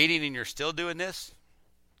you're dating and you're still doing this,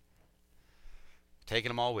 taking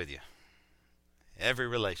them all with you. Every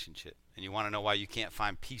relationship. And you want to know why you can't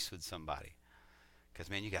find peace with somebody. Because,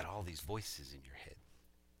 man, you got all these voices in your head.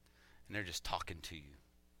 And they're just talking to you.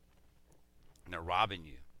 And they're robbing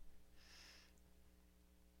you.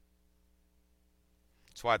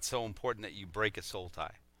 That's why it's so important that you break a soul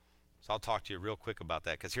tie. So I'll talk to you real quick about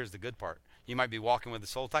that, because here's the good part. You might be walking with a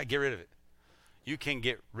soul tie. Get rid of it. You can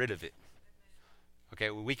get rid of it. Okay,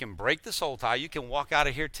 we can break the soul tie. You can walk out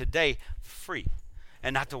of here today free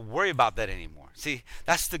and not to worry about that anymore. See,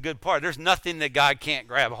 that's the good part. There's nothing that God can't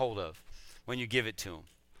grab a hold of when you give it to him.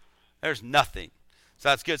 There's nothing. So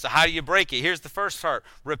that's good. So how do you break it? Here's the first part.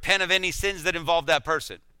 Repent of any sins that involve that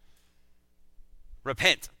person.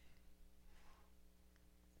 Repent.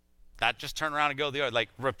 Not just turn around and go the other. Like,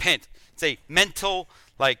 repent. It's a mental,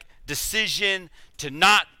 decision to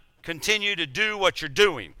not continue to do what you're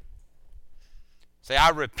doing. Say, I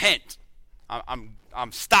repent.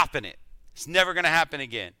 I'm stopping it. It's never going to happen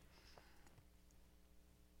again.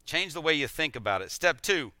 Change the way you think about it. Step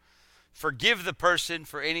 2, forgive the person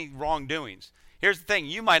for any wrongdoings. Here's the thing.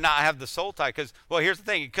 You might not have the soul tie because, here's the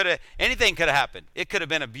thing. Anything could have happened. It could have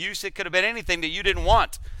been abuse. It could have been anything that you didn't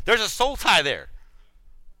want. There's a soul tie there.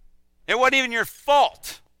 It wasn't even your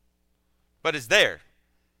fault, but it's there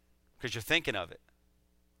because you're thinking of it.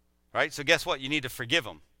 Right? So guess what? You need to forgive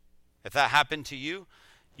them. If that happened to you,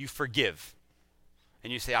 you forgive.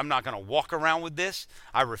 And you say, I'm not going to walk around with this.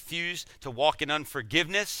 I refuse to walk in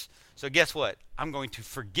unforgiveness. So guess what? I'm going to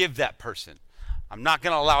forgive that person. I'm not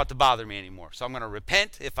going to allow it to bother me anymore. So I'm going to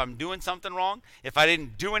repent if I'm doing something wrong. If I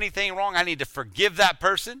didn't do anything wrong, I need to forgive that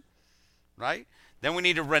person. Right? Then we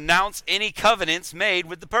need to renounce any covenants made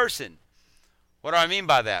with the person. What do I mean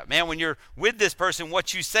by that? Man, when you're with this person,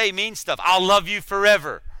 what you say means stuff. I'll love you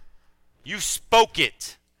forever. You spoke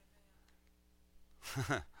it.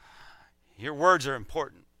 Your words are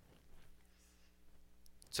important.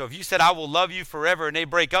 So if you said, I will love you forever, and they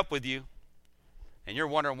break up with you, and you're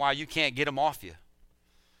wondering why you can't get them off you,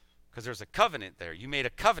 because there's a covenant there. You made a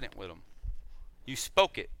covenant with them. You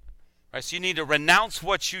spoke it. Right? So you need to renounce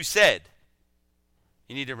what you said.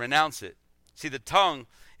 You need to renounce it. See, the tongue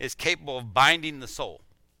is capable of binding the soul.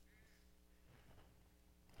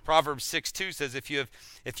 Proverbs 6:2 says, if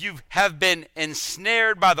you have been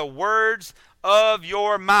ensnared by the words of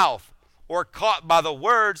your mouth, or caught by the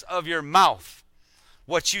words of your mouth,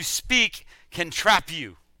 what you speak can trap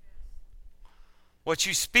you. What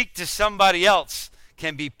you speak to somebody else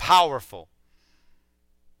can be powerful.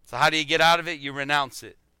 So how do you get out of it? You renounce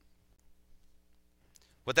it.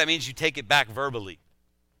 What that means, you take it back verbally.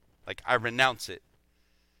 Like, I renounce it.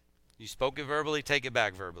 You spoke it verbally, take it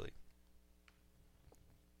back verbally.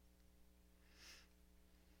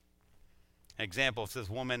 Example, if this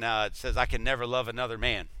woman says, I can never love another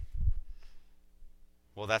man.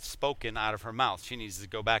 Well, that's spoken out of her mouth. She needs to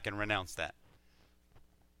go back and renounce that.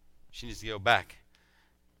 She needs to go back.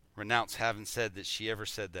 Renounce having said that she ever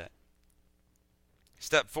said that.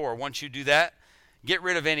 Step 4, once you do that, get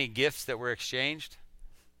rid of any gifts that were exchanged.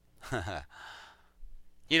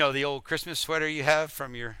 You know, the old Christmas sweater you have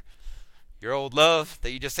from your old love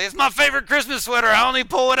that you just say, it's my favorite Christmas sweater. I only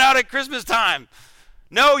pull it out at Christmas time.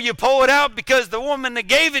 No, you pull it out because the woman that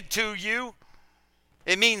gave it to you,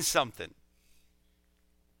 it means something.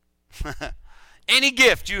 Any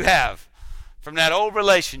gift you have from that old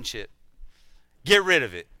relationship, get rid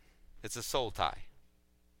of it. It's a soul tie.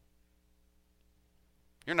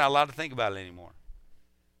 You're not allowed to think about it anymore.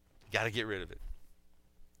 You got to get rid of it.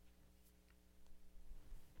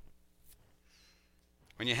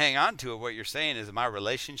 When you hang on to it, what you're saying is my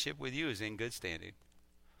relationship with you is in good standing.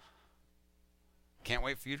 Can't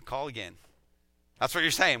wait for you to call again. That's what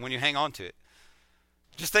you're saying when you hang on to it.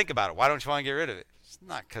 Just think about it. Why don't you want to get rid of it? It's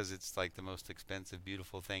not because it's like the most expensive,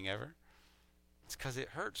 beautiful thing ever. It's because it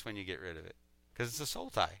hurts when you get rid of it. Because it's a soul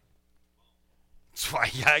tie. That's why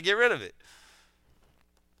you got to get rid of it.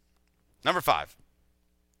 Number 5.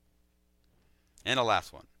 And the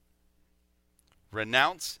last one.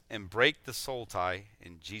 Renounce and break the soul tie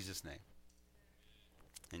in Jesus' name.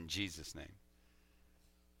 In Jesus' name.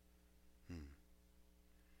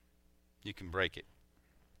 You can break it.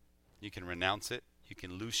 You can renounce it. You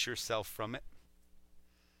can loose yourself from it.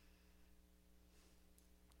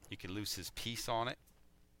 You can loose his peace on it.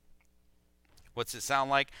 What's it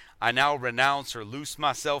sound like? I now renounce or loose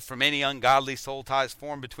myself from any ungodly soul ties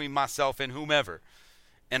formed between myself and whomever.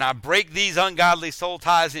 And I break these ungodly soul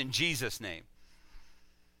ties in Jesus' name.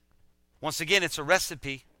 Once again, it's a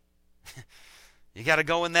recipe. You got to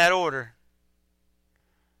go in that order.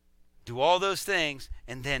 Do all those things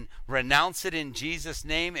and then renounce it in Jesus'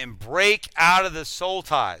 name and break out of the soul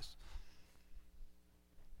ties.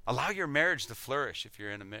 Allow your marriage to flourish if you're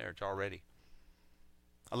in a marriage already.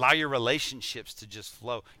 Allow your relationships to just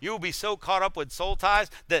flow. You will be so caught up with soul ties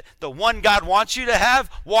that the one God wants you to have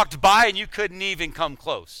walked by and you couldn't even come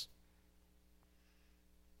close.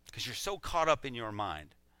 Because you're so caught up in your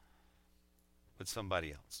mind with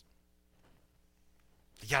somebody else.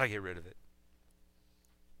 You got to get rid of it.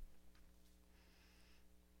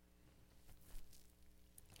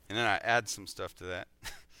 And then I add some stuff to that.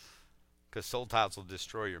 Because soul ties will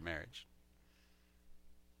destroy your marriage.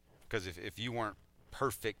 Because if you weren't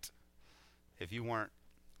perfect, if you weren't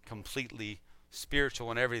completely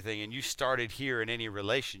spiritual and everything, and you started here in any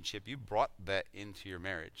relationship, you brought that into your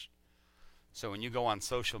marriage. So when you go on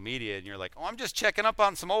social media and you're like, oh, I'm just checking up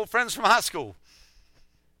on some old friends from high school.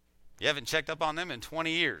 You haven't checked up on them in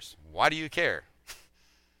 20 years. Why do you care?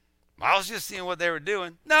 I was just seeing what they were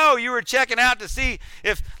doing. No, you were checking out to see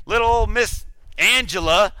if little old Miss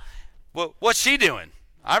Angela, what's she doing?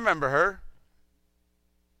 I remember her.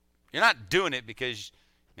 You're not doing it because,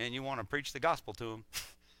 man, you want to preach the gospel to them.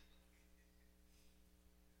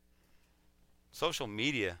 Social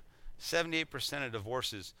media, 78% of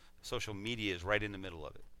divorces, social media is right in the middle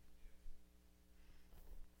of it.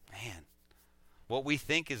 Man, what we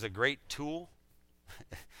think is a great tool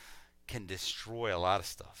can destroy a lot of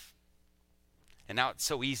stuff. And now it's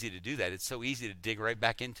so easy to do that. It's so easy to dig right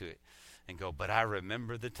back into it and go, but I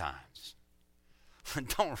remember the times.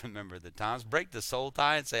 Don't remember the times. Break the soul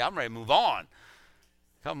tie and say, I'm ready to move on.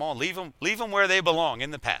 Come on, leave them where they belong,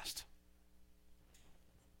 in the past.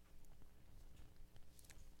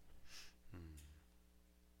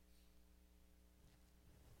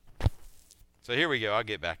 So here we go. I'll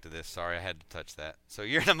get back to this. Sorry, I had to touch that. So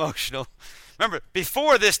you're an emotional. Remember,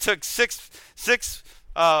 before this took six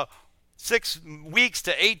weeks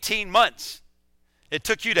to 18 months. It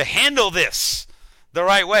took you to handle this the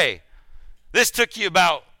right way. This took you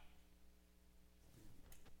about,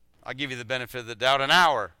 I'll give you the benefit of the doubt, an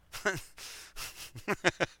hour.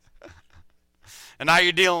 And now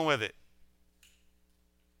you're dealing with it.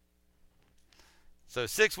 So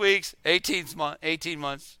 6 weeks, 18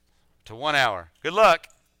 months to 1 hour. Good luck.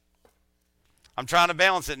 I'm trying to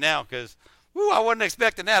balance it now because I wasn't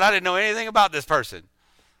expecting that. I didn't know anything about this person.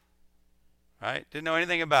 Right? Didn't know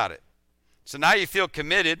anything about it. So now you feel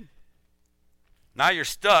committed. Now you're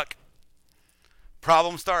stuck.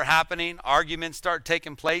 Problems start happening. Arguments start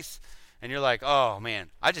taking place. And you're like, oh, man,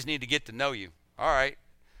 I just need to get to know you. All right.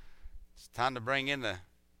 It's time to bring in the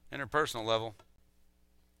interpersonal level.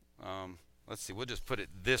 Let's see. We'll just put it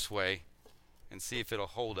this way and see if it'll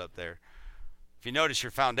hold up there. If you notice,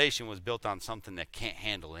 your foundation was built on something that can't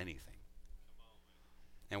handle anything.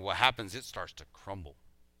 And what happens, it starts to crumble.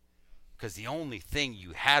 Because the only thing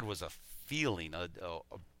you had was a feeling, a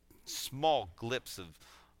small glimpse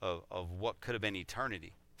of what could have been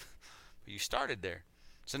eternity. But you started there.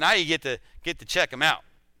 So now you get to check them out.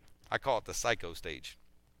 I call it the psycho stage.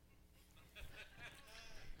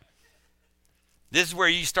 This is where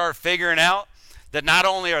you start figuring out that not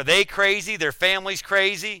only are they crazy, their family's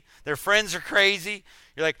crazy, their friends are crazy.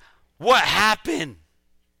 You're like, what happened?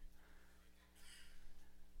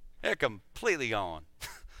 They're completely gone.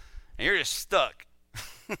 And you're just stuck.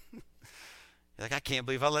 You're like, I can't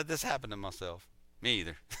believe I let this happen to myself. Me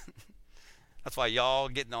either. That's why y'all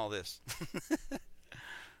getting all this.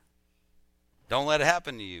 Don't let it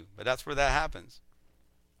happen to you. But that's where that happens.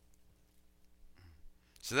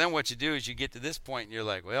 So then what you do is you get to this point and you're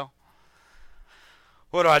like, well,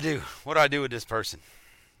 what do I do? What do I do with this person?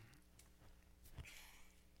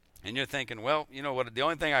 And you're thinking, well, you know what? The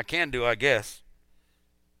only thing I can do, I guess,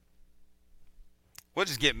 we'll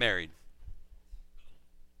just get married.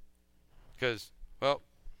 Because, well,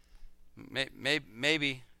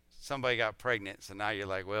 maybe somebody got pregnant, so now you're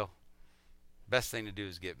like, well, best thing to do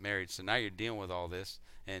is get married. So now you're dealing with all this.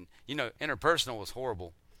 And, you know, interpersonal was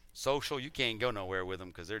horrible Social, you can't go nowhere with them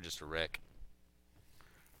because they're just a wreck.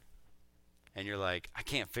 And you're like, I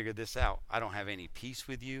can't figure this out. I don't have any peace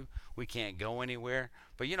with you. We can't go anywhere.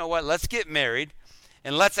 But you know what? Let's get married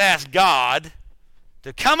and let's ask God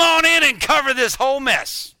to come on in and cover this whole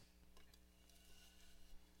mess.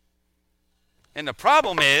 And the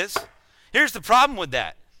problem is, here's the problem with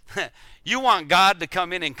that. You want God to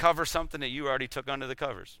come in and cover something that you already took under the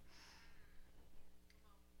covers.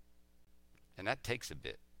 And that takes a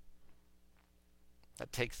bit.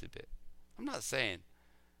 That takes a bit. I'm not saying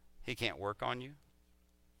he can't work on you.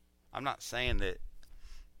 I'm not saying that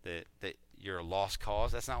you're a lost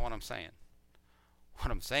cause. That's not what I'm saying.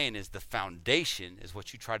 What I'm saying is the foundation is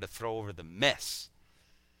what you try to throw over the mess.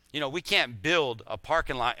 You know, we can't build a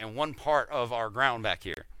parking lot in one part of our ground back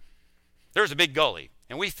here. There's a big gully,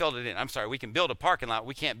 and we filled it in. I'm sorry, we can build a parking lot.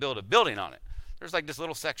 We can't build a building on it. There's like this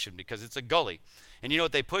little section because it's a gully. And you know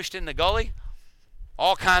what they pushed in the gully?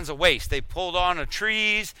 All kinds of waste. They pulled on the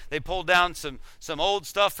trees. They pulled down some old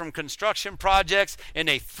stuff from construction projects, and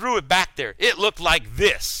they threw it back there. It looked like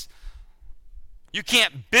this. You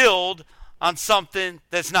can't build on something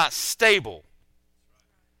that's not stable.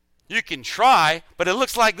 You can try, but it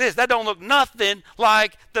looks like this. That don't look nothing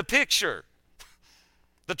like the picture.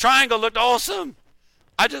 The triangle looked awesome.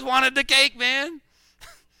 I just wanted the cake, man.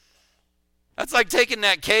 That's like taking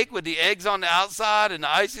that cake with the eggs on the outside and the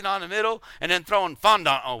icing on the middle and then throwing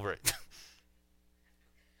fondant over it.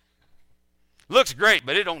 Looks great,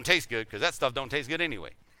 but it don't taste good because that stuff don't taste good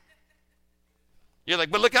anyway. You're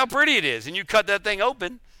like, but look how pretty it is. And you cut that thing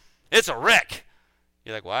open, it's a wreck.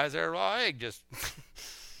 You're like, why is there a raw egg? Just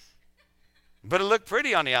but it looked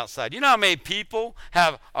pretty on the outside. You know how many people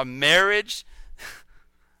have a marriage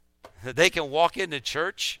that they can walk into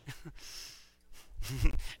church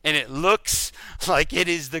and it looks like it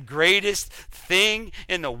is the greatest thing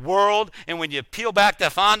in the world, and when you peel back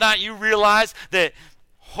the fondant, you realize that,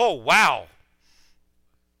 oh, wow.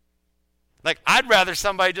 Like, I'd rather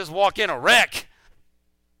somebody just walk in a wreck.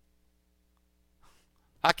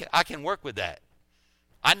 I can work with that.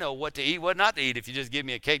 I know what to eat, what not to eat if you just give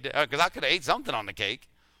me a cake, because I could have ate something on the cake.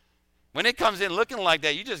 When it comes in looking like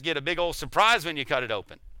that, you just get a big old surprise when you cut it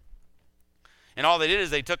open. And all they did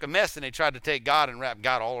is they took a mess and they tried to take God and wrap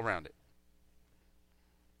God all around it.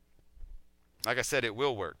 Like I said, it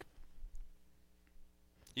will work.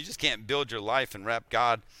 You just can't build your life and wrap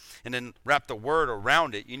God and then wrap the Word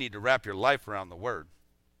around it. You need to wrap your life around the Word.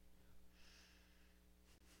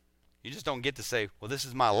 You just don't get to say, well, this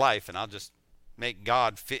is my life, and I'll just make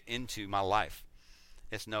God fit into my life.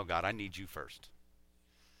 It's no, God, I need you first.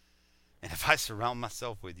 And if I surround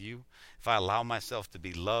myself with you, if I allow myself to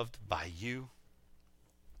be loved by you,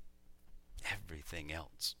 everything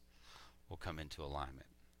else will come into alignment.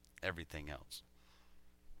 Everything else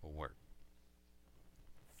will work.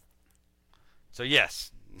 So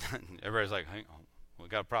yes, everybody's like, hey, we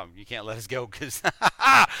got a problem. You can't let us go because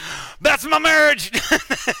that's my marriage.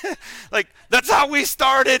 Like, that's how we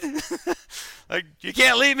started. Like, you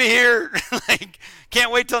can't leave me here. Like,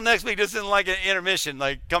 can't wait till next week. This isn't like an intermission.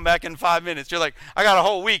 Like, come back in 5 minutes. You're like, I got a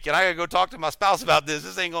whole week and I got to go talk to my spouse about this.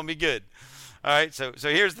 This ain't going to be good. All right, so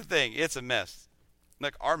here's the thing. It's a mess.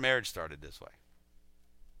 Look, our marriage started this way.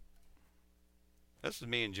 This is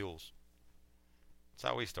me and Jules. That's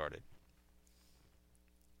how we started.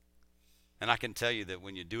 And I can tell you that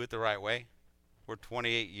when you do it the right way, we're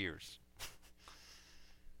 28 years.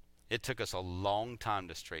 It took us a long time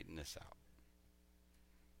to straighten this out.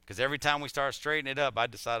 Because every time we start straightening it up, I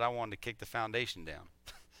decided I wanted to kick the foundation down.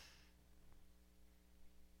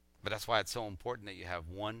 But that's why it's so important that you have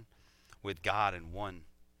one with God and one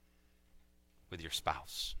with your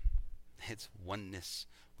spouse. It's oneness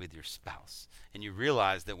with your spouse. And you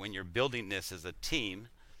realize that when you're building this as a team,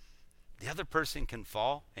 the other person can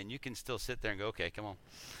fall and you can still sit there and go, okay, come on.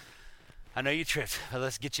 I know you tripped, but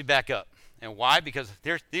let's get you back up. And why? Because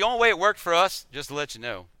the only way it worked for us, just to let you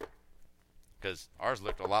know, because ours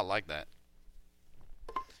looked a lot like that,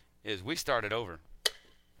 is we started over.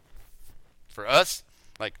 For us,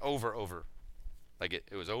 like over. Like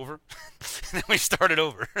it was over. And then we started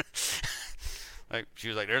over. Like she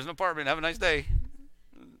was like, there's an apartment, have a nice day.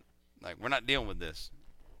 Like, we're not dealing with this.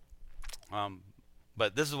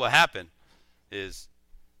 But this is what happened, is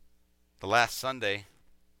the last Sunday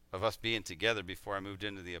of us being together before I moved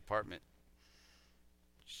into the apartment,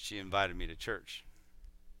 she invited me to church.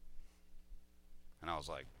 And I was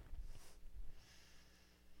like,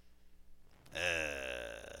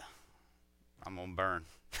 I'm going to burn.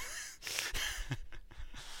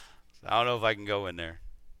 So I don't know if I can go in there.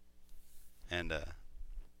 And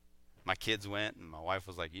my kids went, and my wife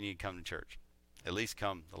was like, you need to come to church. At least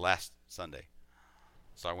come the last Sunday.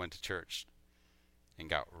 So I went to church and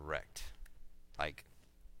got wrecked. Like,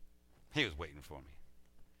 he was waiting for me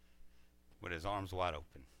with his arms wide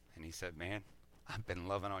open. And he said, man, I've been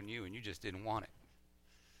loving on you and you just didn't want it.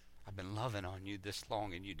 I've been loving on you this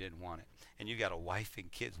long and you didn't want it. And you got a wife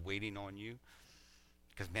and kids waiting on you.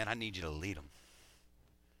 Because, man, I need you to lead them.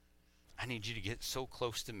 I need you to get so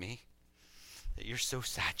close to me that you're so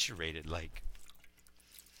saturated. Like,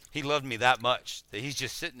 he loved me that much that he's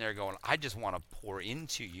just sitting there going, I just want to pour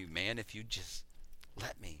into you, man, if you just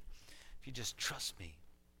let me. If you just trust me.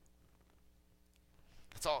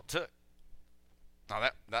 That's all it took. Now,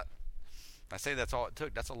 I say that's all it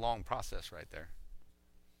took. That's a long process right there.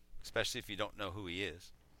 Especially if you don't know who he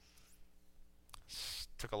is.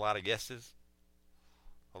 Took a lot of guesses.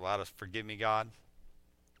 A lot of forgive me, God.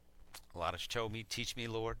 A lot of show me, teach me,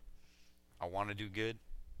 Lord. I want to do good.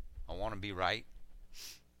 I want to be right.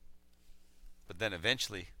 But then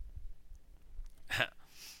eventually,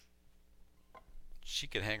 she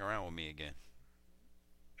could hang around with me again.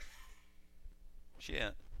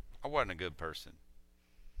 I wasn't a good person.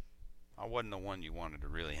 I wasn't the one you wanted to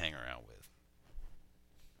really hang around with.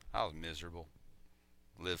 I was miserable.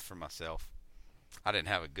 Lived for myself. I didn't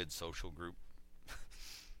have a good social group.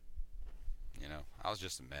 I was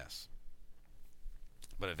just a mess.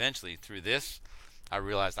 But eventually, through this, I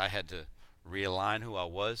realized I had to realign who I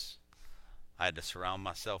was. I had to surround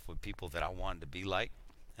myself with people that I wanted to be like.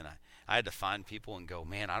 And I had to find people and go,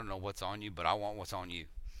 man, I don't know what's on you, but I want what's on you.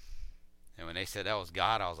 And when they said that was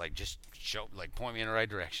God, I was like, just point me in the right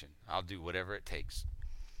direction. I'll do whatever it takes.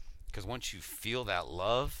 Because once you feel that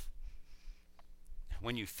love,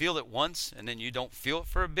 when you feel it once and then you don't feel it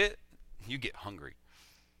for a bit, you get hungry.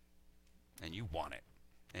 And you want it.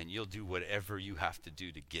 And you'll do whatever you have to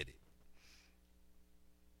do to get it.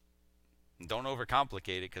 And don't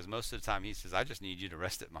overcomplicate it, because most of the time he says, I just need you to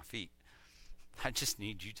rest at my feet. I just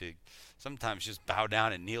need you to sometimes just bow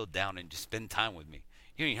down and kneel down and just spend time with me.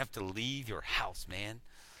 You don't even have to leave your house, man.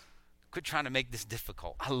 Quit trying to make this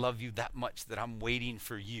difficult. I love you that much that I'm waiting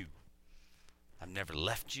for you. I've never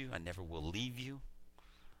left you. I never will leave you.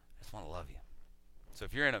 I just want to love you. So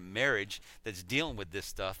if you're in a marriage that's dealing with this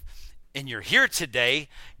stuff and you're here today,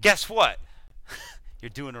 guess what? You're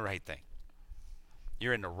doing the right thing.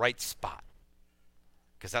 You're in the right spot,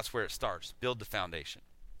 because that's where it starts. Build the foundation.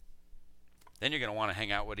 Then you're going to want to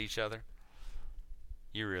hang out with each other.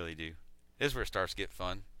 You really do. This is where it starts to get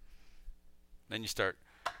fun. Then you start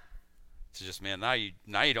to just, man, now you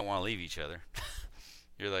don't want to leave each other.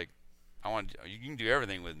 You're like, you can do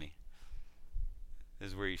everything with me. This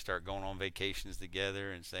is where you start going on vacations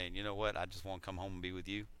together and saying, you know what, I just want to come home and be with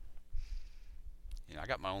you. I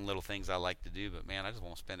got my own little things I like to do, but man, I just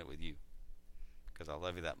want to spend it with you because I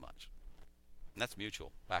love you that much. And that's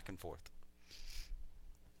mutual, back and forth.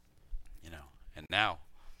 And now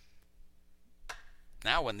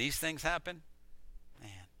when these things happen, man,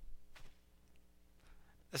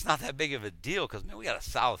 it's not that big of a deal, because, man, we got a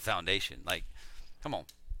solid foundation. Like, come on.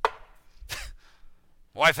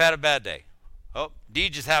 Wife had a bad day. Oh,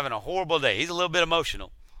 Deej is having a horrible day. He's a little bit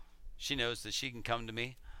emotional. She knows that she can come to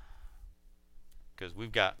me because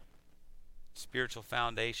we've got spiritual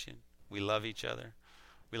foundation. We love each other.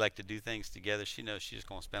 We like to do things together. She knows she's just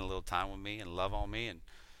going to spend a little time with me and love on me, and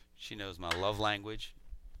she knows my love language,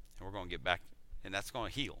 and we're going to get back, and that's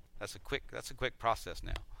going to heal. That's a quick process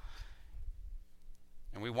now.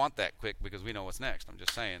 And we want that quick because we know what's next. I'm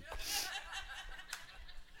just saying.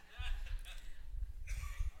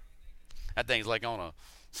 That thing's like on a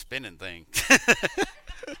spinning thing.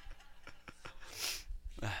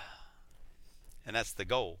 And that's the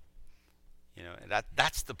goal. And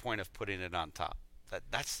that's the point of putting it on top.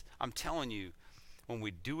 I'm telling you, when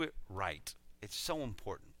we do it right, it's so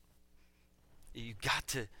important. You've got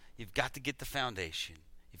to get the foundation.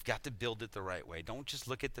 You've got to build it the right way. Don't just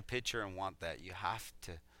look at the picture and want that. You have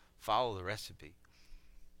to follow the recipe.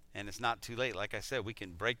 And it's not too late. Like I said, we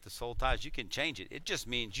can break the soul ties. You can change it. It just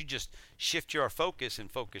means you just shift your focus and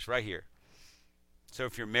focus right here. So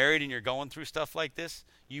if you're married and you're going through stuff like this,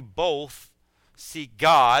 you both seek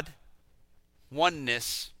God,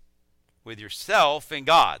 oneness with yourself and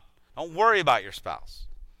God. Don't worry about your spouse.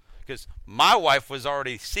 Because my wife was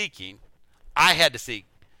already seeking. I had to seek.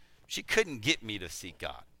 She couldn't get me to seek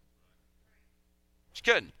God. She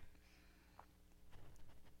couldn't.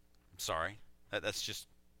 I'm sorry. That's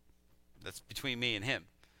between me and him.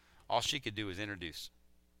 All she could do was introduce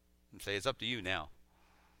and say, it's up to you now.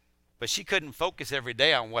 But she couldn't focus every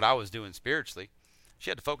day on what I was doing spiritually.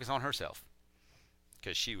 She had to focus on herself.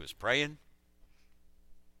 Because she was praying.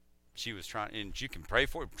 She was trying, and you can pray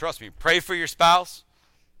for it. Trust me, pray for your spouse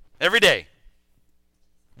every day.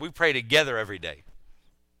 We pray together every day.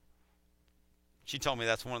 She told me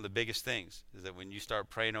that's one of the biggest things, is that when you start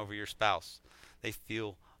praying over your spouse, they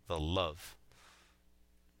feel the love.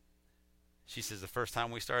 She says the first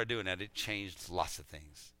time we started doing that, it changed lots of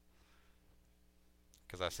things.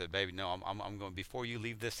 Because I said, baby, no, I'm going, before you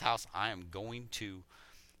leave this house, I am going to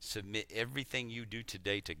submit everything you do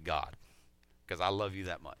today to God. Because I love you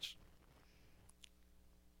that much.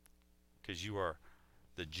 Because you are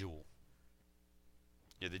the jewel.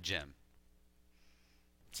 You're the gem.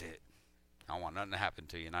 That's it. I don't want nothing to happen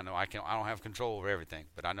to you. And I know I don't have control over everything,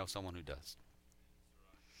 but I know someone who does.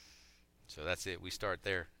 So that's it. We start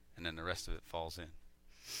there, and then the rest of it falls in.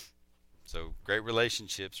 So great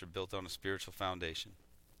relationships are built on a spiritual foundation.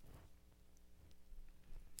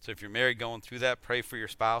 So if you're married going through that, pray for your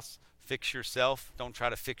spouse. Fix yourself. Don't try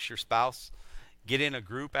to fix your spouse. Get in a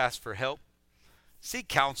group. Ask for help. Seek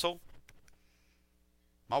counsel.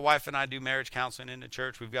 My wife and I do marriage counseling in the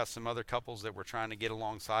church. We've got some other couples that we're trying to get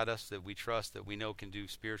alongside us that we trust, that we know can do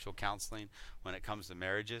spiritual counseling when it comes to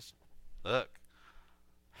marriages. Look,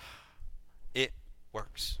 it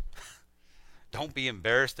works. Don't be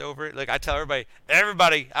embarrassed over it. Look, I tell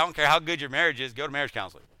everybody, I don't care how good your marriage is, go to marriage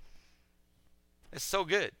counseling. It's so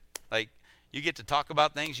good. Like, you get to talk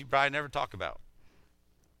about things you probably never talk about.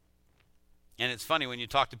 And it's funny when you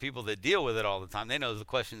talk to people that deal with it all the time, they know the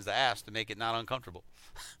questions to ask to make it not uncomfortable.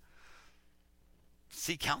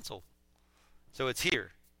 Seek counsel. So it's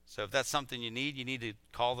here. So if that's something you need to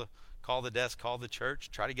call the desk, call the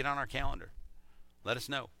church, try to get on our calendar. Let us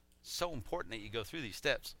know. It's so important that you go through these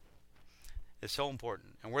steps. It's so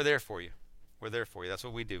important. And we're there for you. We're there for you. That's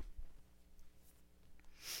what we do.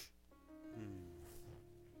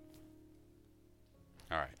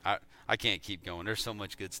 All right. I can't keep going. There's so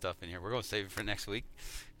much good stuff in here. We're going to save it for next week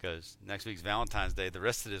because next week's Valentine's Day. The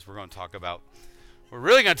rest of this we're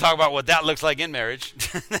really going to talk about what that looks like in marriage.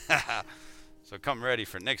 So come ready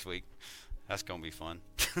for next week. That's going to be fun.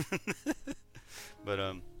 But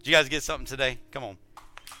did you guys get something today? Come on.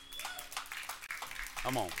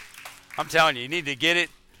 Come on. I'm telling you, you need to get it.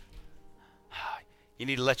 You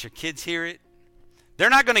need to let your kids hear it. They're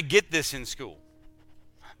not going to get this in school.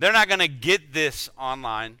 They're not going to get this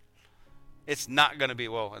online. It's not going to be,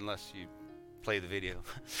 well, unless you play the video.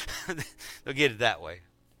 They'll get it that way.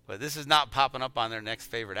 But this is not popping up on their next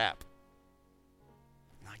favorite app.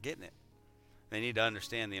 Not getting it. They need to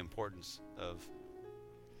understand the importance of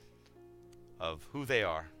who they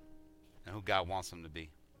are and who God wants them to be.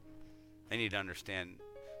 They need to understand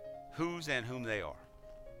whose and whom they are.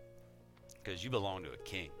 Because you belong to a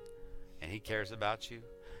king. And he cares about you.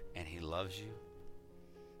 And he loves you.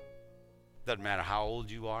 Doesn't matter how old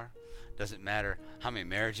you are. Doesn't matter how many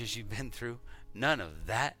marriages you've been through. None of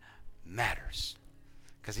that matters.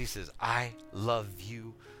 Because he says, I love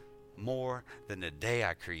you more than the day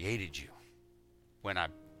I created you. When I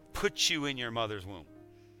put you in your mother's womb.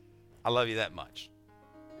 I love you that much.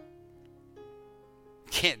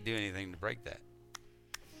 Can't do anything to break that.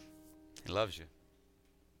 He loves you.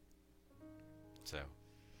 So,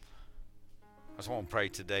 I just want to pray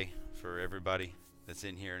today for everybody that's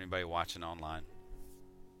in here, anybody watching online.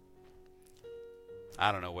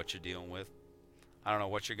 I don't know what you're dealing with. I don't know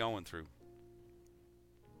what you're going through.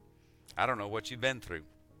 I don't know what you've been through.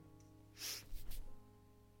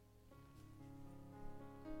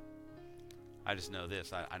 I just know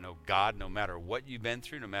this. I know God, no matter what you've been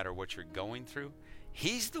through, no matter what you're going through,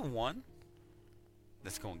 he's the one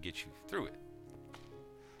that's going to get you through it.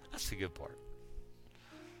 That's the good part.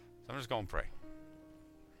 So I'm just going to pray.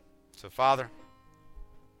 So, Father,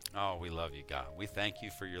 oh, we love you, God. We thank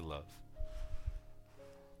you for your love.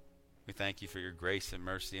 We thank you for your grace and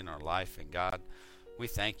mercy in our life. And, God, we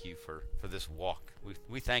thank you for this walk.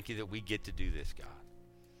 We thank you that we get to do this, God.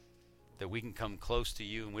 That we can come close to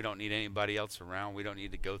you and we don't need anybody else around. We don't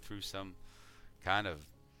need to go through some kind of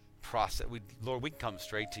process. Lord, we can come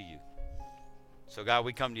straight to you. So, God,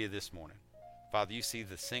 we come to you this morning. Father, you see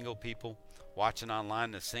the single people watching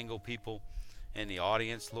online, the single people in the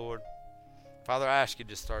audience, Lord. Father, I ask you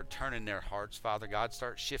to start turning their hearts, Father God.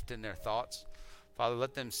 Start shifting their thoughts. Father,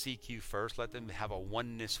 let them seek you first. Let them have a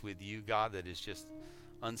oneness with you, God, that is just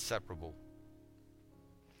inseparable.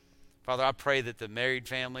 Father, I pray that the married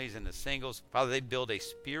families and the singles, Father, they build a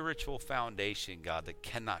spiritual foundation, God, that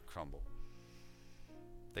cannot crumble.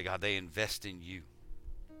 That, God, they invest in you.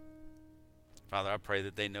 Father, I pray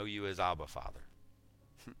that they know you as Abba, Father.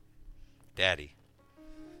 Daddy.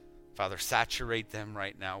 Father, saturate them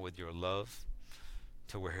right now with your love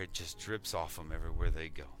to where it just drips off them everywhere they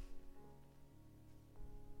go.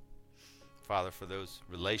 Father, for those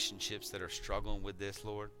relationships that are struggling with this,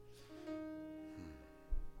 Lord,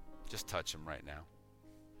 just touch them right now.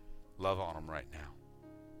 Love on them right now.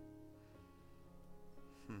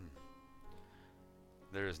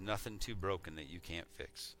 there is nothing too broken that you can't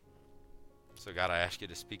fix. So, God, I ask you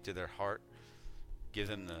to speak to their heart. Give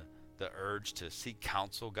them the urge to seek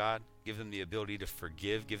counsel, God. Give them the ability to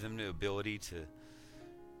forgive. Give them the ability to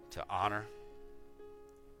honor.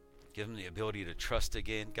 Give them the ability to trust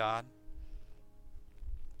again, God.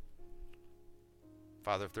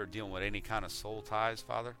 Father, if they're dealing with any kind of soul ties,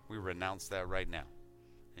 Father, we renounce that right now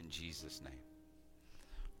in Jesus' name.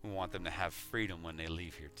 We want them to have freedom when they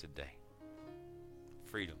leave here today.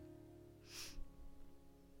 Freedom.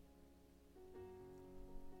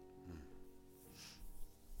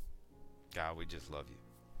 God, we just love you.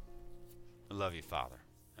 We love you, Father,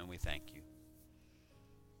 and we thank you.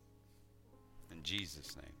 In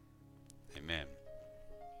Jesus' name, amen.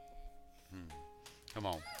 Come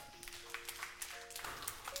on.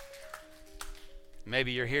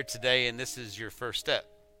 Maybe you're here today and this is your first step.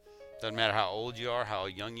 Doesn't matter how old you are, how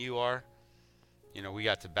young you are. You know, we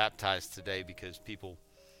got to baptize today because people,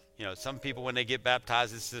 you know, some people when they get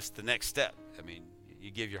baptized, it's just the next step. I mean,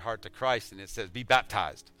 you give your heart to Christ and it says, be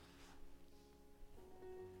baptized.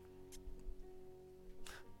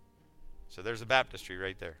 So there's a baptistry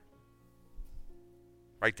right there.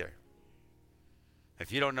 Right there.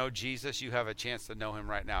 If you don't know Jesus, you have a chance to know him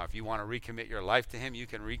right now. If you want to recommit your life to him, you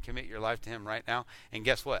can recommit your life to him right now. And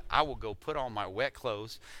guess what? I will go put on my wet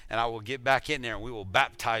clothes and I will get back in there and we will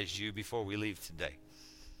baptize you before we leave today.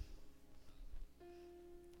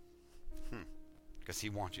 Because he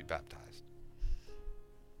wants you baptized.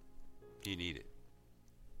 You need it.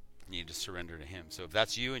 You need to surrender to him. So if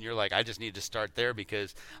that's you and you're like, I just need to start there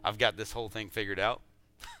because I've got this whole thing figured out.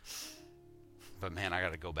 But man, I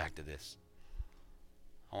got to go back to this.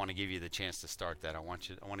 I want to give you the chance to start that. I want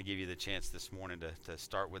to give you the chance this morning to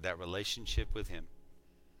start with that relationship with him.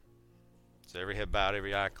 So every head bowed,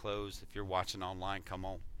 every eye closed. If you're watching online, come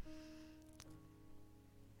on.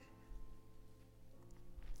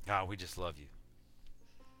 God, we just love you.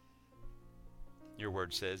 Your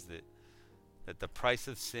word says that the price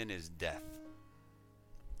of sin is death.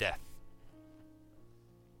 Death.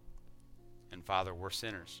 And Father, we're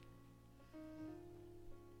sinners.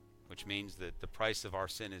 Which means that the price of our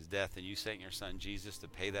sin is death, and you sent your son Jesus to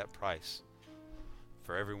pay that price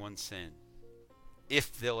for everyone's sin,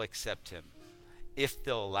 if they'll accept him, if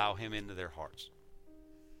they'll allow him into their hearts.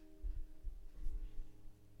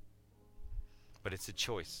 But it's a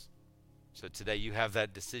choice. So today you have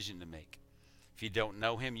that decision to make. If you don't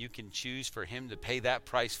know him, you can choose for him to pay that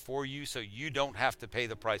price for you so you don't have to pay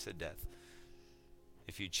the price of death.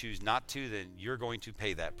 If you choose not to, then you're going to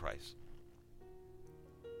pay that price.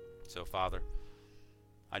 So, Father,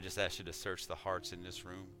 I just ask you to search the hearts in this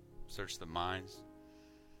room, search the minds.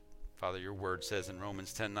 Father, your word says in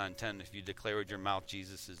Romans 10:9-10, if you declare with your mouth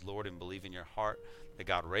Jesus is Lord and believe in your heart that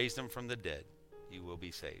God raised him from the dead, you will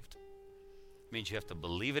be saved. It means you have to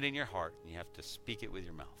believe it in your heart and you have to speak it with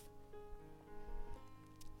your mouth.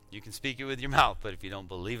 You can speak it with your mouth, but if you don't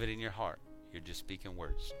believe it in your heart, you're just speaking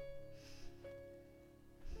words.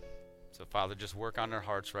 So, Father, just work on their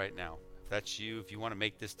hearts right now. If that's you, if you want to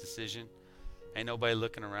make this decision, ain't nobody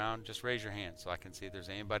looking around, just raise your hand so I can see if there's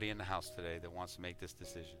anybody in the house today that wants to make this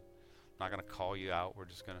decision. I'm not going to call you out.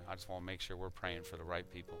 I just want to make sure we're praying for the right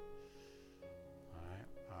people.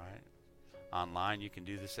 All right. Online, you can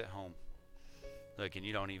do this at home. Look, and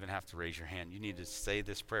you don't even have to raise your hand. You need to say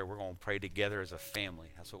this prayer. We're going to pray together as a family.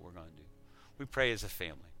 That's what we're going to do. We pray as a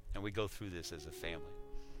family, and we go through this as a family.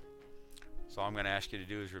 So all I'm going to ask you to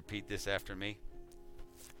do is repeat this after me.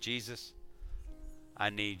 Jesus, I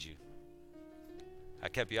need you. I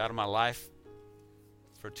kept you out of my life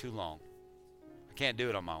for too long. I can't do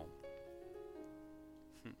it on my own.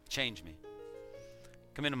 Change me.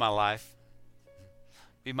 Come into my life.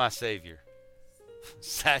 Be my Savior.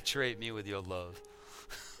 Saturate me with your love.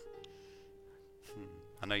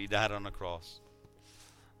 I know you died on the cross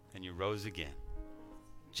and you rose again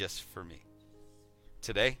just for me.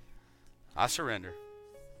 Today, I surrender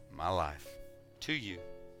my life to you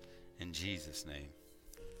in Jesus' name.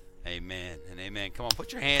 Amen and amen. Come on,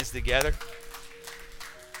 put your hands together.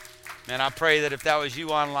 Man, I pray that if that was you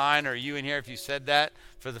online or you in here, if you said that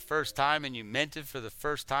for the first time and you meant it for the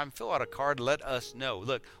first time, fill out a card, let us know.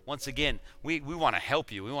 Look, once again, we want to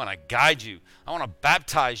help you. We want to guide you. I want to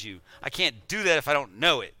baptize you. I can't do that if I don't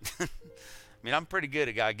know it. I mean, I'm pretty good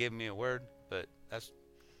at God giving me a word, but that's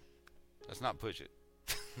not push it.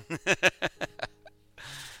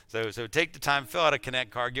 So take the time, fill out a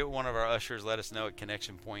connect card, get one of our ushers, let us know at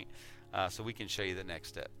Connection Point so we can show you the next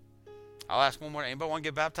step. I'll ask one more. Anybody want to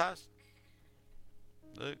get baptized?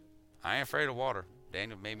 Look, I ain't afraid of water.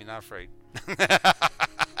 Daniel made me not afraid.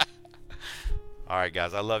 All right,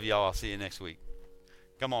 guys. I love y'all. I'll see you next week.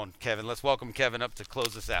 Come on, Kevin. Let's welcome Kevin up to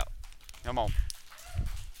close us out. Come on.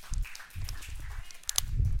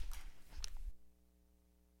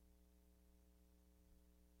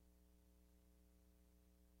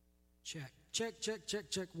 Check.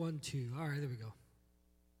 1, 2. All right, there we go.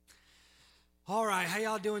 All right, how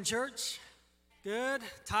y'all doing, church? Good?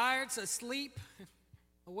 Tired? Asleep?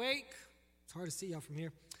 Awake? It's hard to see y'all from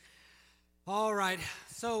here. All right,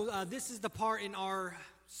 so this is the part in our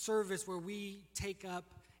service where we take up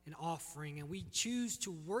an offering and we choose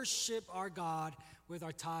to worship our God with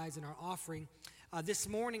our tithes and our offering. This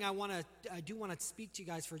morning, I do want to speak to you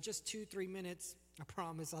guys for just 2-3 minutes. I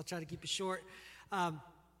promise I'll try to keep it short.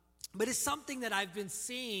 But it's something that I've been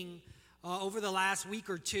seeing over the last week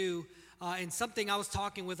or two, and something I was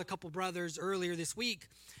talking with a couple brothers earlier this week.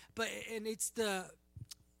 And it's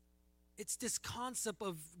this concept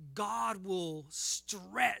of God will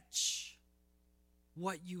stretch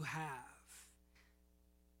what you have.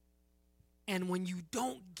 And when you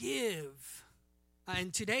don't give,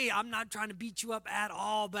 and today I'm not trying to beat you up at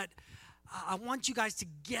all, but I want you guys to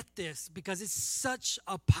get this because it's such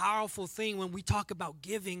a powerful thing when we talk about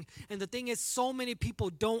giving. And the thing is, so many people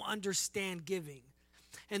don't understand giving.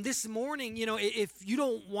 And this morning, you know, if you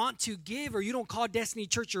don't want to give or you don't call Destiny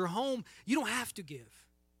Church your home, you don't have to give.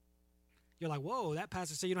 You're like, whoa, that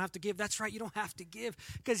pastor said you don't have to give. That's right, you don't have to give.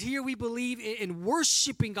 Because here we believe in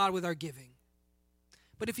worshiping God with our giving.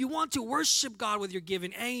 But if you want to worship God with your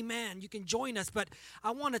giving, amen, you can join us. But I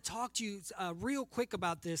want to talk to you real quick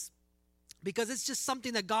about this, because it's just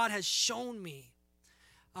something that God has shown me.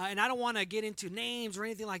 And I don't want to get into names or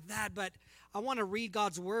anything like that, but I want to read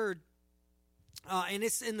God's word. And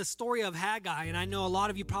it's in the story of Haggai. And I know a lot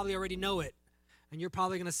of you probably already know it. And you're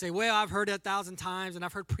probably going to say, well, I've heard it 1,000 times. And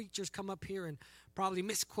I've heard preachers come up here and probably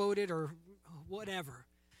misquote it or whatever.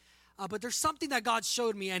 But there's something that God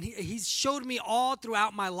showed me. And he's showed me all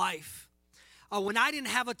throughout my life. When I didn't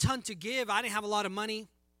have a ton to give, I didn't have a lot of money.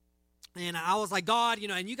 And I was like, God, you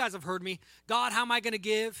know, and you guys have heard me. God, how am I going to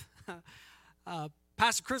give?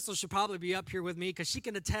 Pastor Crystal should probably be up here with me because she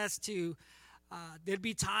can attest to there'd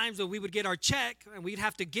be times when we would get our check and we'd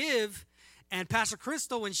have to give. And Pastor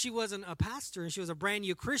Crystal, when she wasn't a pastor and she was a brand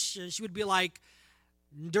new Christian, she would be like,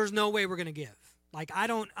 there's no way we're going to give. Like, I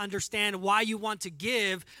don't understand why you want to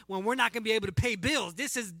give when we're not going to be able to pay bills.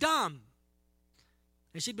 This is dumb.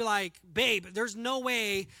 And she'd be like, babe, there's no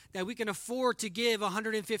way that we can afford to give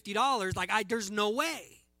 $150. Like, there's no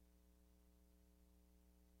way.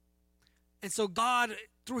 And so God,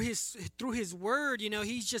 through his word, you know,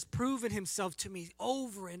 he's just proven himself to me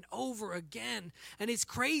over and over again. And it's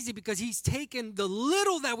crazy because he's taken the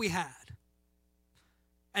little that we had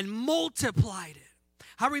and multiplied it.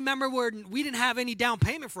 I remember when we didn't have any down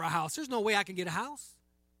payment for a house. There's no way I can get a house.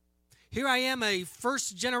 Here I am, a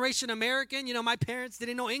first-generation American. You know, my parents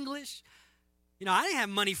didn't know English. You know, I didn't have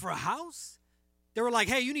money for a house. They were like,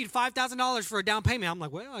 hey, you need $5,000 for a down payment. I'm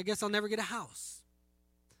like, well, I guess I'll never get a house.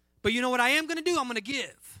 But you know what I am going to do? I'm going to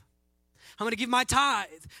give. I'm going to give my tithe.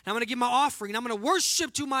 And I'm going to give my offering. And I'm going to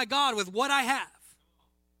worship to my God with what I have.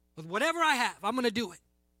 With whatever I have, I'm going to do it.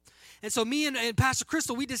 And so me and Pastor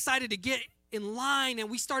Crystal, we decided to get in line. And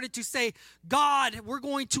we started to say, God, we're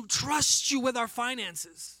going to trust you with our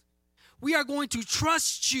finances. We are going to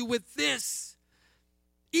trust you with this.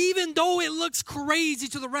 Even though it looks crazy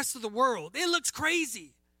to the rest of the world. It looks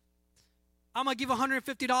crazy. I'm going to give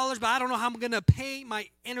 $150, but I don't know how I'm going to pay my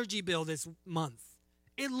energy bill this month.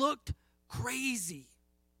 It looked crazy.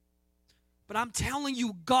 But I'm telling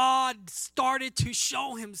you, God started to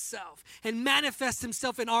show himself and manifest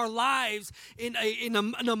himself in our lives in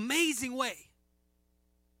an amazing way.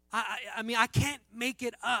 I mean, I can't make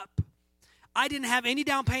it up. I didn't have any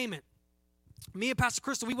down payment. Me and Pastor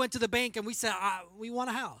Crystal, we went to the bank and we said, we want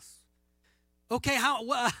a house. Okay, how?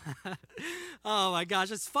 Oh my gosh,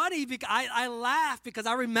 it's funny because I laugh because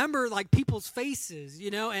I remember like people's faces, you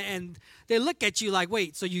know, and they look at you like,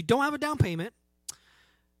 wait, so you don't have a down payment,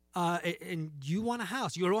 and you want a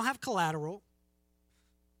house. You don't have collateral,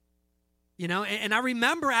 you know, and I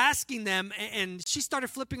remember asking them, and she started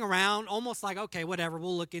flipping around almost like, okay, whatever,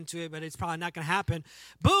 we'll look into it, but it's probably not going to happen.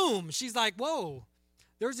 Boom, she's like, whoa.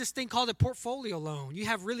 There's this thing called a portfolio loan. You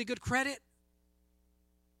have really good credit.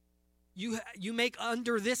 You make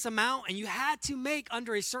under this amount, and you had to make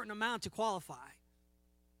under a certain amount to qualify.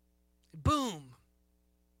 Boom.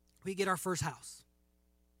 We get our first house.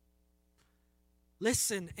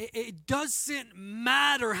 Listen, it doesn't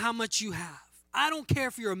matter how much you have. I don't care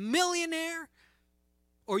if you're a millionaire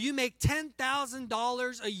or you make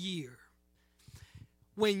 $10,000 a year.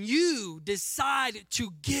 When you decide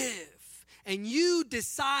to give and you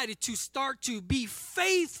decided to start to be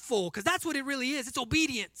faithful, because that's what it really is. It's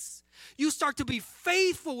obedience. You start to be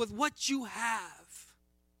faithful with what you have.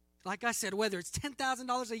 Like I said, whether it's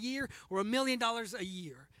 $10,000 a year or $1 million a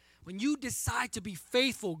year, when you decide to be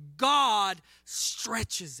faithful, God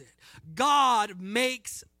stretches it. God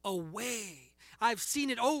makes a way. I've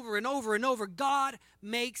seen it over and over and over. God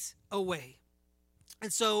makes a way.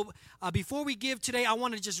 And so before we give today, I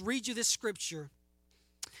want to just read you this scripture.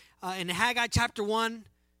 In Haggai chapter 1,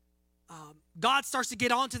 God starts to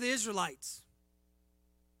get on to the Israelites.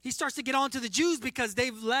 He starts to get on to the Jews because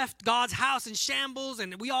they've left God's house in shambles,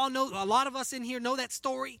 and we all know, a lot of us in here know that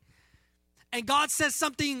story. And God says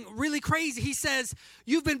something really crazy. He says,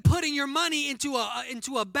 you've been putting your money into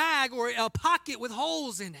a bag or a pocket with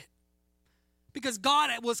holes in it. Because God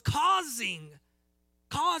was causing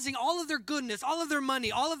all of their goodness, all of their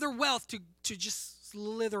money, all of their wealth to just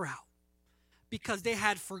slither out. Because they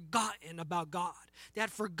had forgotten about God. They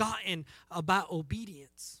had forgotten about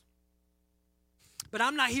obedience. But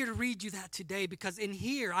I'm not here to read you that today, because in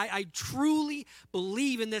here, I truly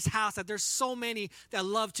believe in this house that there's so many that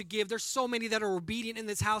love to give. There's so many that are obedient in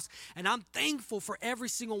this house, and I'm thankful for every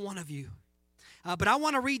single one of you. But I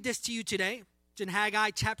want to read this to you today. It's in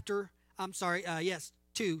Haggai chapter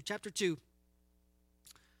 2.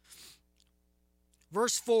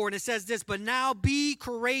 Verse 4, and it says this, but now be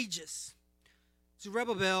courageous.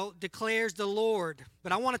 Zerubbabel declares the Lord.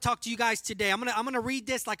 But I want to talk to you guys today. I'm gonna read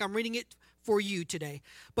this like I'm reading it for you today.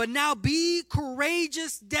 But now be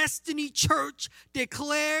courageous, Destiny Church,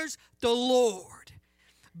 declares the Lord.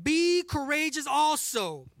 Be courageous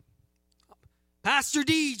also. Pastor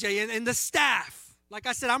DJ and the staff. Like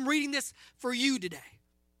I said, I'm reading this for you today.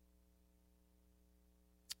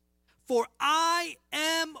 For I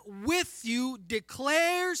am with you,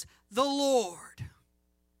 declares the Lord.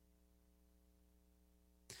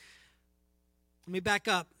 Let me back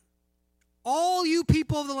up. All you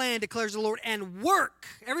people of the land, declares the Lord, and work.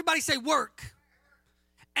 Everybody say work.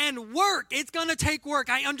 And work. It's going to take work.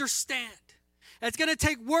 I understand. It's going to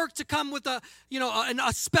take work to come with a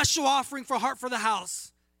special offering for Heart for the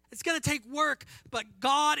House. It's going to take work. But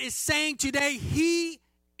God is saying today, He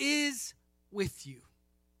is with you.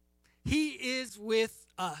 He is with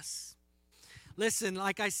us. Listen,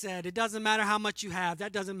 like I said, it doesn't matter how much you have.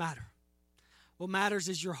 That doesn't matter. What matters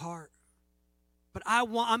is your heart. But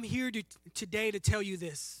I'm here today to tell you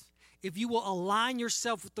this. If you will align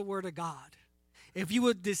yourself with the Word of God, if you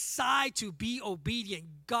would decide to be obedient,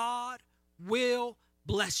 God will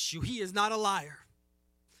bless you. He is not a liar.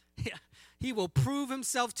 He will prove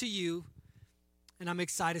Himself to you, and I'm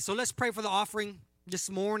excited. So let's pray for the offering this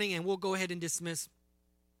morning, and we'll go ahead and dismiss.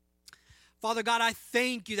 Father God, I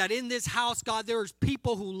thank you that in this house, God, there's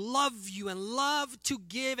people who love you and love to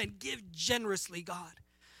give and give generously, God.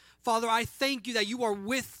 Father, I thank you that you are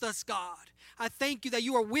with us, God. I thank you that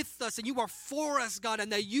you are with us and you are for us, God,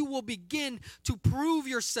 and that you will begin to prove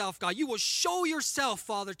yourself, God. You will show yourself,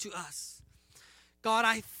 Father, to us. God,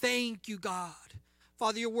 I thank you, God.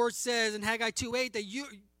 Father, your word says in Haggai 2:8 that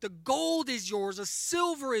the gold is yours, the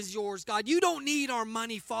silver is yours, God. You don't need our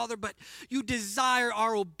money, Father, but you desire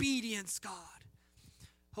our obedience, God.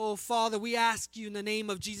 Oh, Father, we ask you in the name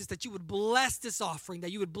of Jesus that you would bless this offering,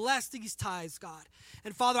 that you would bless these tithes, God.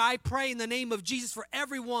 And Father, I pray in the name of Jesus for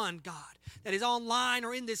everyone, God, that is online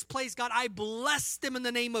or in this place, God. I bless them in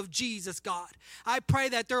the name of Jesus, God. I pray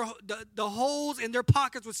that the holes in their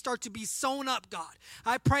pockets would start to be sewn up, God.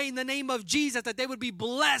 I pray in the name of Jesus that they would be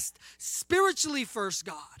blessed spiritually first,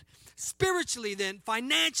 God. Spiritually, then,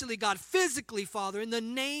 financially, God, physically, Father, in the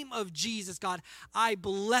name of Jesus, God, I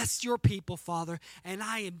bless your people, Father, and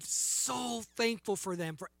I am so thankful for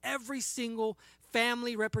them, for every single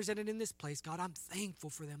family represented in this place, God. I'm thankful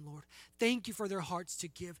for them, Lord. Thank you for their hearts to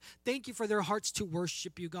give. Thank you for their hearts to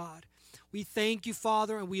worship you, God. We thank you,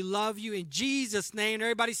 Father, and we love you in Jesus' name. And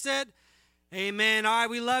everybody said, amen. All right,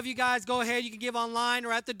 we love you guys. Go ahead. You can give online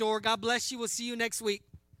or at the door. God bless you. We'll see you next week.